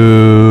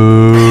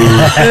 Boo.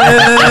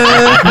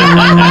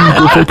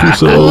 Go fuck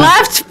yourself.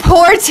 Left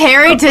poor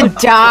Terry to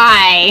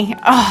die.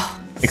 Oh,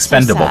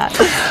 Expendable.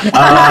 so sad.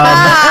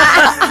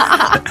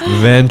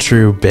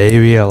 Ventru,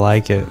 baby, I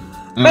like it.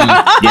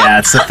 Yeah,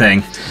 it's the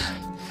thing.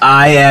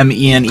 I am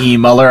Ian E.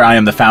 Muller. I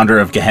am the founder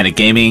of Gehenna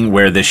Gaming,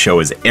 where this show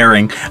is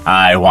airing.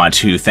 I want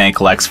to thank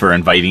Lex for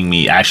inviting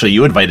me. Actually,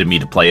 you invited me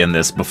to play in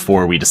this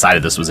before we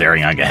decided this was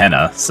airing on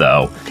Gehenna,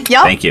 so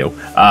thank you.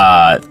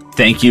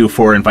 Thank you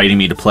for inviting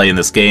me to play in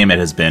this game. It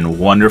has been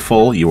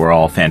wonderful. You are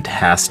all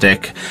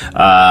fantastic.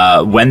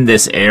 When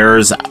this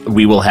airs,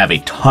 we will have a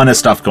ton of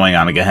stuff going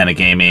on at Gehenna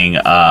Gaming.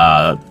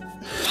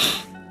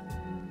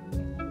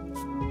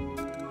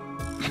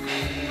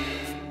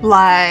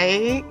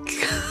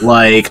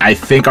 Like, I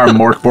think our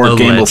Mork board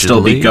game will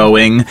still be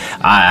going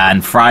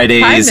on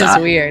Fridays. Time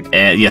is weird.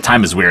 Yeah,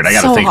 time is weird. I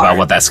got to So think hard. about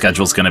what that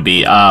schedule's going to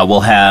be. We'll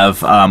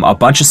have a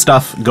bunch of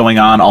stuff going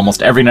on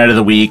almost every night of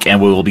the week,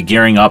 and we will be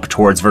gearing up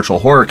towards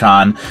Virtual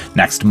HorrorCon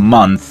next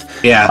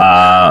month.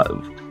 Yeah.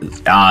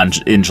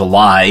 In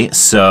July,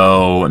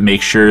 so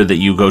make sure that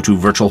you go to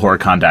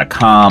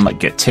virtualhorrorcon.com,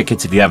 get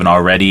tickets if you haven't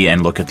already,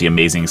 and look at the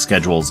amazing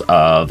schedules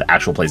of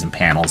actual plays and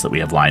panels that we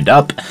have lined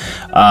up,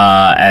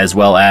 as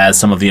well as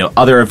some of the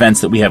other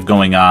events that we have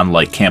going on,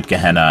 like Camp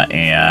Gehenna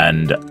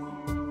and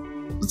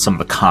some of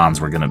the cons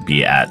we're going to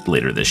be at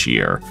later this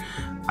year.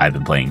 I've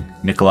been playing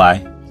Nikolai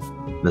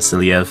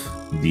Vasiliev,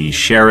 the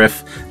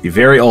sheriff, the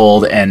very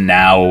old and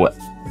now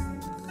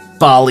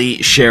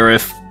Bali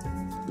sheriff,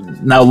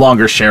 no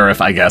longer sheriff,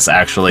 I guess,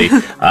 actually,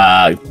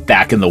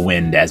 back in the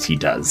wind as he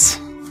does.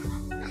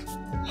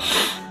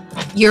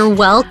 You're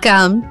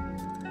welcome.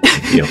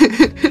 Thank you.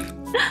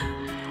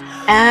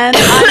 and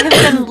I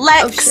have been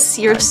Lex.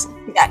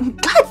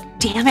 God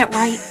damn it,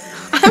 right?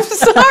 I'm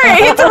sorry, I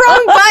hit the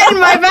wrong button,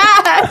 my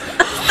bad.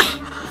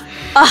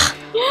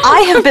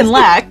 I have been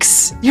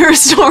Lex, your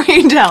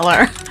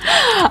storyteller.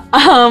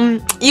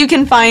 You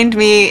can find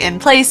me in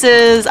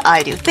places,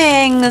 I do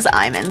things,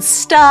 I'm in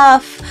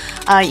stuff.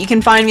 You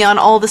can find me on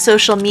all the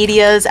social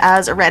medias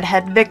as a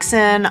redhead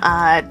vixen,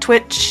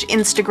 Twitch,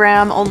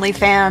 Instagram,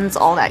 OnlyFans,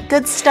 all that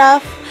good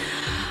stuff.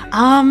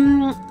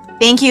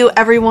 Thank you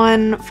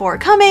everyone for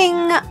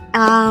coming.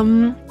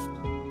 And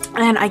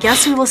I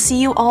guess we will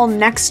see you all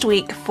next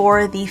week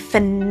for the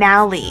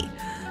finale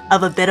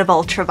of A Bit of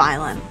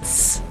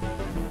Ultraviolence.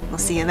 We'll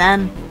see you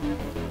then.